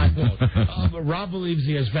it ugly. I won't. But Rob believes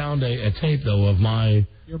he has found a tape, though, of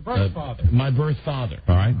your birth father. My birth father.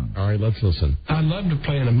 All right, let's listen. I love to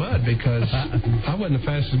play in the mud because I wasn't the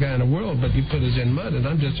fastest guy in the world, but you put us in mud, and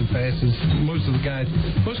I'm just as fast as most of the guys.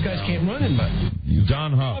 Most guys can't run in mud.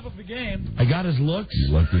 Don Huff. Love of the game. I got his looks.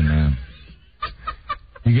 You lucky man.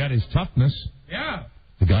 You got his toughness. Yeah.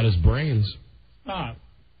 I got his brains. Stop.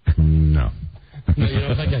 No. No, you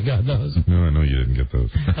don't think I got those? No, I know you didn't get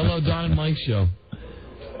those. Hello, Don and Mike show.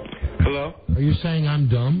 Hello? Are you saying I'm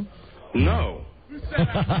dumb? No.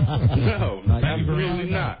 No, I'm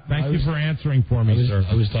really not. Thank you for answering for me, sir.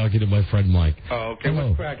 I was talking to my friend Mike. Oh, okay. Hello.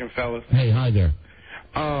 What's cracking, fellas? Hey, hi there.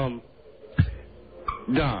 Don,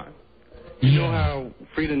 you know how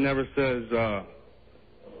Frida never says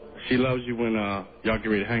she loves you when y'all get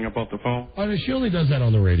ready to hang up off the phone? Oh, she only does that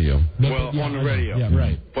on the radio. On the radio. Yeah,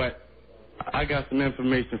 right. But I got some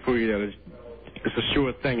information for you it's a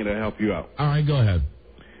sure thing that'll help you out. All right, go ahead.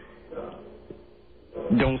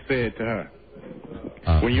 don't say it to her.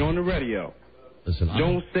 When you're on the radio, listen,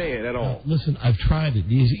 don't say it at all. Listen, I've tried it.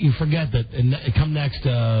 You forget that. Come next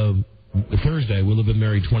Thursday, we'll have been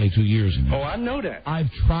married 22 years. Oh, I know that.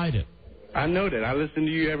 I've tried it. I know that. I listen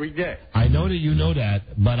to you every day. I know that you know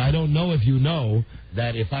that, but I don't know if you know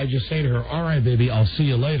that if I just say to her, all right, baby, I'll see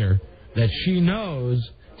you later, that she knows.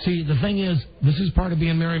 See, the thing is, this is part of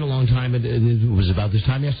being married a long time. And it was about this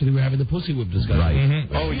time yesterday we were having the pussy whip discussion. Right.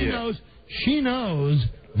 Mm-hmm. Oh, yeah. She knows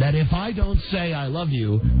that if I don't say I love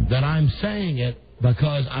you, that I'm saying it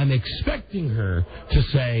because I'm expecting her to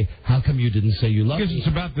say, how come you didn't say you love me? Because it's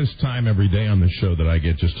about this time every day on the show that I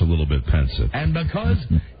get just a little bit pensive. And because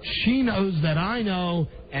she knows that I know,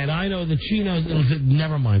 and I know that she knows,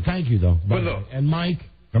 never mind. Thank you, though. But look. And Mike.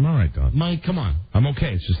 I'm all right, Don. Mike, come on. I'm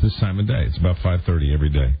okay. It's just this time of day. It's about 5:30 every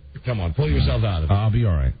day. Come on, pull yourself out of it. I'll be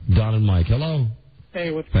all right. Don and Mike, hello.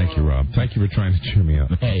 Hey, what's going on? Thank you, Rob. Thank you for trying to cheer me up.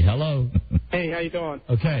 Hey, hello. Hey, how you doing?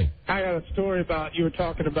 Okay. I got a story about, you were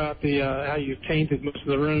talking about the how you painted most of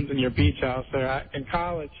the rooms in your beach house there in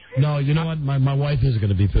college. No, you know what? My wife is going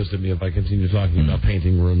to be pissed at me if I continue talking about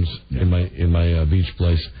painting rooms in my beach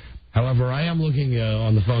place. However, I am looking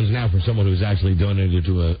on the phones now for someone who's actually donated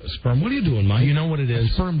to a sperm. What are you doing, Mike? You know what it is?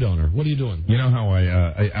 A sperm donor. What are you doing? You know how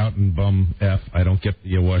I out and bum F, I don't get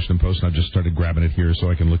the Washington Post, and I've just started grabbing it here so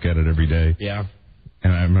I can look at it every day. Yeah.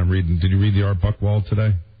 And I'm reading, did you read the Art Buchwald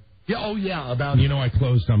today? Yeah, oh, yeah, about... You know,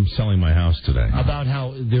 I'm selling my house today. About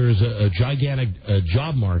how there's a gigantic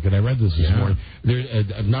job market. I read this morning. There's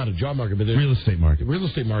not a job market, but there's... Real estate market. Real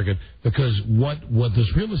estate market, because what this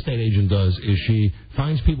real estate agent does is she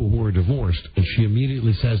finds people who are divorced, and she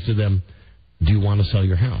immediately says to them, do you want to sell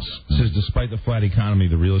your house? Says despite the flat economy,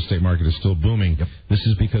 the real estate market is still booming. Yep. This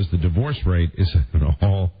is because the divorce rate is at an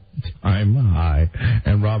all-time high.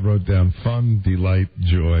 And Rob wrote down fun, delight,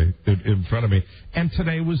 joy in front of me. And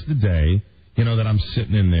today was the day, that I'm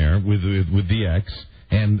sitting in there with the ex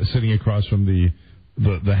and sitting across from the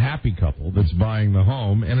happy couple that's buying the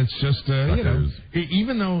home. And it's just,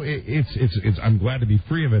 even though it's I'm glad to be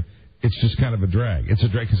free of it, it's just kind of a drag. It's a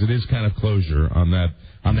drag because it is kind of closure on that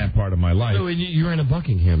part of my life. No, you're in a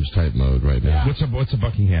Buckingham's type mode right now. What's a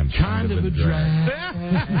Buckingham's? Kind of a drag.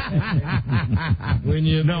 When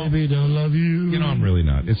your baby don't love you. I'm really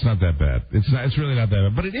not. It's not that bad. It's really not that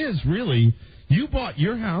bad. But it is really. You bought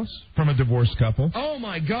your house from a divorced couple. Oh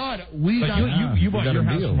my God! You bought your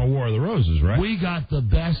house from a War of the Roses, right? We got the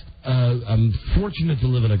best. I'm fortunate to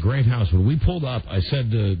live in a great house. When we pulled up, I said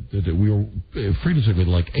that we were Frida took me to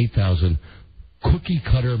like 8,000 cookie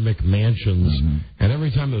cutter McMansions, and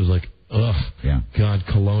every time it was like, ugh, God,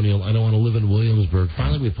 colonial. I don't want to live in Williamsburg.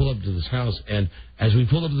 Finally, we pull up to this house, and as we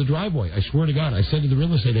pulled up to the driveway, I swear to God, I said to the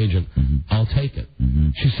real estate agent, I'll take it.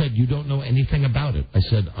 She said, you don't know anything about it. I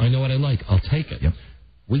said, I know what I like. I'll take it. Yep.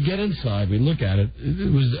 We get inside. We look at it.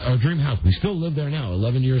 It was our dream house. We still live there now,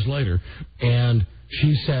 11 years later. And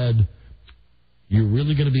she said, you're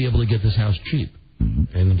really going to be able to get this house cheap. And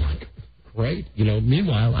I'm like, great.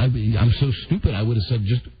 Meanwhile, I'm so stupid. I would have said,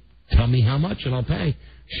 just tell me how much and I'll pay.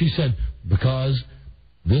 She said, because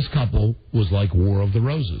this couple was like War of the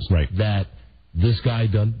Roses. Right. That this guy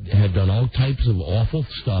had done all types of awful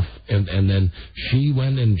stuff, and then she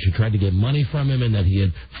went and she tried to get money from him, and that he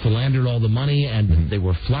had philandered all the money, and they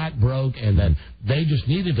were flat broke, and that they just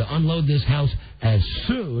needed to unload this house as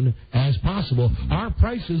soon as possible. Our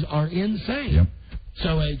prices are insane. Yep.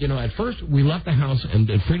 So, at first we left the house, and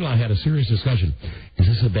Frida and I had a serious discussion. Is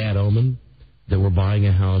this a bad omen? That we're buying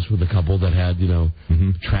a house with a couple that had,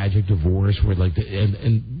 tragic divorce, where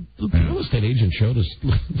and the real estate agent showed us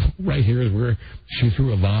right here where she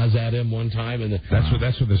threw a vase at him one time, and that's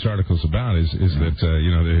what this article's about. Is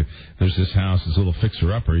that there's this house, this little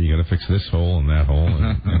fixer upper. You got to fix this hole and that hole.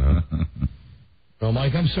 And, Well,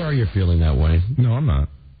 Mike, I'm sorry you're feeling that way. No, I'm not.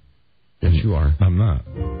 Yes, you are. I'm not.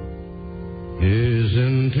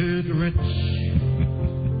 Isn't it rich?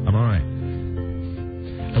 I'm all right.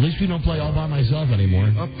 At least we don't play all by myself anymore.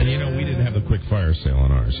 And we didn't have the quick fire sale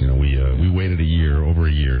on ours. We waited over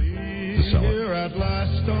a year to sell it. At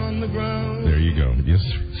last on the ground. There you go. Yes,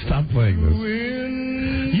 stop playing this.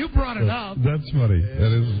 You brought it up. That's funny.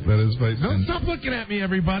 That is funny. Don't stop looking at me,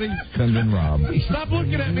 everybody. Send in Rob. Stop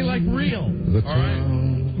looking at me like real. All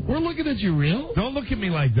right. We're looking at you real. Don't look at me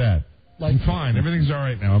like that. I'm fine. Everything's all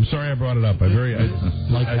right now. I'm sorry I brought it up. How?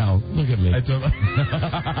 Look at me. That's a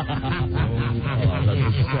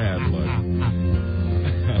sad look.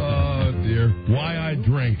 Oh, dear. Why I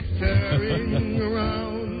drink.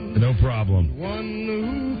 No problem.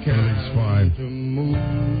 Everything's fine.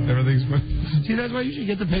 Everything's fine. See, that's why you should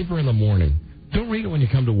get the paper in the morning. Don't read it when you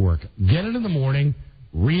come to work. Get it in the morning,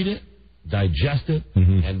 read it, digest it,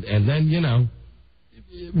 and then,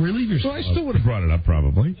 relieve yourself. Well, I still would have brought it up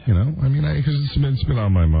probably, you know. I mean, because it's been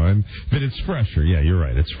on my mind. But it's fresher. Yeah, you're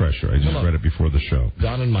right. It's fresher. I just read it before the show.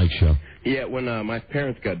 Don and Mike show. Yeah, when my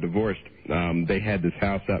parents got divorced, they had this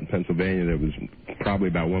house out in Pennsylvania that was probably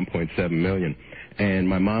about $1.7 million. And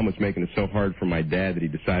my mom was making it so hard for my dad that he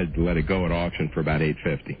decided to let it go at auction for about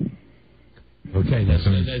 $850. Okay, that's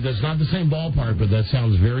not the same ballpark, but that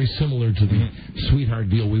sounds very similar to the sweetheart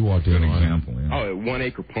deal we walked in on. Good example, yeah. Oh, 1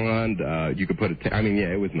 acre pond, you could put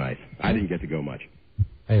it was nice. I didn't get to go much.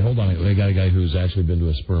 Hey, hold on. I got a guy who's actually been to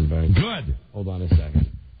a sperm bank. Good. Hold on a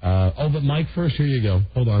second. But Mike first. Here you go.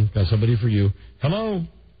 Hold on. Got somebody for you. Hello.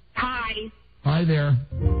 Hi. Hi there.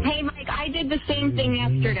 Hey, Mike, I did the same thing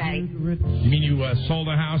yesterday. You mean you sold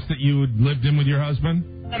a house that you lived in with your husband?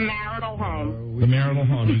 The marital home. The marital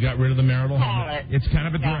home. You got rid of the marital home. It's kind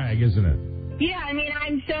of a drag, isn't it? Yeah, I mean,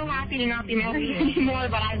 I'm so happy to not be married anymore,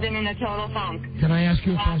 but I've been in a total funk. Can I ask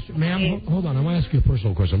you a question? Ma'am, hold on. I want to ask you a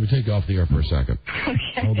personal question. I'm going to take you off the air for a second.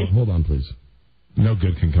 Okay. Hold on, please. No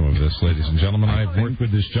good can come of this, ladies and gentlemen. I've worked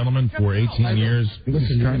with this gentleman for 18 years.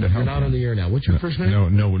 Listen, you're not on the air now. What's your first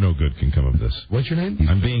name? No good can come of this. What's your name?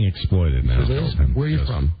 I'm being exploited now. Where are you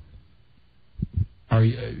from?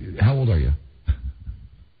 How old are you?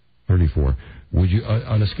 34. Would you,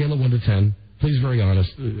 on a scale of 1 to 10, please, very honest,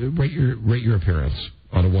 rate your appearance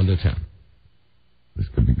on a 1 to 10. This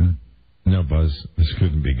could be good. No, Buzz, this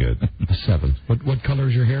couldn't be good. A 7. What color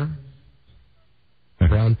is your hair?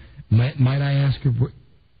 Brown. Might I ask your...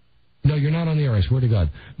 No, you're not on the air, I swear to God.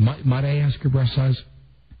 Might I ask your breast size?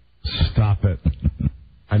 Stop it.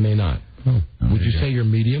 I may not. Oh. Would you say you're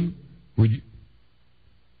medium? Would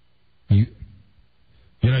you...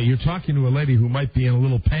 You know, you're talking to a lady who might be in a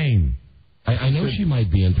little pain. I know she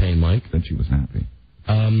might be in pain, Mike. Said she was happy.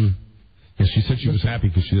 Yes, she said she was happy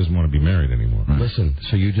because she doesn't want to be married anymore. Right. Listen,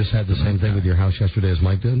 so you just had the same thing with your house yesterday as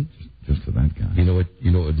Mike did? Just for that guy. You know what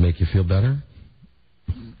would make you feel better?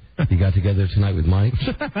 You got together tonight with Mike.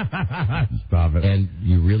 Stop it. And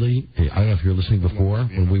you really, I don't know if you were listening before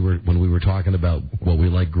when we were talking about what we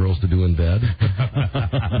like girls to do in bed.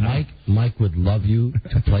 Mike would love you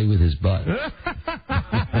to play with his butt.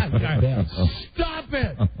 Stop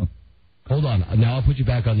it. Hold on. Now I'll put you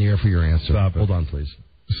back on the air for your answer. Stop it. Hold on, please.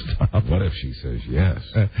 Stop. What if she says yes?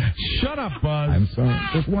 Shut up, Buzz. I'm sorry.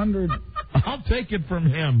 Just wondered. I'll take it from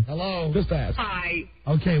him. Hello. Just ask. Hi.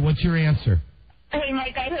 Okay, what's your answer? Hey,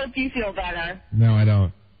 Mike, I hope you feel better. No, I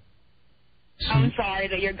don't. I'm sorry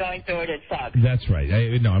that you're going through it. It sucks. That's right.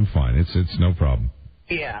 No, I'm fine. It's no problem.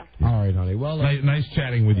 Yeah. All right, honey. Well, nice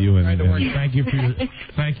chatting with you, and thank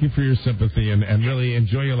you for your sympathy, and really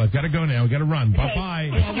enjoy your life. Got to go now. Got to run. Bye bye.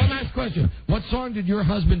 One last question. What song did your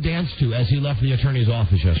husband dance to as he left the attorney's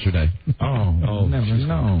office yesterday? Oh, never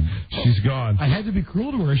know. She's gone. I had to be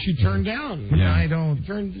cruel to her. She turned down. Yeah, I don't.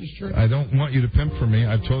 I don't want you to pimp for me.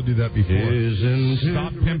 I've told you that before.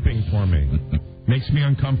 Stop pimping for me. Makes me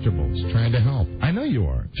uncomfortable. Just trying to help. I know you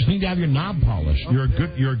are. Just need to have your knob polished. You're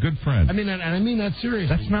a good friend. I mean that seriously.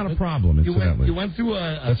 That's not a problem, incidentally. You went through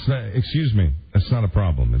excuse me. That's not a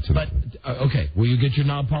problem, incidentally. But, okay, will you get your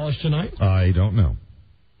knob polished tonight? I don't know.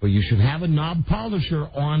 Well, you should have a knob polisher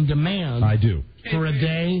on demand. I do. For a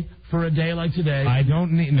day like today. I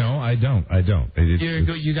don't need. No, I don't.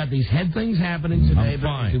 You got these head things happening today. I'm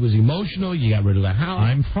fine. It was emotional. You got rid of the house.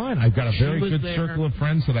 I'm fine. I've got a very good circle of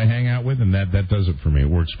friends that I hang out with, and that does it for me. It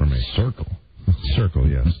works for me. Circle,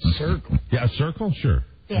 yes. Circle. Yeah, a circle. Sure.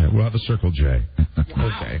 Yeah, we'll have a Circle J.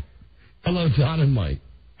 Okay. Hello, Don and Mike.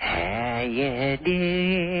 How you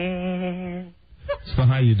doing? It's the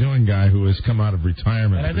how you doing guy who has come out of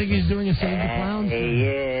retirement. And I think he's doing a Save the Clowns. How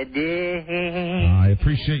you doing? I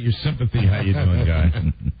appreciate your sympathy. How you doing, guy?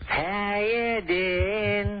 How you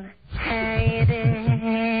doing? How you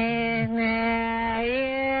doing?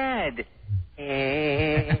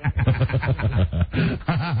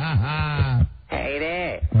 Hey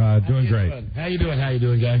there. Doing great. How you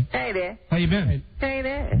doing, guy? Hey there. How you been? Hey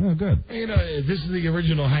there. Oh, good. You know, this is the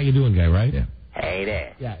original how you doing guy, right? Yeah. Hey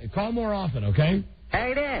there. Yeah, call more often, okay?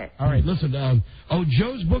 Hey there. All right, listen.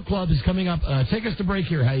 Joe's Book Club is coming up. Take us to break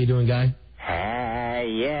here. How you doing, guy? How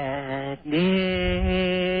you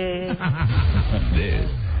doing? This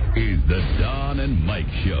is the Don and Mike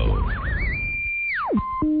Show.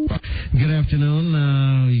 Good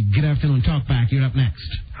afternoon. Good afternoon, Talkback. You're up next.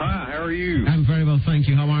 Hi, how are you? I'm very well, thank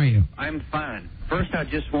you. How are you? I'm fine. First, I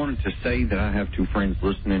just wanted to say that I have two friends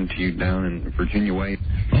listening to you down in Virginia Way.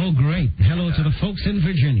 Oh, great. Hello to the folks in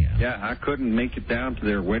Virginia. Yeah, I couldn't make it down to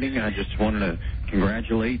their wedding. I just wanted to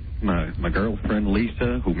congratulate my girlfriend,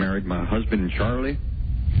 Lisa, who married my husband, Charlie.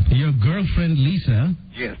 Your girlfriend, Lisa?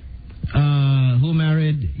 Yes. Who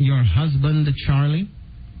married your husband, Charlie?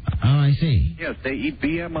 Oh, I see. Yes, they eat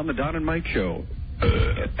BM on the Don and Mike show.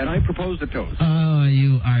 And I propose a toast. Oh,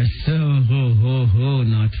 you are so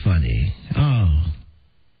not funny. Oh.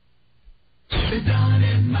 The Don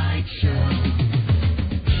and Mike Show.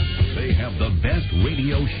 They have the best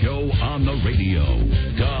radio show on the radio.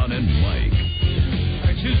 Don and Mike.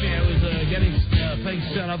 Excuse me, I was getting things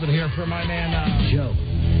set up in here for my man Joe.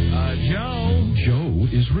 Joe. Joe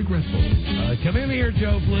is regretful. Come in here,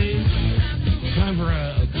 Joe, please. Time for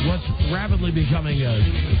what's rapidly becoming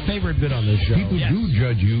a favorite bit on this show. People do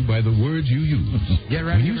judge you by the words you use. Get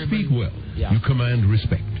ready, when you speak well, you command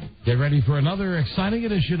respect. Get ready for another exciting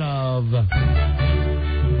edition of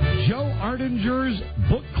Joe Ardinger's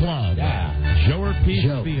Book Club. Yeah. Joe or Peace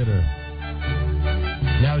Theater.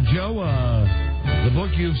 Now, Joe, the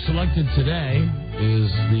book you've selected today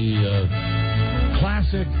is the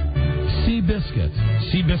classic Seabiscuit.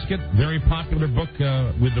 Seabiscuit, very popular book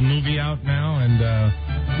with the movie out now,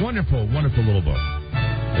 and wonderful little book.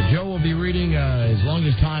 Joe will be reading, as long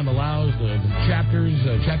as time allows, the chapters.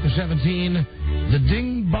 Chapter 17, The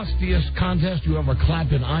Ding-Bustiest Contest You Ever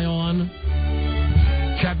Clapped an Eye On.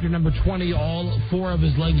 Chapter number 20, All Four of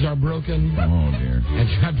His Legs Are Broken. Oh, dear. And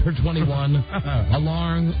chapter 21, a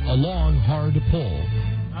long, hard pull.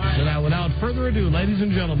 So now, without further ado, ladies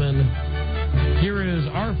and gentlemen, here is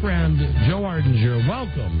our friend Joe Ardinger.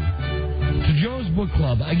 Welcome to Joe's Book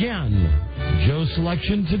Club. Again, Joe's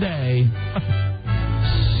selection today,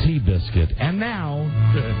 Seabiscuit. And now,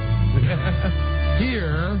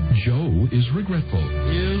 here, Joe is regretful.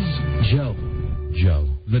 Is Joe.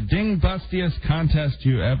 The ding-bustiest contest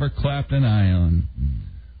you ever clapped an eye on.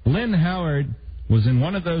 Lynn Howard was in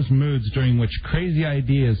one of those moods during which crazy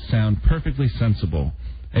ideas sound perfectly sensible.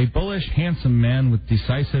 A bullish, handsome man with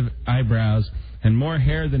decisive eyebrows and more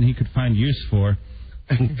hair than he could find use for,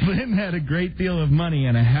 Lynn had a great deal of money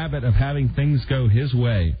and a habit of having things go his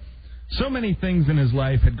way. So many things in his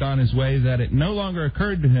life had gone his way that it no longer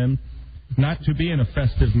occurred to him not to be in a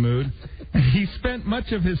festive mood. He spent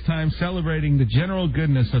much of his time celebrating the general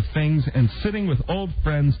goodness of things and sitting with old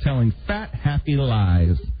friends telling fat, happy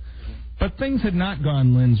lies. But things had not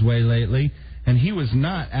gone Lynn's way lately, and he was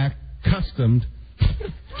not accustomed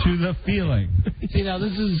to the feeling. See, now,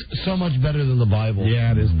 this is so much better than the Bible.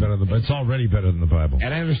 Yeah, it is better than it's already better than the Bible.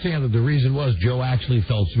 And I understand that the reason was Joe actually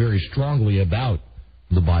felt very strongly about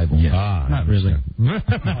the Bible. Yeah. Not really.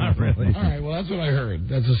 Not really. All right, well, that's what I heard.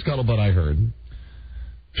 That's a scuttlebutt I heard.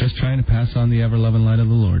 Just trying to pass on the ever-loving light of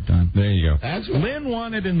the Lord, Don. There you go. That's what Lynn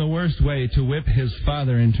wanted in the worst way to whip his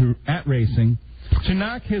father at racing, to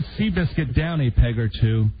knock his Seabiscuit down a peg or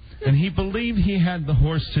two, and he believed he had the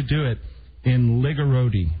horse to do it in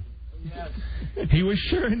Ligarodi. Yes. He was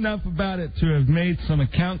sure enough about it to have made some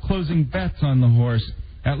account-closing bets on the horse,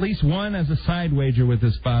 at least one as a side wager with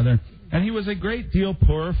his father, and he was a great deal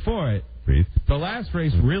poorer for it. The last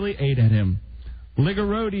race really ate at him.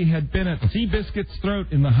 Ligarodi had been at Seabiscuit's throat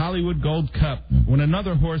in the Hollywood Gold Cup when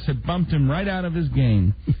another horse had bumped him right out of his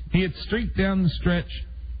game. He had streaked down the stretch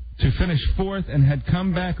to finish fourth and had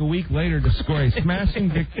come back a week later to score a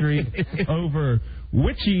smashing victory over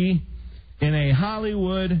Witchy in a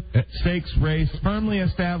Hollywood stakes race, firmly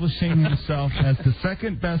establishing himself as the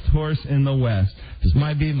second-best horse in the West. This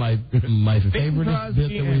might be my favorite bit that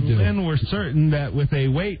we do. Lynn were certain that with a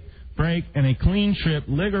weight break and a clean trip,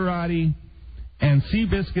 Ligarodi and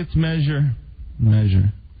Seabiscuit's measure.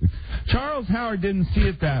 Charles Howard didn't see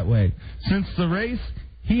it that way. Since the race,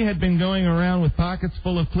 he had been going around with pockets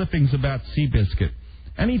full of clippings about Seabiscuit.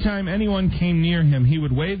 Anytime anyone came near him, he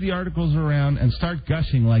would wave the articles around and start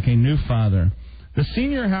gushing like a new father. The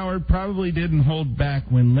senior Howard probably didn't hold back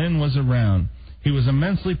when Lynn was around. He was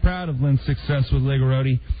immensely proud of Lynn's success with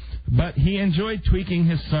Ligarodi, but he enjoyed tweaking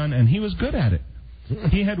his son, and he was good at it.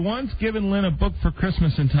 He had once given Lynn a book for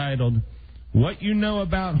Christmas entitled, What You Know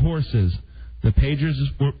About Horses. The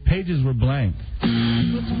pages were blank.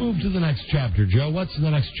 Let's move to the next chapter, Joe. What's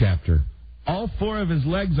the next chapter? All four of his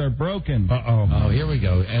legs are broken. Uh-oh. Oh, here we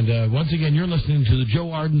go. And once again, you're listening to the Joe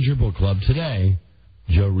Ardinger Book Club. Today,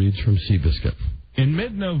 Joe reads from Seabiscuit. In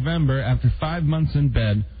mid-November, after 5 months in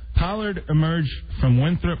bed, Pollard emerged from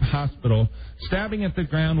Winthrop Hospital, stabbing at the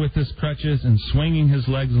ground with his crutches and swinging his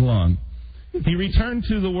legs along. He returned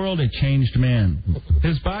to the world a changed man.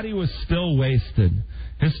 His body was still wasted.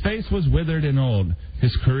 His face was withered and old.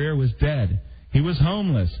 His career was dead. He was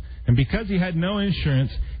homeless, and because he had no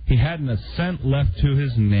insurance, he hadn't a cent left to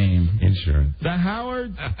his name. Insurance. The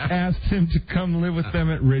Howards asked him to come live with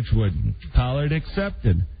them at Ridgewood. Pollard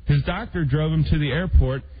accepted. His doctor drove him to the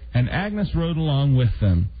airport, and Agnes rode along with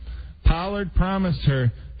them. Pollard promised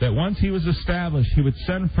her that once he was established, he would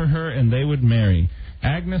send for her and they would marry.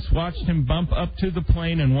 Agnes watched him bump up to the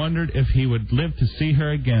plane and wondered if he would live to see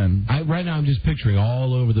her again. Right now I'm just picturing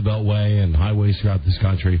all over the Beltway and highways throughout this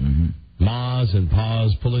country, mas and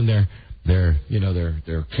pas pulling their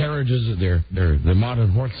carriages, their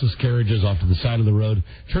modern horseless carriages off to the side of the road,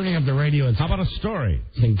 turning up the radio and how about a story?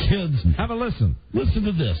 Saying, kids, have a listen. Listen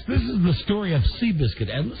to this. This is the story of Seabiscuit,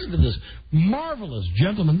 and listen to this marvelous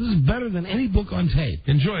gentleman. This is better than any book on tape.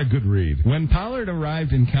 Enjoy a good read. When Pollard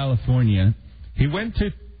arrived in California, he went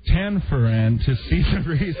to Tanforan to see the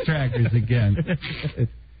racetrackers again.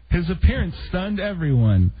 His appearance stunned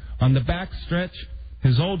everyone. On the back stretch,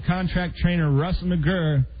 his old contract trainer, Russ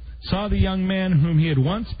McGurr, saw the young man whom he had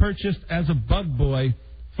once purchased as a bug boy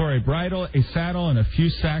for a bridle, a saddle, and a few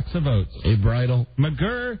sacks of oats. A bridle?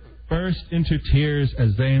 McGurr burst into tears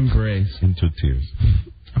as they embraced. Into tears.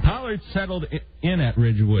 Pollard settled in at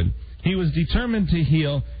Ridgewood. He was determined to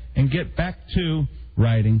heal and get back to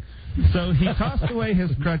riding, so he tossed away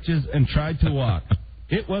his crutches and tried to walk.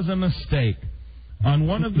 It was a mistake. On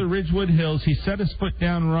one of the Ridgewood hills, he set his foot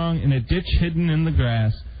down wrong in a ditch hidden in the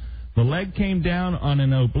grass. The leg came down on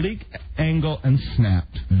an oblique angle and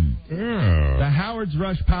snapped. The Howards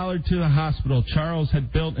rushed Pollard to the hospital Charles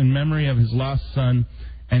had built in memory of his lost son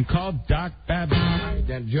and called Doc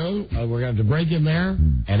Babbitt. Joe, we're going to break in there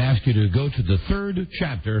and ask you to go to the third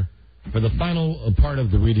chapter for the final part of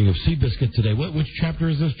the reading of Seabiscuit today. Which chapter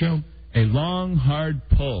is this, Joe? A Long, Hard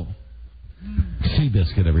Pull.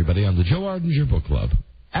 Seabiscuit, everybody, on the Joe Ardinger Book Club.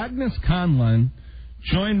 Agnes Conlon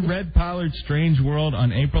joined Red Pollard's strange world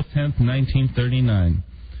on April 10th, 1939.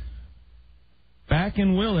 Back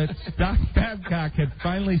in Willits, Doc Babcock had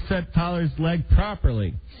finally set Pollard's leg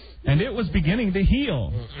properly, and it was beginning to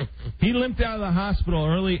heal. He limped out of the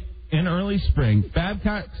hospital in early spring.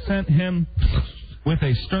 Babcock sent him with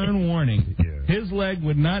a stern warning. His leg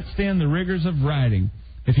would not stand the rigors of riding.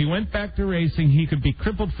 If he went back to racing, he could be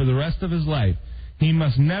crippled for the rest of his life. He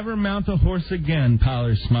must never mount a horse again,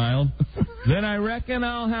 Pollard smiled. Then I reckon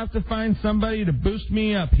I'll have to find somebody to boost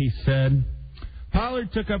me up, he said.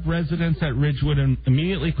 Pollard took up residence at Ridgewood and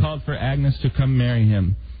immediately called for Agnes to come marry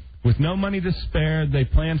him. With no money to spare, they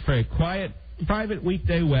planned for a quiet, private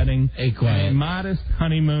weekday wedding, a modest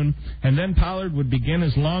honeymoon, and then Pollard would begin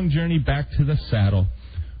his long journey back to the saddle.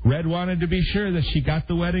 Red wanted to be sure that she got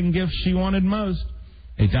the wedding gift she wanted most,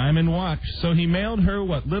 a diamond watch, so he mailed her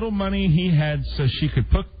what little money he had so she could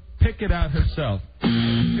pick it out herself.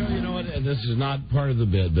 You know what? And this is not part of the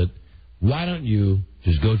bid, but why don't you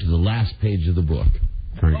just go to the last page of the book?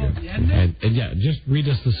 Very good. And yeah, just read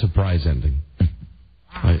us the surprise ending.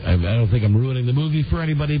 I don't think I'm ruining the movie for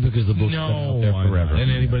anybody because the book's been out there forever.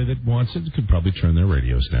 And anybody that wants it could probably turn their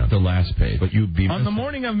radios down. The last page. But you'd be on the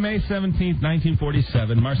morning of May 17th,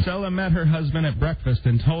 1947, Marcella met her husband at breakfast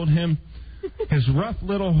and told him his rough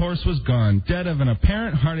little horse was gone, dead of an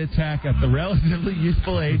apparent heart attack at the relatively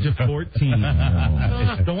youthful age of 14.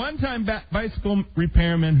 The one-time bicycle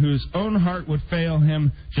repairman whose own heart would fail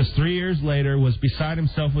him just 3 years later was beside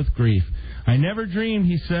himself with grief. I never dreamed,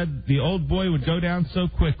 he said, the old boy would go down so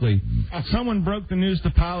quickly. Someone broke the news to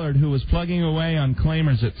Pollard, who was plugging away on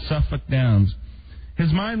claimers at Suffolk Downs.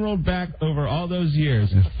 His mind rolled back over all those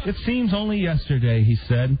years. It seems only yesterday, he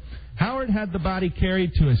said. Howard had the body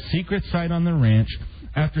carried to a secret site on the ranch.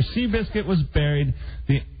 After Seabiscuit was buried,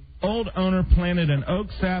 the old owner planted an oak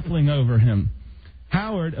sapling over him.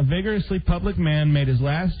 Howard, a vigorously public man, made his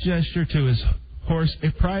last gesture to his horse a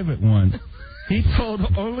private one. He told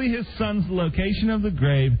only his son's location of the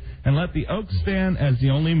grave and let the oak stand as the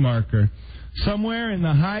only marker. Somewhere in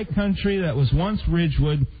the high country that was once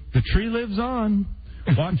Ridgewood, the tree lives on,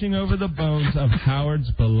 watching over the bones of Howard's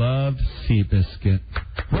beloved Seabiscuit.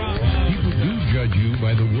 People do judge you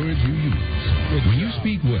by the words you use. When you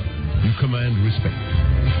speak well, you command respect.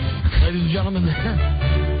 Ladies and gentlemen,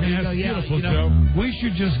 beautiful, Joe. We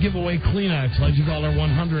should just give away Kleenex, like you call her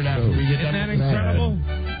 100 after we get done. Isn't that incredible?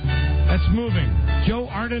 That's moving. Joe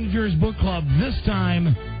Ardinger's Book Club, this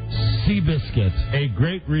time, Seabiscuit. A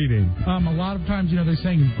great reading. A lot of times, they're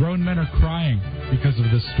saying grown men are crying because of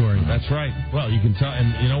this story. That's right. Well, you can tell,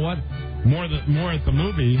 and you know what? More at the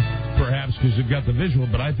movie, perhaps, because you've got the visual,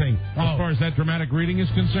 but I think, as far as that dramatic reading is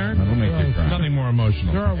concerned, That'll make you cry. Nothing more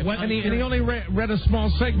emotional. And he only read a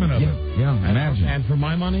small segment of it. Yeah, imagine. And for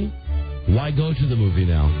my money, why go to the movie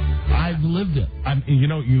now? I've lived it.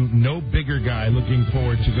 No bigger guy looking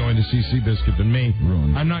forward to going to see Seabiscuit than me.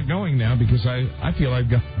 Ruined. I'm not going now because I feel I've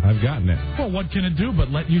gotten it. Well, what can it do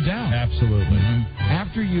but let you down? Absolutely.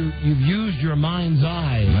 After you've used your mind's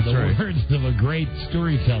eye, That's right. words of a great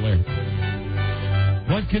storyteller,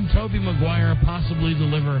 what can Tobey Maguire possibly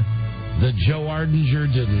deliver that Joe Ardinger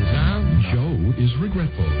didn't, huh? Joe is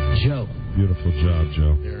regretful. Joe. Beautiful job,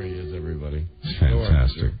 Joe. There he is, everybody. It's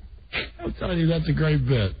fantastic. I'm telling you, that's a great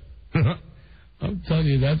bit. I'm telling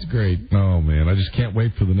you, that's great. Oh, man, I just can't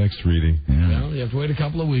wait for the next reading. Yeah. Well, you have to wait a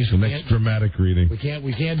couple of weeks. The next dramatic reading. We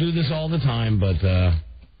can't do this all the time, but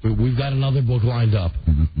we've got another book lined up.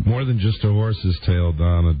 More than just a horse's tail,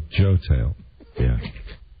 Don, a Joe tail. Yeah.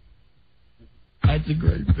 That's a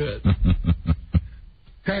great bit.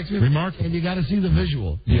 Cracks me. Remarkable. And you got to see the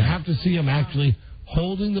visual. You have to see him actually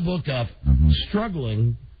holding the book up,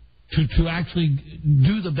 struggling to actually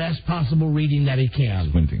do the best possible reading that he can.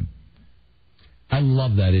 Squinting. I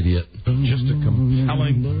love that idiot. Just as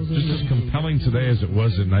compelling today as it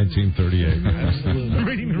was in 1938. Absolutely. I'm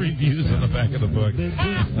reading the reviews on the back of the book.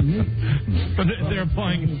 But they're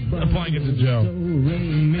applying it to Joe.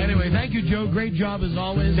 Anyway, thank you, Joe. Great job as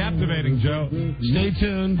always. Captivating, Joe. Stay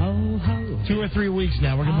tuned. 2 or 3 weeks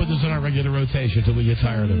now. We're going to put this on our regular rotation until we get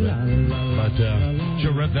tired of it. But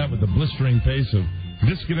Joe read that with the blistering pace of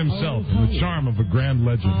Biscuit himself and the charm of a grand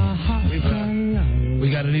legend. We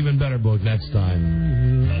got an even better book next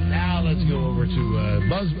time. But now let's go over to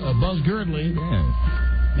Buzz Girdley,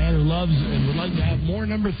 man who loves and would like to have more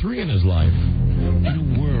number 3 in his life. In a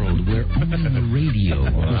world where only the radio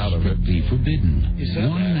was strictly forbidden,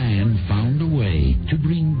 one man found a way to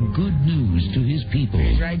bring good news to his people.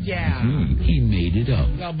 He's right, yeah. He made it up.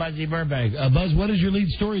 Well, Buzzy Burbank. Buzz, what is your lead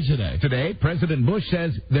story today? Today, President Bush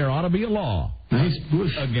says there ought to be a law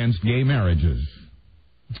against gay marriages.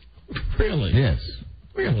 Really? Yes.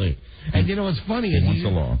 Really? And you know what's funny He is wants a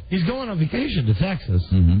law. He's going on vacation to Texas.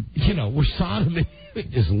 You know, where sodomy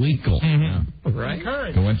is legal. Right?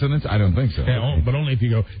 Coincidence? I don't think so. Yeah, but only if you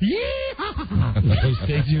go, yeah!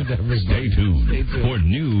 Stay tuned, everybody. Stay tuned for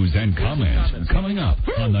news and comments coming up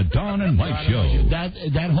on the Don and Mike Show.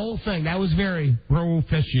 That whole thing, that was very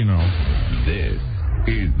professional. This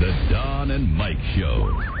is the Don and Mike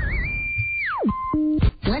Show.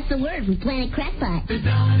 What's the word from Planet Crackpot? The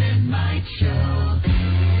Don and Mike Show.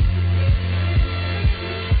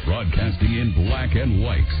 Broadcasting in black and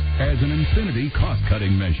white as an infinity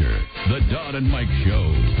cost-cutting measure. The Don and Mike Show.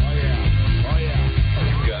 Oh,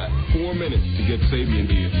 yeah. You've got 4 minutes to get Sabian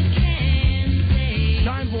to you.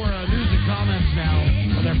 Time for news and comments now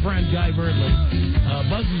with our friend Guy Birdley.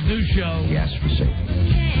 Buzz's new show. Yes, for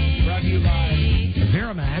Sabian. Brought to you by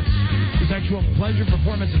Verimax, the sexual pleasure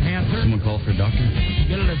performance enhancer. Someone call for a doctor?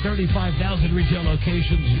 Get it at 35,000 retail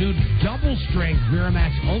locations. New double-strength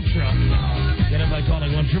Verimax Ultra. Get it by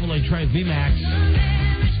calling 1-888-TRY-VMAX.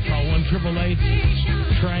 Call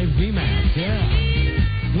 1-888-TRY-VMAX.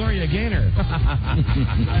 Yeah. Gloria Gaynor.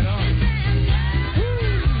 Right on.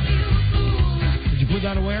 Did you put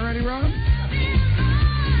that away already, Rob?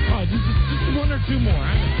 Oh, just 1 or 2 more.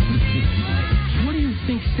 What do you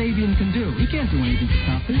think Sabian can do? He can't do anything to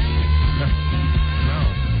stop this. No.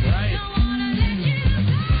 Right.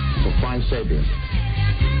 So find Sabian.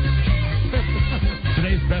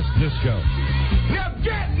 Today's best disco. Now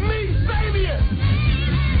get me Sabian!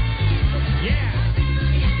 Yeah.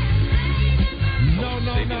 No.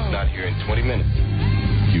 Sabian's not here in 20 minutes.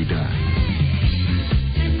 You die.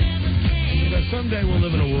 Someday we'll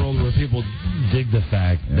live in a world where people dig the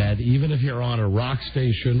fact that even if you're on a rock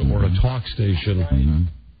station or a talk station,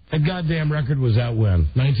 that goddamn record was out when?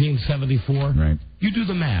 1974? Right. You do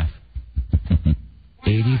the math.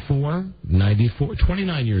 84, 94,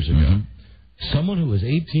 29 years ago. Someone who was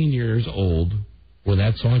 18 years old when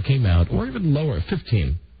that song came out, or even lower,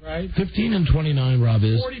 15. Right. 15 and 29, Rob,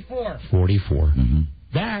 is? 44.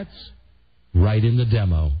 That's right in the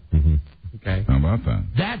demo. Okay? How about that?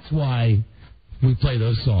 That's why we play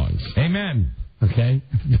those songs. Amen. Okay?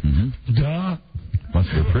 Duh. Plus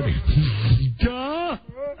they're pretty. Duh.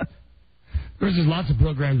 There's lots of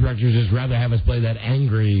program directors just rather have us play that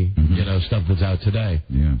angry, stuff that's out today.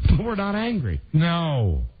 Yeah. But we're not angry.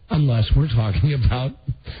 No. Unless we're talking about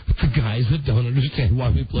the guys that don't understand why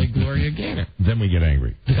we play Gloria Gaynor. Then we get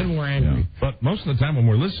angry. Then we're angry. Yeah. But most of the time when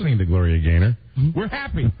we're listening to Gloria Gaynor, we're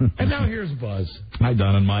happy. And now here's Buzz. Hi,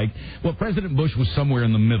 Don and Mike. Well, President Bush was somewhere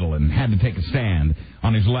in the middle and had to take a stand.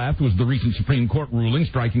 On his left was the recent Supreme Court ruling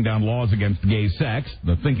striking down laws against gay sex.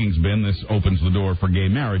 The thinking's been this opens the door for gay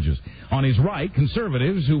marriages. On his right,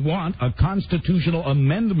 conservatives who want a constitutional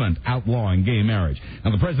amendment outlawing gay marriage.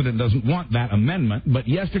 Now, the president doesn't want that amendment, but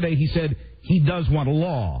yesterday he said he does want a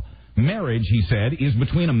law. Marriage, he said, is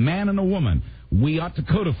between a man and a woman. We ought to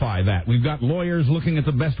codify that. We've got lawyers looking at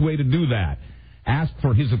the best way to do that. Asked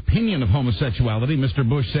for his opinion of homosexuality, Mr.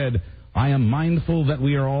 Bush said, I am mindful that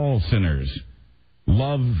we are all sinners.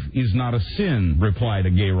 Love is not a sin, replied a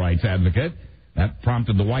gay rights advocate. That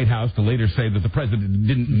prompted the White House to later say that the president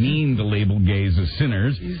didn't mean to label gays as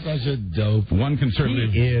sinners. He's such a dope. One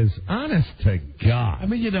conservative... He is, honest to God. I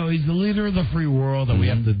mean, he's the leader of the free world, and we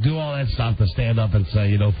have to do all that stuff to stand up and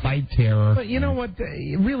say, fight terror. But you know what?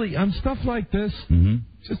 Really, on stuff like this,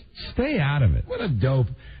 just stay out of it. What a dope.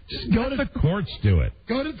 Just go to the courts, do it.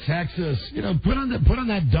 Go to Texas. Put on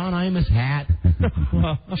that Don Imus hat.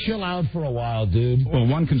 Chill out for a while, dude. Well,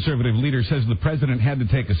 one conservative leader says the president had to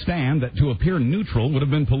take a stand that to appear neutral would have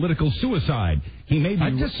been political suicide. I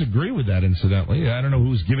disagree with that, incidentally. I don't know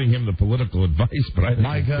who's giving him the political advice, but I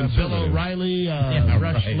think Bill O'Reilly,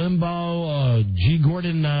 Rush Limbaugh, G.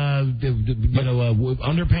 Gordon,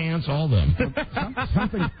 underpants, all of them.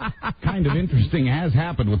 Something kind of interesting has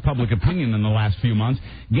happened with public opinion in the last few months.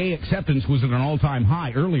 Gay acceptance was at an all-time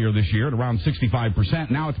high earlier this year at around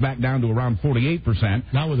 65%. Now it's back down to around 48%.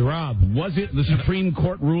 Not with Rob. Was it the Supreme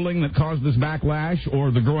Court ruling that caused this backlash,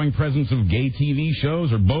 or the growing presence of gay TV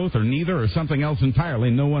shows, or both, or neither, or something else entirely?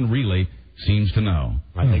 No one really seems to know.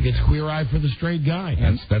 I think it's Queer Eye for the Straight Guy.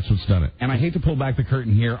 That's what's done it. And I hate to pull back the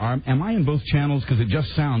curtain here. Am I in both channels? Because it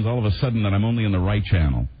just sounds all of a sudden that I'm only in the right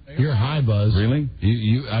channel. You're high, Buzz. Really?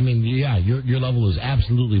 Your level is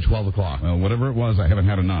absolutely 12 o'clock. Well, whatever it was, I haven't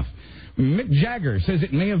had enough. Mick Jagger says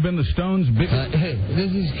it may have been the Stones' biggest... Hey,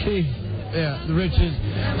 this is Keith. Yeah, the Riches.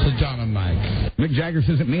 So John and Mike. Mick Jagger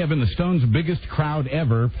says it may have been the Stones' biggest crowd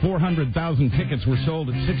ever. 400,000 tickets were sold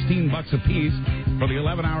at $16 apiece for the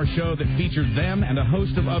 11-hour show that featured them and a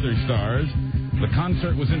host of other stars. The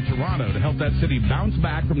concert was in Toronto to help that city bounce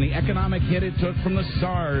back from the economic hit it took from the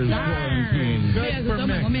SARS quarantine. Good for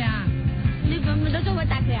Mick.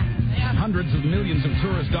 Hundreds of millions of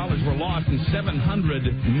tourist dollars were lost and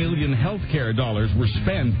 700 million healthcare dollars were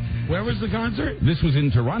spent. Where was the concert? This was in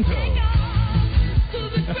Toronto.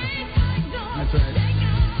 That's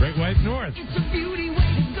right. Great White North.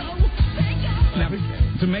 Now,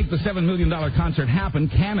 to make the $7 million concert happen,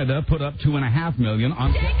 Canada put up $2.5 million.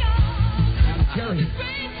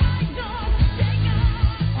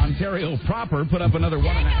 Ontario proper put up another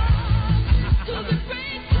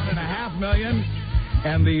 $1.5 million.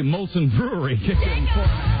 And the Molson Brewery kicked in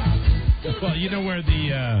 $4.5. Well, you know where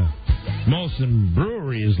the Molson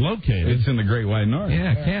Brewery is located? It's in the Great White North.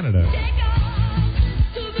 Yeah, Canada.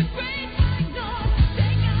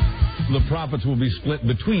 The profits will be split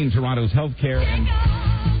between Toronto's healthcare and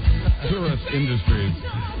tourist industries.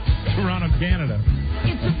 Toronto, Canada.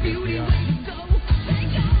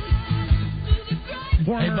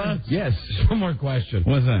 Hey, Buzz? Yes. One more question.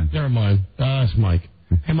 What's that? Never mind. It's Mike.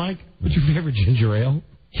 Hey, Mike, what's your favorite ginger ale?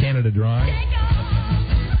 Canada Dry.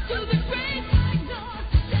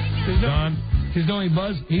 Don? He's knowing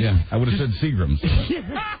Buzz? Yeah, I would have said Seagram's.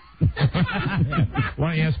 Why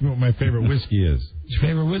don't you ask me what my favorite whiskey is? What's your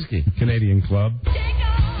favorite whiskey? Canadian Club.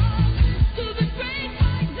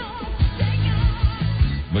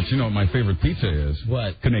 But you know what my favorite pizza is?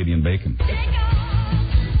 What? Canadian bacon.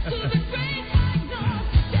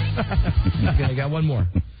 Okay, I got one more.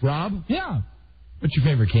 Rob? Yeah. What's your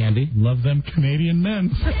favorite candy? Love them Canadian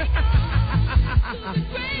men.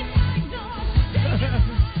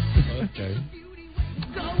 Okay.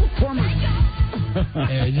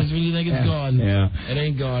 Yeah, just when you think it's gone. Yeah. It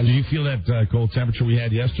ain't gone. Did you feel that cold temperature we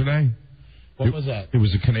had yesterday? What was that? It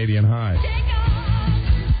was a Canadian high.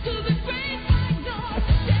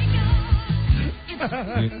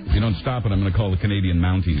 If you don't stop it, I'm going to call the Canadian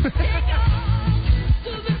Mounties.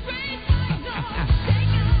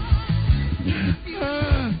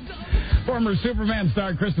 Former Superman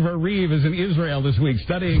star Christopher Reeve is in Israel this week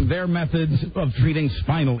studying their methods of treating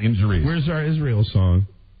spinal injuries. Where's our Israel song?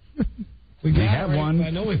 We have one. I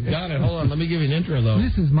know we've got it. Hold on, let me give you an intro, though.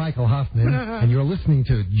 This is Michael Hoffman, and you're listening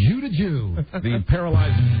to Jew to Jew. The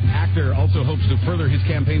paralyzed actor also hopes to further his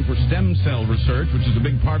campaign for stem cell research, which is a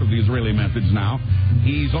big part of the Israeli methods now.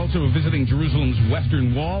 He's also visiting Jerusalem's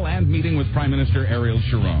Western Wall and meeting with Prime Minister Ariel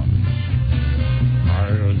Sharon.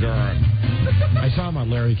 I saw him on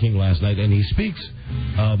Larry King last night, and he speaks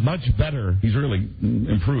much better. He's really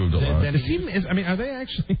improved a lot. Are they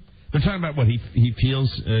actually... They're talking about what he feels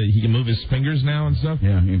he can move his fingers now and stuff.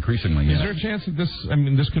 Yeah, increasingly. Is there a chance that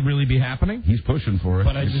this could really be happening? He's pushing for it.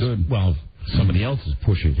 But somebody else is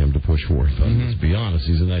pushing him to push for it. Let's be honest,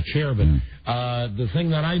 he's in that chair. But the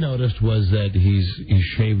thing that I noticed was that he's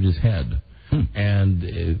shaved his head, and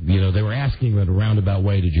they were asking him in a roundabout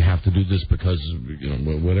way, "Did you have to do this because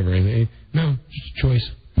whatever?" No, just a choice.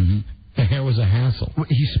 The hair was a hassle. Well,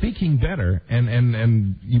 he's speaking better, and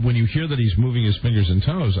when you hear that he's moving his fingers and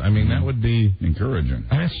toes, I mean, that would be encouraging.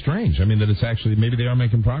 That's strange. I mean, that it's actually, maybe they are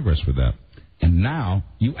making progress with that. And now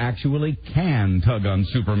you actually can tug on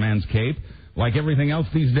Superman's cape like everything else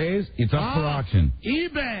these days, it's up for auction.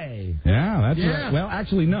 eBay. Yeah, that's right. Well,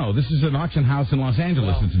 actually, no. This is an auction house in Los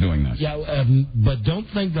Angeles that's doing this. Yeah, but don't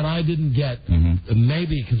think that I didn't get,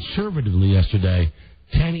 maybe conservatively yesterday,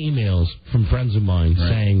 10 emails from friends of mine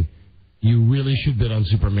saying, you really should bid on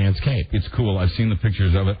Superman's cape. It's cool. I've seen the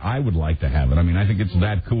pictures of it. I would like to have it. I mean, I think it's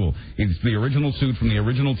that cool. It's the original suit from the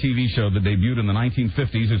original TV show that debuted in the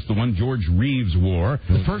 1950s. It's the one George Reeves wore.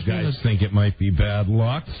 The first guys think it might be bad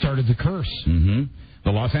luck. Started the curse.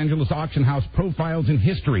 The Los Angeles auction house Profiles in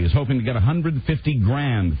History is hoping to get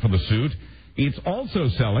 $150,000 for the suit. It's also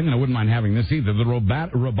selling, and I wouldn't mind having this either, the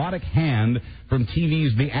robotic hand from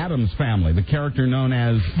TV's The Addams Family, the character known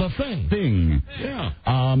as The Thing. Yeah.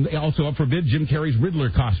 Also up for bid, Jim Carrey's Riddler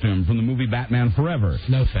costume from the movie Batman Forever.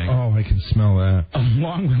 No thing. Oh, I can smell that.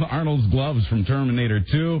 Along with Arnold's gloves from Terminator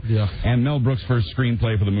 2 and Mel Brooks' first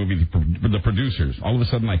screenplay for the movie The Producers. All of a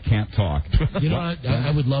sudden, I can't talk. You know what?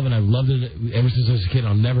 I would love it. I've loved it ever since I was a kid.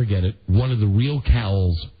 I'll never get it. One of the real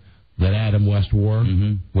cowls that Adam West wore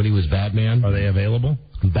when he was Batman. Are they available?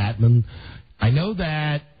 Batman. I know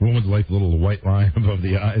that. One with like the little white line above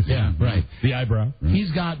the eyes. Yeah, right. The eyebrow. He's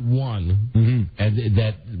got one, and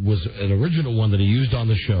that was an original one that he used on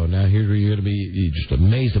the show. Now, here you're going to be just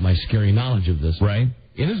amazed at my scary knowledge of this. Right.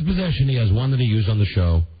 In his possession, he has one that he used on the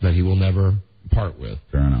show that he will never part with.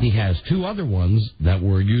 Fair enough. He has two other ones that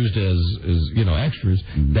were used as extras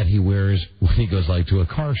that he wears when he goes like to a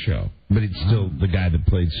car show. But it's still the guy that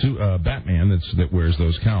played Batman that wears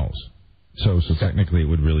those cowls. So technically it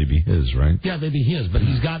would really be his, right? Yeah, they'd be his, but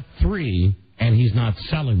he's got three, and he's not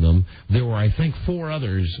selling them. There were, I think, 4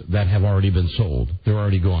 others that have already been sold. They're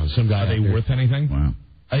already gone. Some guy. Are they worth anything? Wow.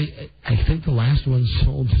 I think the last one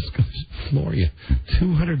sold, just goes to floor you,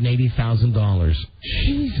 $280,000.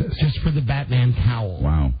 Jesus. Just for the Batman cowl.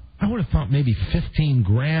 Wow. I would have thought maybe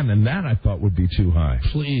 $15,000, and that I thought would be too high.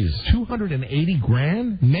 Please.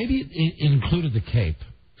 $280,000? Maybe it included the cape.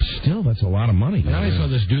 Still, that's a lot of money. And I saw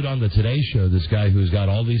this dude on the Today Show, this guy who's got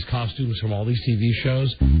all these costumes from all these TV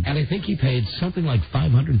shows, and I think he paid something like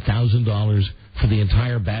 $500,000 for the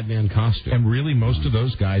entire Batman costume. And really, most of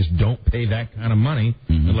those guys don't pay that kind of money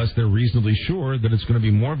unless they're reasonably sure that it's going to be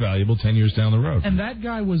more valuable 10 years down the road. And that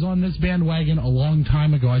guy was on this bandwagon a long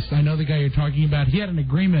time ago. I know the guy you're talking about. He had an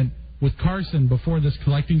agreement with Carson before this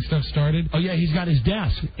collecting stuff started. Oh, yeah, he's got his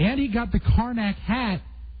desk. And he got the Karnak hat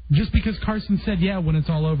just because Carson said, yeah, when it's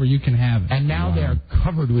all over, you can have it. And now they're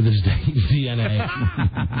covered with his DNA.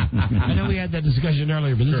 I know we had that discussion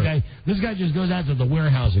earlier, but this guy just goes out to the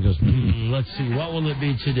warehouse and goes, let's see, what will it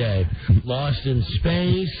be today? Lost in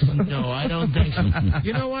space? No, I don't think so.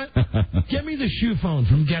 You know what? Get me the shoe phone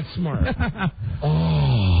from Get Smart.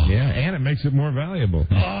 Oh. Yeah, and it makes it more valuable.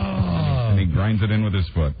 Oh. And he grinds it in with his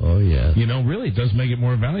foot. Oh, yeah. You know, really, it does make it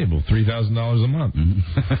more valuable. $3,000 a month.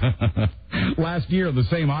 Last year, the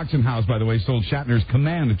same auction house, by the way, sold Shatner's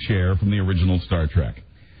command chair from the original Star Trek.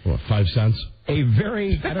 What, 5 cents? A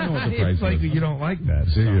very, I don't know what the price it's like is. you don't like that,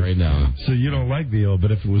 do you? Right now. So you don't like the old,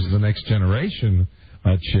 but if it was the next generation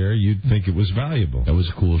chair, you'd think it was valuable. That was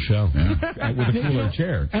a cool show. Yeah. With a cooler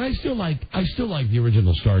chair. And I still like the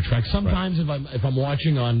original Star Trek. Sometimes if I'm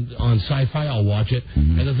watching on Sci-Fi, I'll watch it.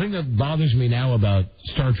 And the thing that bothers me now about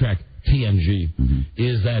Star Trek TNG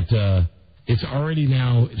is that it's only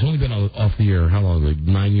been off the air, how long, like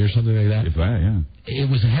 9 years, something like that? If that, yeah. It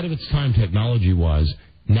was ahead of its time technology-wise.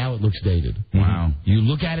 Now it looks dated. Wow. You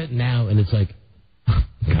look at it now, and it's like,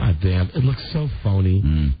 God damn, it looks so phony.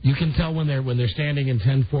 You can tell when they're standing in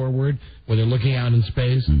 10 forward, when they're looking out in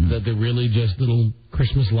space, that they're really just little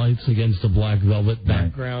Christmas lights against a black velvet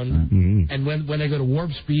background. And when they go to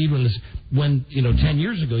warp speed, when 10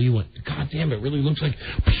 years ago you went, God damn, it really looks like.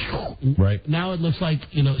 Right. Now it looks like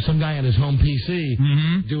some guy on his home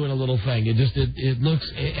PC doing a little thing. It looks,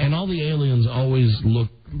 and all the aliens always look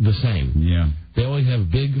the same. Yeah. They always have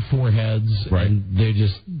big foreheads, and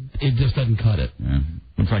it just doesn't cut it. Yeah.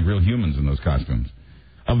 Looks like real humans in those costumes.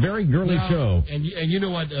 A very girly show. And you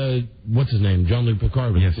know what? What's his name? Jean-Luc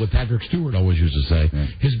Picard. What Patrick Stewart always used to say. Yeah.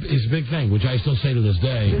 His big thing, which I still say to this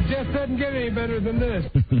day. It just doesn't get any better than this.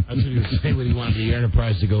 That's what he would say when he wanted the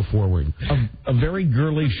Enterprise to go forward. A very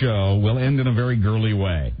girly show will end in a very girly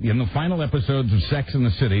way. In the final episodes of Sex and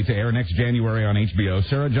the City, to air next January on HBO,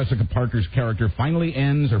 Sarah Jessica Parker's character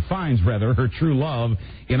finds her true love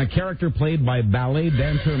in a character played by ballet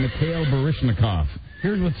dancer Mikhail Baryshnikov.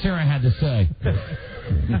 Here's what Sarah had to say.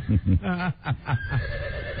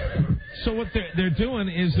 So what they're doing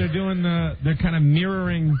is they're kind of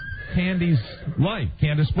mirroring Candy's life,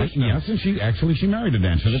 Candace Bush. Yes, and she married a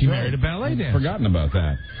dancer. She married a ballet dancer. Forgotten about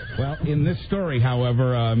that. Well, in this story,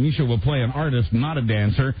 however, Misha will play an artist, not a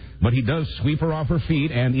dancer, but he does sweep her off her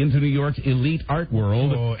feet and into New York's elite art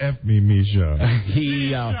world. Oh, F me, Misha.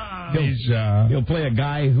 He'll play a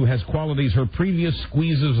guy who has qualities her previous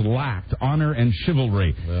squeezes lacked, honor and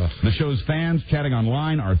chivalry. The show's fans chatting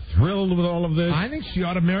online are thrilled with all of this. I think she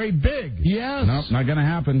ought to marry big. Yes. No, not going to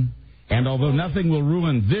happen. And although nothing will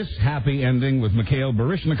ruin this happy ending with Mikhail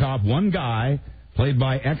Baryshnikov, one guy, played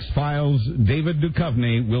by X-Files David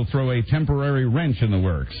Duchovny, will throw a temporary wrench in the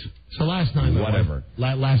works. So last night,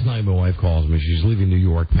 last night my wife calls me. She's leaving New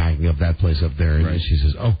York, packing up that place up there, and she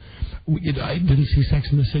says, "Oh, I didn't see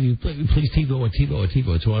Sex in the City. Please TiVo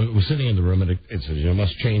it." So I was sitting in the room, and it says, "You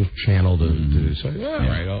must change channel to." So all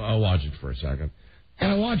right, I'll watch it for a second,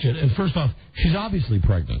 and I watch it. And first off, she's obviously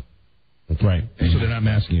pregnant. Right. So they're not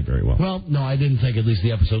masking it very well. Well, no, I didn't think, at least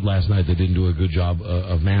the episode last night, they didn't do a good job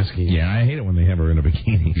of masking it. Yeah, I hate it when they have her in a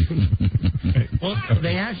bikini. Well,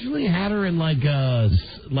 they actually had her in like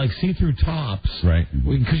see-through tops. Right.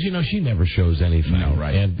 Because, she never shows anything. No,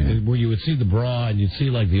 right. And where you would see the bra and you'd see,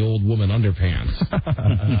 like, the old woman underpants.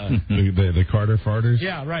 The Carter farters?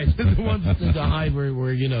 Yeah, right. The ones that the high where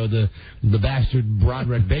the bastard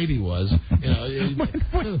Broderick baby was.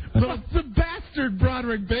 The bastard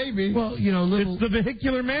Broderick baby? Well, little... It's the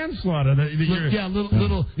vehicular manslaughter.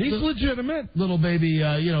 Little... He's legitimate. Little baby,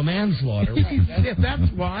 manslaughter. Yeah,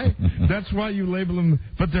 that's why you label them,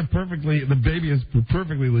 but the baby is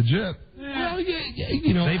perfectly legit. Well,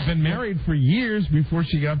 they've been married for years before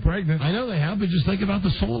she got pregnant. I know they have, but just think about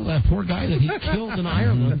the soul of that poor guy that he killed in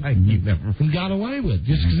Ireland. He got away with,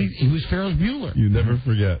 just because he was Ferris Bueller. You never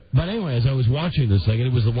forget. But anyway, as I was watching this thing, and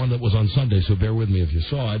it was the one that was on Sunday, so bear with me if you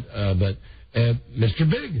saw it, but Mr.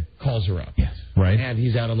 Big calls her up. Yes. Right. And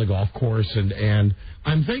he's out on the golf course, and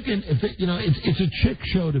I'm thinking, it's a chick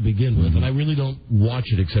show to begin with, and I really don't watch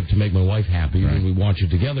it except to make my wife happy when we watch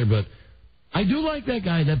it together, but I do like that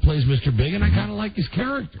guy that plays Mr. Big, and I kind of like his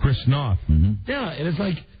character. Chris Noth. Yeah, and it's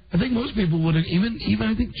like, I think most people would, even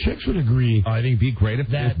I think chicks would agree. I think it'd be great if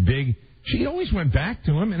Big, she always went back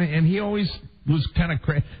to him, and he always was kind of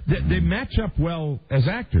crazy. They match up well as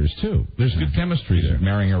actors, too. There's good chemistry there.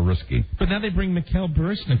 Marrying her risky. But now they bring Mikhail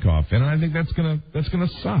Baryshnikov in, and I think that's gonna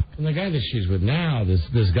suck. And the guy that she's with now,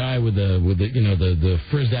 this guy with the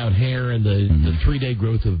frizzed out hair and the 3-day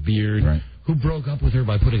growth of beard, who broke up with her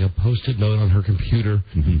by putting a Post-it note on her computer,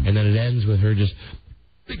 and then it ends with her just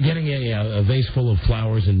getting a vase full of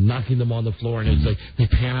flowers and knocking them on the floor, and it's like they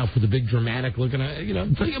pan out for the big dramatic look, and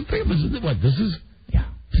I'm thinking, what, this is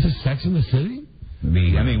Sex in the City?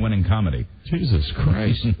 The Emmy-winning comedy. Jesus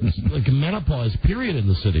Christ. It's like a menopause period in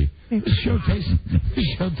the city. This show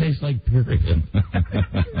tastes like period.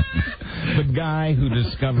 The guy who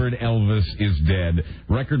discovered Elvis is dead.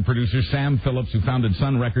 Record producer Sam Phillips, who founded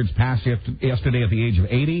Sun Records, passed yesterday at the age of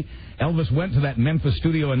 80. Elvis went to that Memphis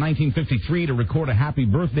studio in 1953 to record a happy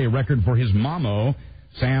birthday record for his mamo.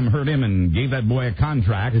 Sam heard him and gave that boy a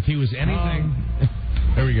contract. If he was anything...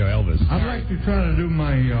 There we go, Elvis. I'd like to try to do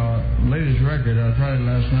my latest record. I tried it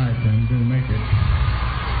last night and didn't make it.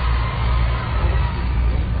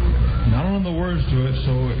 And I don't know the words to it,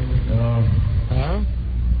 so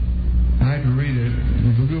I had to read it.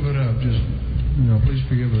 If we give it up, just, please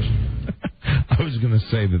forgive us. I was going to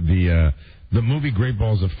say that the movie Great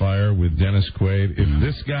Balls of Fire with Dennis Quaid, if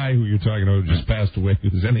this guy who you're talking about just passed away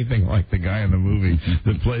was anything like the guy in the movie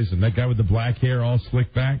that plays him, that guy with the black hair all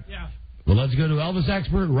slicked back. Yeah. Well, let's go to Elvis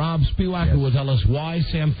expert Rob Spiewak, who will tell us why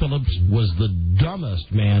Sam Phillips was the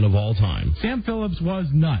dumbest man of all time. Sam Phillips was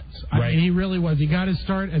nuts. I mean, he really was. He got his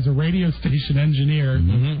start as a radio station engineer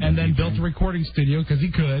and then built a recording studio because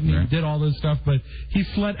he could. And he did all this stuff, but he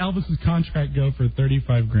let Elvis's contract go for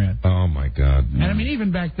 $35,000. Oh, my God. And I mean,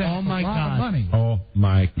 even back then, a lot of money. Oh,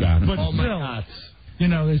 my God. But oh, my God.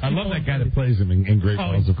 There's I love that guy that plays him in Great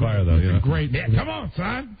Balls of Fire, though. Great. Yeah, come on,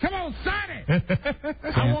 son. Come on, sign it.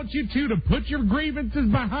 I want you two to put your grievances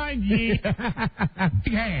behind you.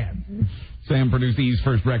 Big hand. Sam produced E's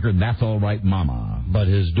first record, That's All Right, Mama. But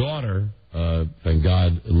his daughter, thank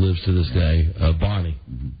God, lives to this day, Bonnie.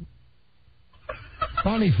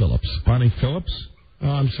 Bonnie Phillips. Bonnie Phillips? Oh,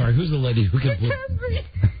 I'm sorry. Who's the lady who can...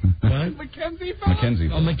 What? Mackenzie Phillips? Mackenzie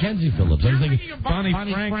Phillips. Oh, Mackenzie Phillips. I'm thinking Bonnie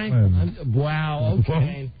Franklin. Wow,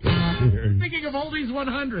 okay. Thinking of Oldies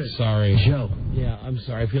 100. Sorry. Joe. Yeah, I'm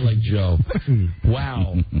sorry. I feel like Joe.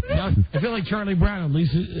 Wow. I feel like Charlie Brown and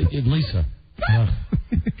Lisa. Lucy,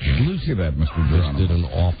 that, Mr. Brown. Just did an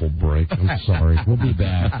awful break. I'm sorry. We'll be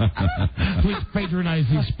back. Please patronize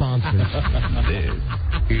these sponsors. This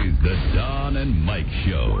is the Don and Mike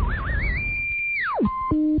Show.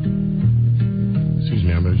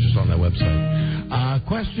 Excuse me, I'm just on that website.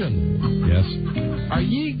 Question. Yes. Are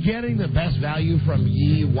ye getting the best value from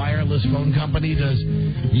ye wireless phone company? Does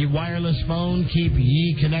ye wireless phone keep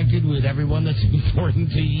ye connected with everyone that's important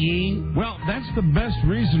to ye? Well, that's the best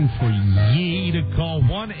reason for ye to call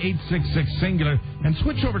 1-866-SINGULAR and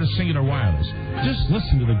switch over to Singular Wireless. Just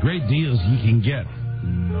listen to the great deals you can get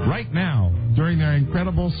right now during their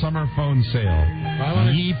incredible summer phone sale.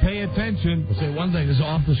 Ye pay attention. I'll say one thing. This is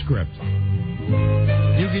off the script.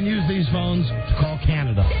 You can use these phones to call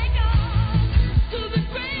Canada.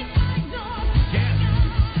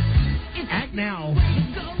 Act now,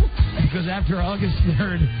 because after August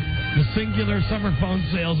 3rd, the Singular summer phone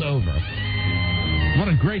sale's over. What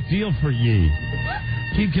a great deal for ye.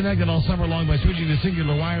 Keep connected all summer long by switching to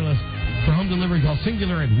Singular Wireless. For home delivery, call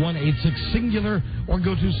Singular at 1-866-SINGULAR or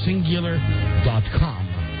go to singular.com.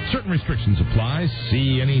 Certain restrictions apply.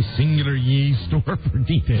 See any Singular Ye store for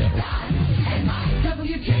details.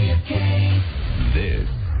 WJFK. This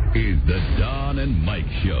is the Don and Mike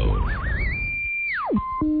Show.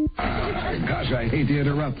 Gosh, I hate to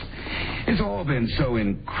interrupt. It's all been so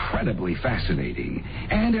incredibly fascinating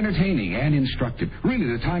and entertaining and instructive. Really,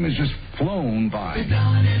 the time has just flown by. The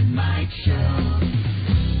Don and Mike Show.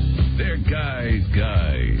 They're guys.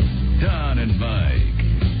 Don and Mike.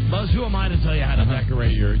 Buzz, who am I to tell you how to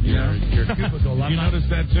decorate your cubicle? You noticed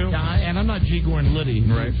that too? Yeah, and I'm not G. Gordon Liddy.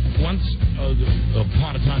 Right. Once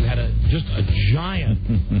upon a time had just a giant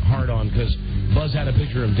hard-on because Buzz had a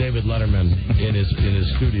picture of David Letterman in his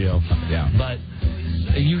studio. Yeah. But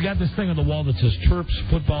you got this thing on the wall that says Terps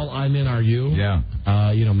football, I'm in, are you? Yeah.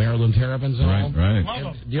 Maryland Terrapins and all. Right.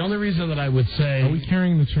 And the only reason that I would say... Are we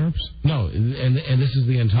carrying the Terps? No, and this is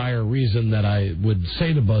the entire reason that I would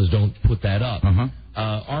say to Buzz, don't put that up. Uh-huh.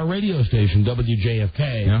 Our radio station,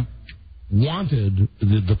 WJFK, wanted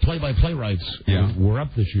the play-by-play rights were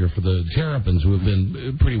up this year for the Terrapins, who have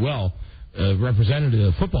been pretty well represented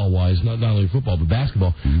football-wise, not only football but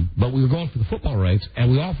basketball. Mm-hmm. But we were going for the football rights,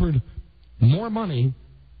 and we offered more money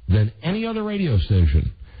than any other radio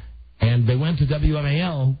station. And they went to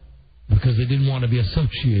WMAL because they didn't want to be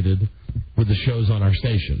associated with the shows on our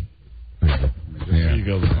station. There you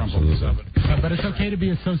go. But it's okay to be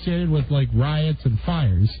associated with, like, riots and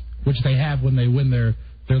fires, which they have when they win their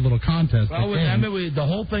little contest. Well, with them, the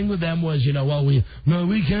whole thing with them was, we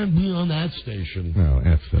can't be on that station. No,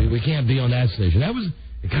 F that. We can't be on that station. That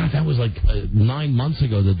was like 9 months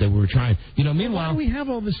ago that they were trying. Meanwhile... Why do we have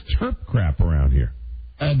all this Terp crap around here?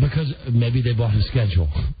 Because maybe they bought a schedule.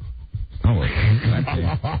 Oh,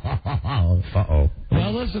 uh-oh.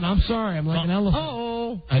 Well, listen, I'm sorry. I'm like an elephant.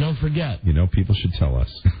 Uh-oh. I don't forget. People should tell us.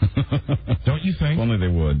 Don't you think? If only they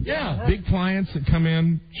would. Yeah. Big clients that come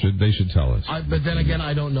in, they should tell us. But then again,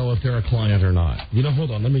 I don't know if they're a client or not.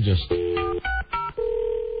 Hold on. Let me just... I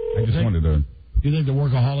just wanted to... You think the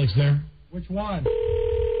workaholics there? Which one?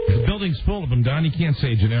 The building's full of them, Don. You can't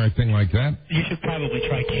say a generic thing like that. You should probably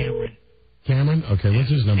try Cameron. Cameron? Okay, what's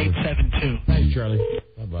his number? 872. Thanks, Charlie.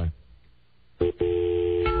 Bye-bye.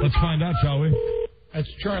 Let's find out, shall we? That's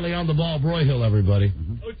Charlie on the ball, Broyhill, everybody.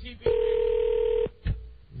 Mm-hmm.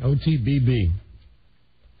 OTBB.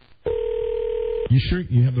 You sure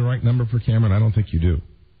you have the right number for Cameron? I don't think you do.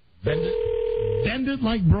 Bend it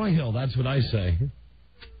like Broyhill, that's what I say.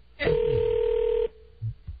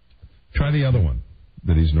 Try the other one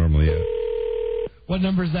that he's normally at. What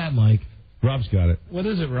number is that, Mike? Rob's got it. What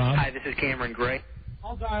is it, Rob? Hi, this is Cameron Gray.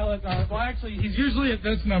 I'll dial it. Well, actually, he's usually at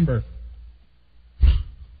this number.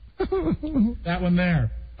 That one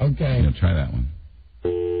there. Okay. Yeah, try that one.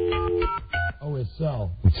 Oh, his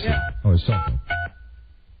cell. Let's see. Oh, his cell phone.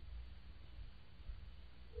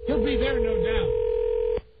 He'll be there, no doubt.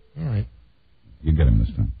 All right. You get him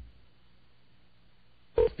this time.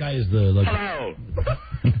 This guy is the... Hello.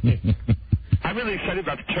 I'm really excited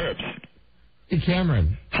about the Terps. Hey,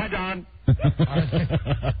 Cameron. Hi, Don.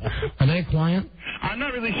 Are they a client? I'm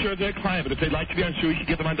not really sure if they're a client, but if they'd like to be on show, you can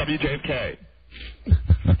get them on WJFK.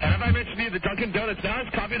 And have I mentioned to you that Dunkin' Donuts now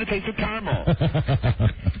has coffee that tastes with caramel?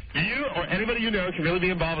 You or anybody you know can really be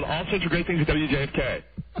involved with all sorts of great things at WJFK.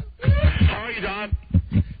 How are you, Don?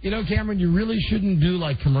 Cameron, you really shouldn't do,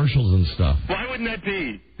 commercials and stuff. Why wouldn't that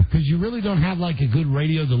be? Because you really don't have, a good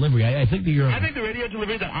radio delivery. I think that I think the radio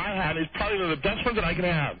delivery that I have is probably one of the best ones that I can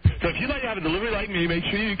have. So if you'd like to have a delivery like me, make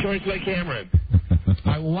sure you come to like Cameron.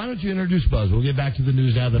 All right, well, why don't you introduce Buzz? We'll get back to the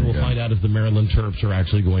news now, then we'll find out if the Maryland Terps are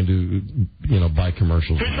actually going to, buy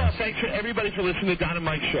commercials. First of all, thanks for everybody for listening to Don and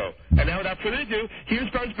Mike's show. And now, without further ado, here's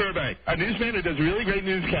Buzz Burbank, a newsman who does a really great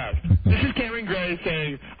newscast. This is Cameron Gray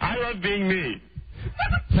saying, I love being me.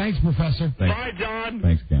 Thanks, Professor. Thanks. Bye, Don.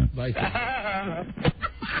 Thanks, Cam. Bye.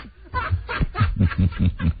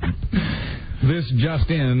 This just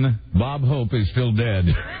in, Bob Hope is still dead.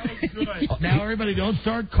 Now, everybody, don't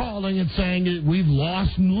start calling and saying we've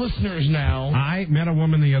lost listeners now. I met a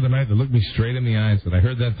woman the other night that looked me straight in the eyes, and I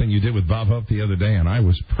heard that thing you did with Bob Hope the other day, and I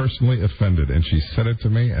was personally offended. And she said it to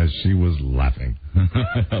me as she was laughing.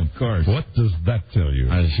 Of course. What does that tell you?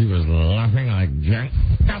 As she was laughing like Jack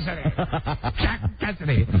Cassidy. Jack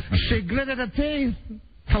Cassidy. She gritted her teeth.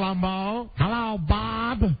 Columbo. Hello,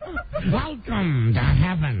 Bob. Welcome to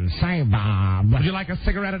heaven. Say, Bob. Would you like a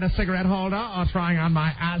cigarette and a cigarette holder or trying on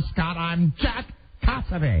my ascot? I'm Jack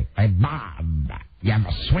Cassidy. Hey, Bob. You have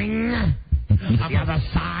a swing? On the other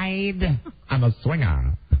side? I'm a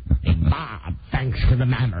swinger. Hey, Bob, thanks for the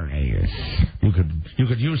memories. You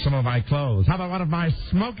could use some of my clothes. How about one of my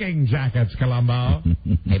smoking jackets, Columbo?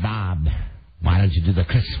 Hey, Bob, why don't you do the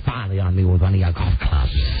Chris Farley on me with one of your golf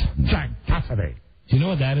clubs? Jack Cassidy. Do you know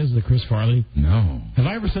what that is, the Chris Farley? No. Have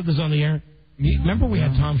I ever said this on the air? Remember we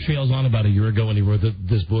had Tom Shales on about a year ago when he wrote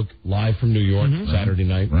this book, Live from New York, Saturday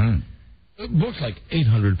night? Right. The book's like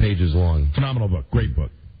 800 pages long. Phenomenal book. Great book.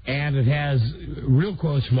 And it has real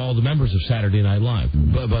quotes from all the members of Saturday Night Live.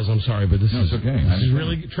 Buzz, I'm sorry, but this is okay. This is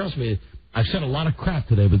really, trust me, I've said a lot of crap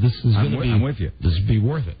today, but this is going to be... I'm with you. This will be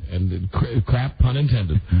worth it. And crap, pun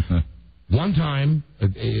intended. One time,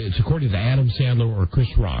 it's according to Adam Sandler or Chris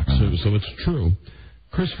Rock, so it's true.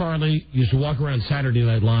 Chris Farley used to walk around Saturday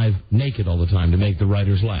Night Live naked all the time to make the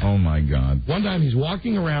writers laugh. Oh, my God. One time he's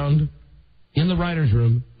walking around in the writer's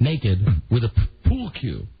room naked with a pool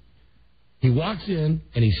cue. He walks in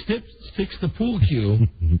and he sticks the pool cue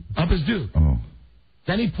up his dude. Oh.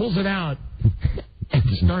 Then he pulls it out and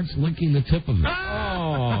starts licking the tip of it.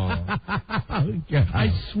 I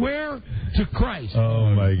swear to Christ. Oh,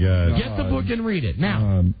 my God. Get the book and read it.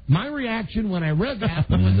 Now, my reaction when I read that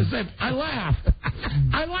was I said, I laughed.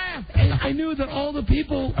 And I knew that all the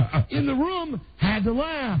people in the room had to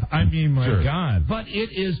laugh. I mean, my God. But it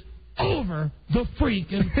is over the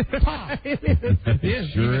freaking top. It is.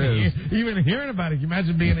 Sure is. Even hearing about it, can you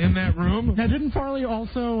imagine being in that room? Now, didn't Farley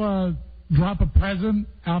also drop a present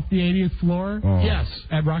off the 80th floor? Oh. Yes.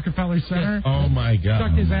 At Rockefeller Center? Oh, my God.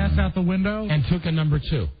 Stuck his ass out the window? And took a number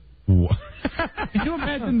 2. Can you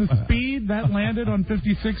imagine the speed that landed on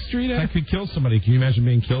 56th Street? That could kill somebody. Can you imagine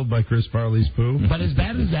being killed by Chris Farley's poo? But as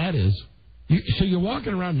bad as that is, so you're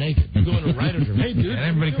walking around naked. You go in a writer's room. Hey, dude. And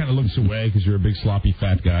everybody kind of looks away because you're a big sloppy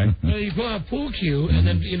fat guy. You pull out pool cue, and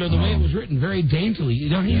then, the way it was written, very daintily. He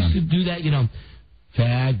used to do that,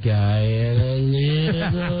 fat guy in a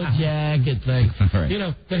little jacket thing.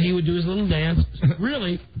 Right. Then he would do his little dance.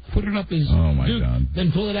 Really, put it up his God.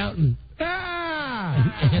 Then pull it out and...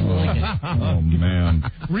 Oh, man.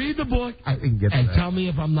 Read the book and tell me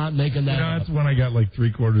if I'm not making that up. That's when I got like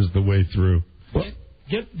 3/4 of the way through.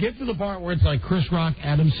 Get to the part where it's like Chris Rock,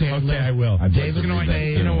 Adam Sandler. Okay, I will. David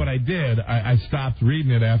Spade. You know what I did? I stopped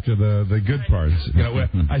reading it after the good parts.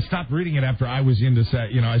 I stopped reading it after I was into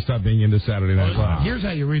I stopped being into Saturday Night Live. Here's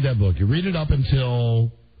how you read that book. You read it up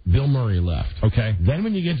until Bill Murray left. Okay. Then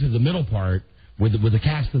when you get to the middle part with the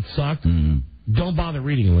cast that sucked, don't bother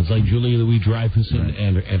reading it. It's like Julia Louis-Dreyfus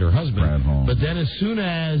and her husband. But then as soon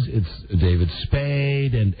as it's David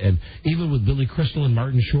Spade and even with Billy Crystal and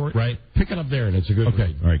Martin Short, pick it up there and it's a good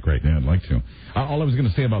read. All right, great. Yeah, I'd like to. All I was going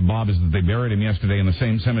to say about Bob is that they buried him yesterday in the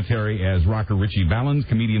same cemetery as rocker Richie Valens,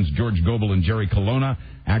 comedians George Gobel and Jerry Colonna,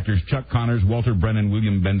 actors Chuck Connors, Walter Brennan,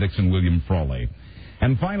 William Bendix, and William Frawley.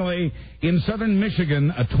 And finally, in southern Michigan,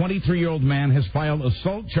 a 23-year-old man has filed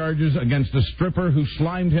assault charges against a stripper who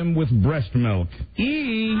slimed him with breast milk.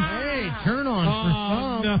 Hey, turn on for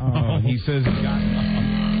some. No. He says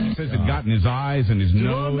it got in his eyes and his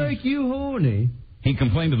nose. Do I make you horny? He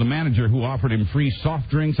complained to the manager who offered him free soft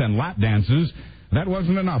drinks and lap dances. That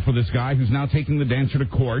wasn't enough for this guy who's now taking the dancer to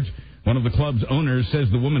court. One of the club's owners says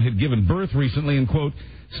the woman had given birth recently and, quote,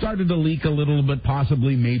 started to leak a little, but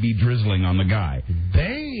possibly maybe drizzling on the guy.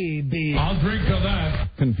 Baby. I'll drink to that.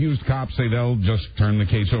 Confused cops say they'll just turn the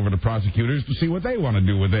case over to prosecutors to see what they want to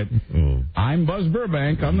do with it. I'm Buzz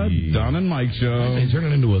Burbank on the Don and Mike Show. They turn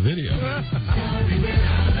it into a video. Yeah,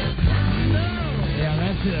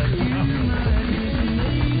 that's it.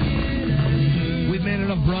 We've made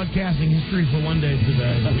enough broadcasting history for one day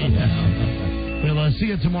today. We'll see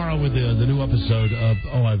you tomorrow with the new episode of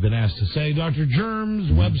I've Been Asked to Say. Dr. Germ's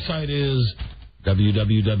website is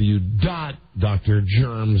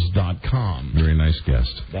www.drgerms.com. Very nice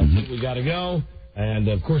guest. That's it. We got to go. And,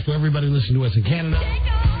 of course, to everybody listening to us in Canada.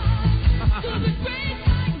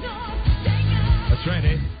 That's right,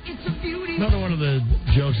 eh? Another one of the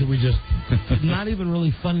jokes that we just, not even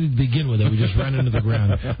really funny to begin with, that we just ran into the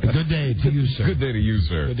ground. A good day to you, sir. Good day to you,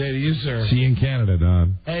 sir. Good day to you, sir. See you in Canada,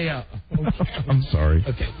 Don. Hey, I'm sorry.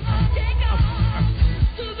 Okay.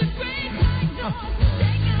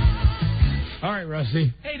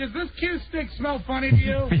 Rusty. Hey, does this Q stick smell funny to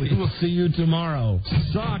you? We will see you tomorrow.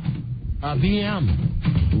 Suck.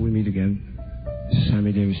 BM. When we meet again, this is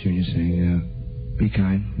Sammy Davis Jr. saying, be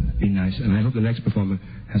kind, be nice, and I hope the next performer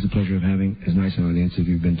has the pleasure of having as nice an audience as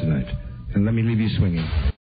you've been tonight. And let me leave you swinging.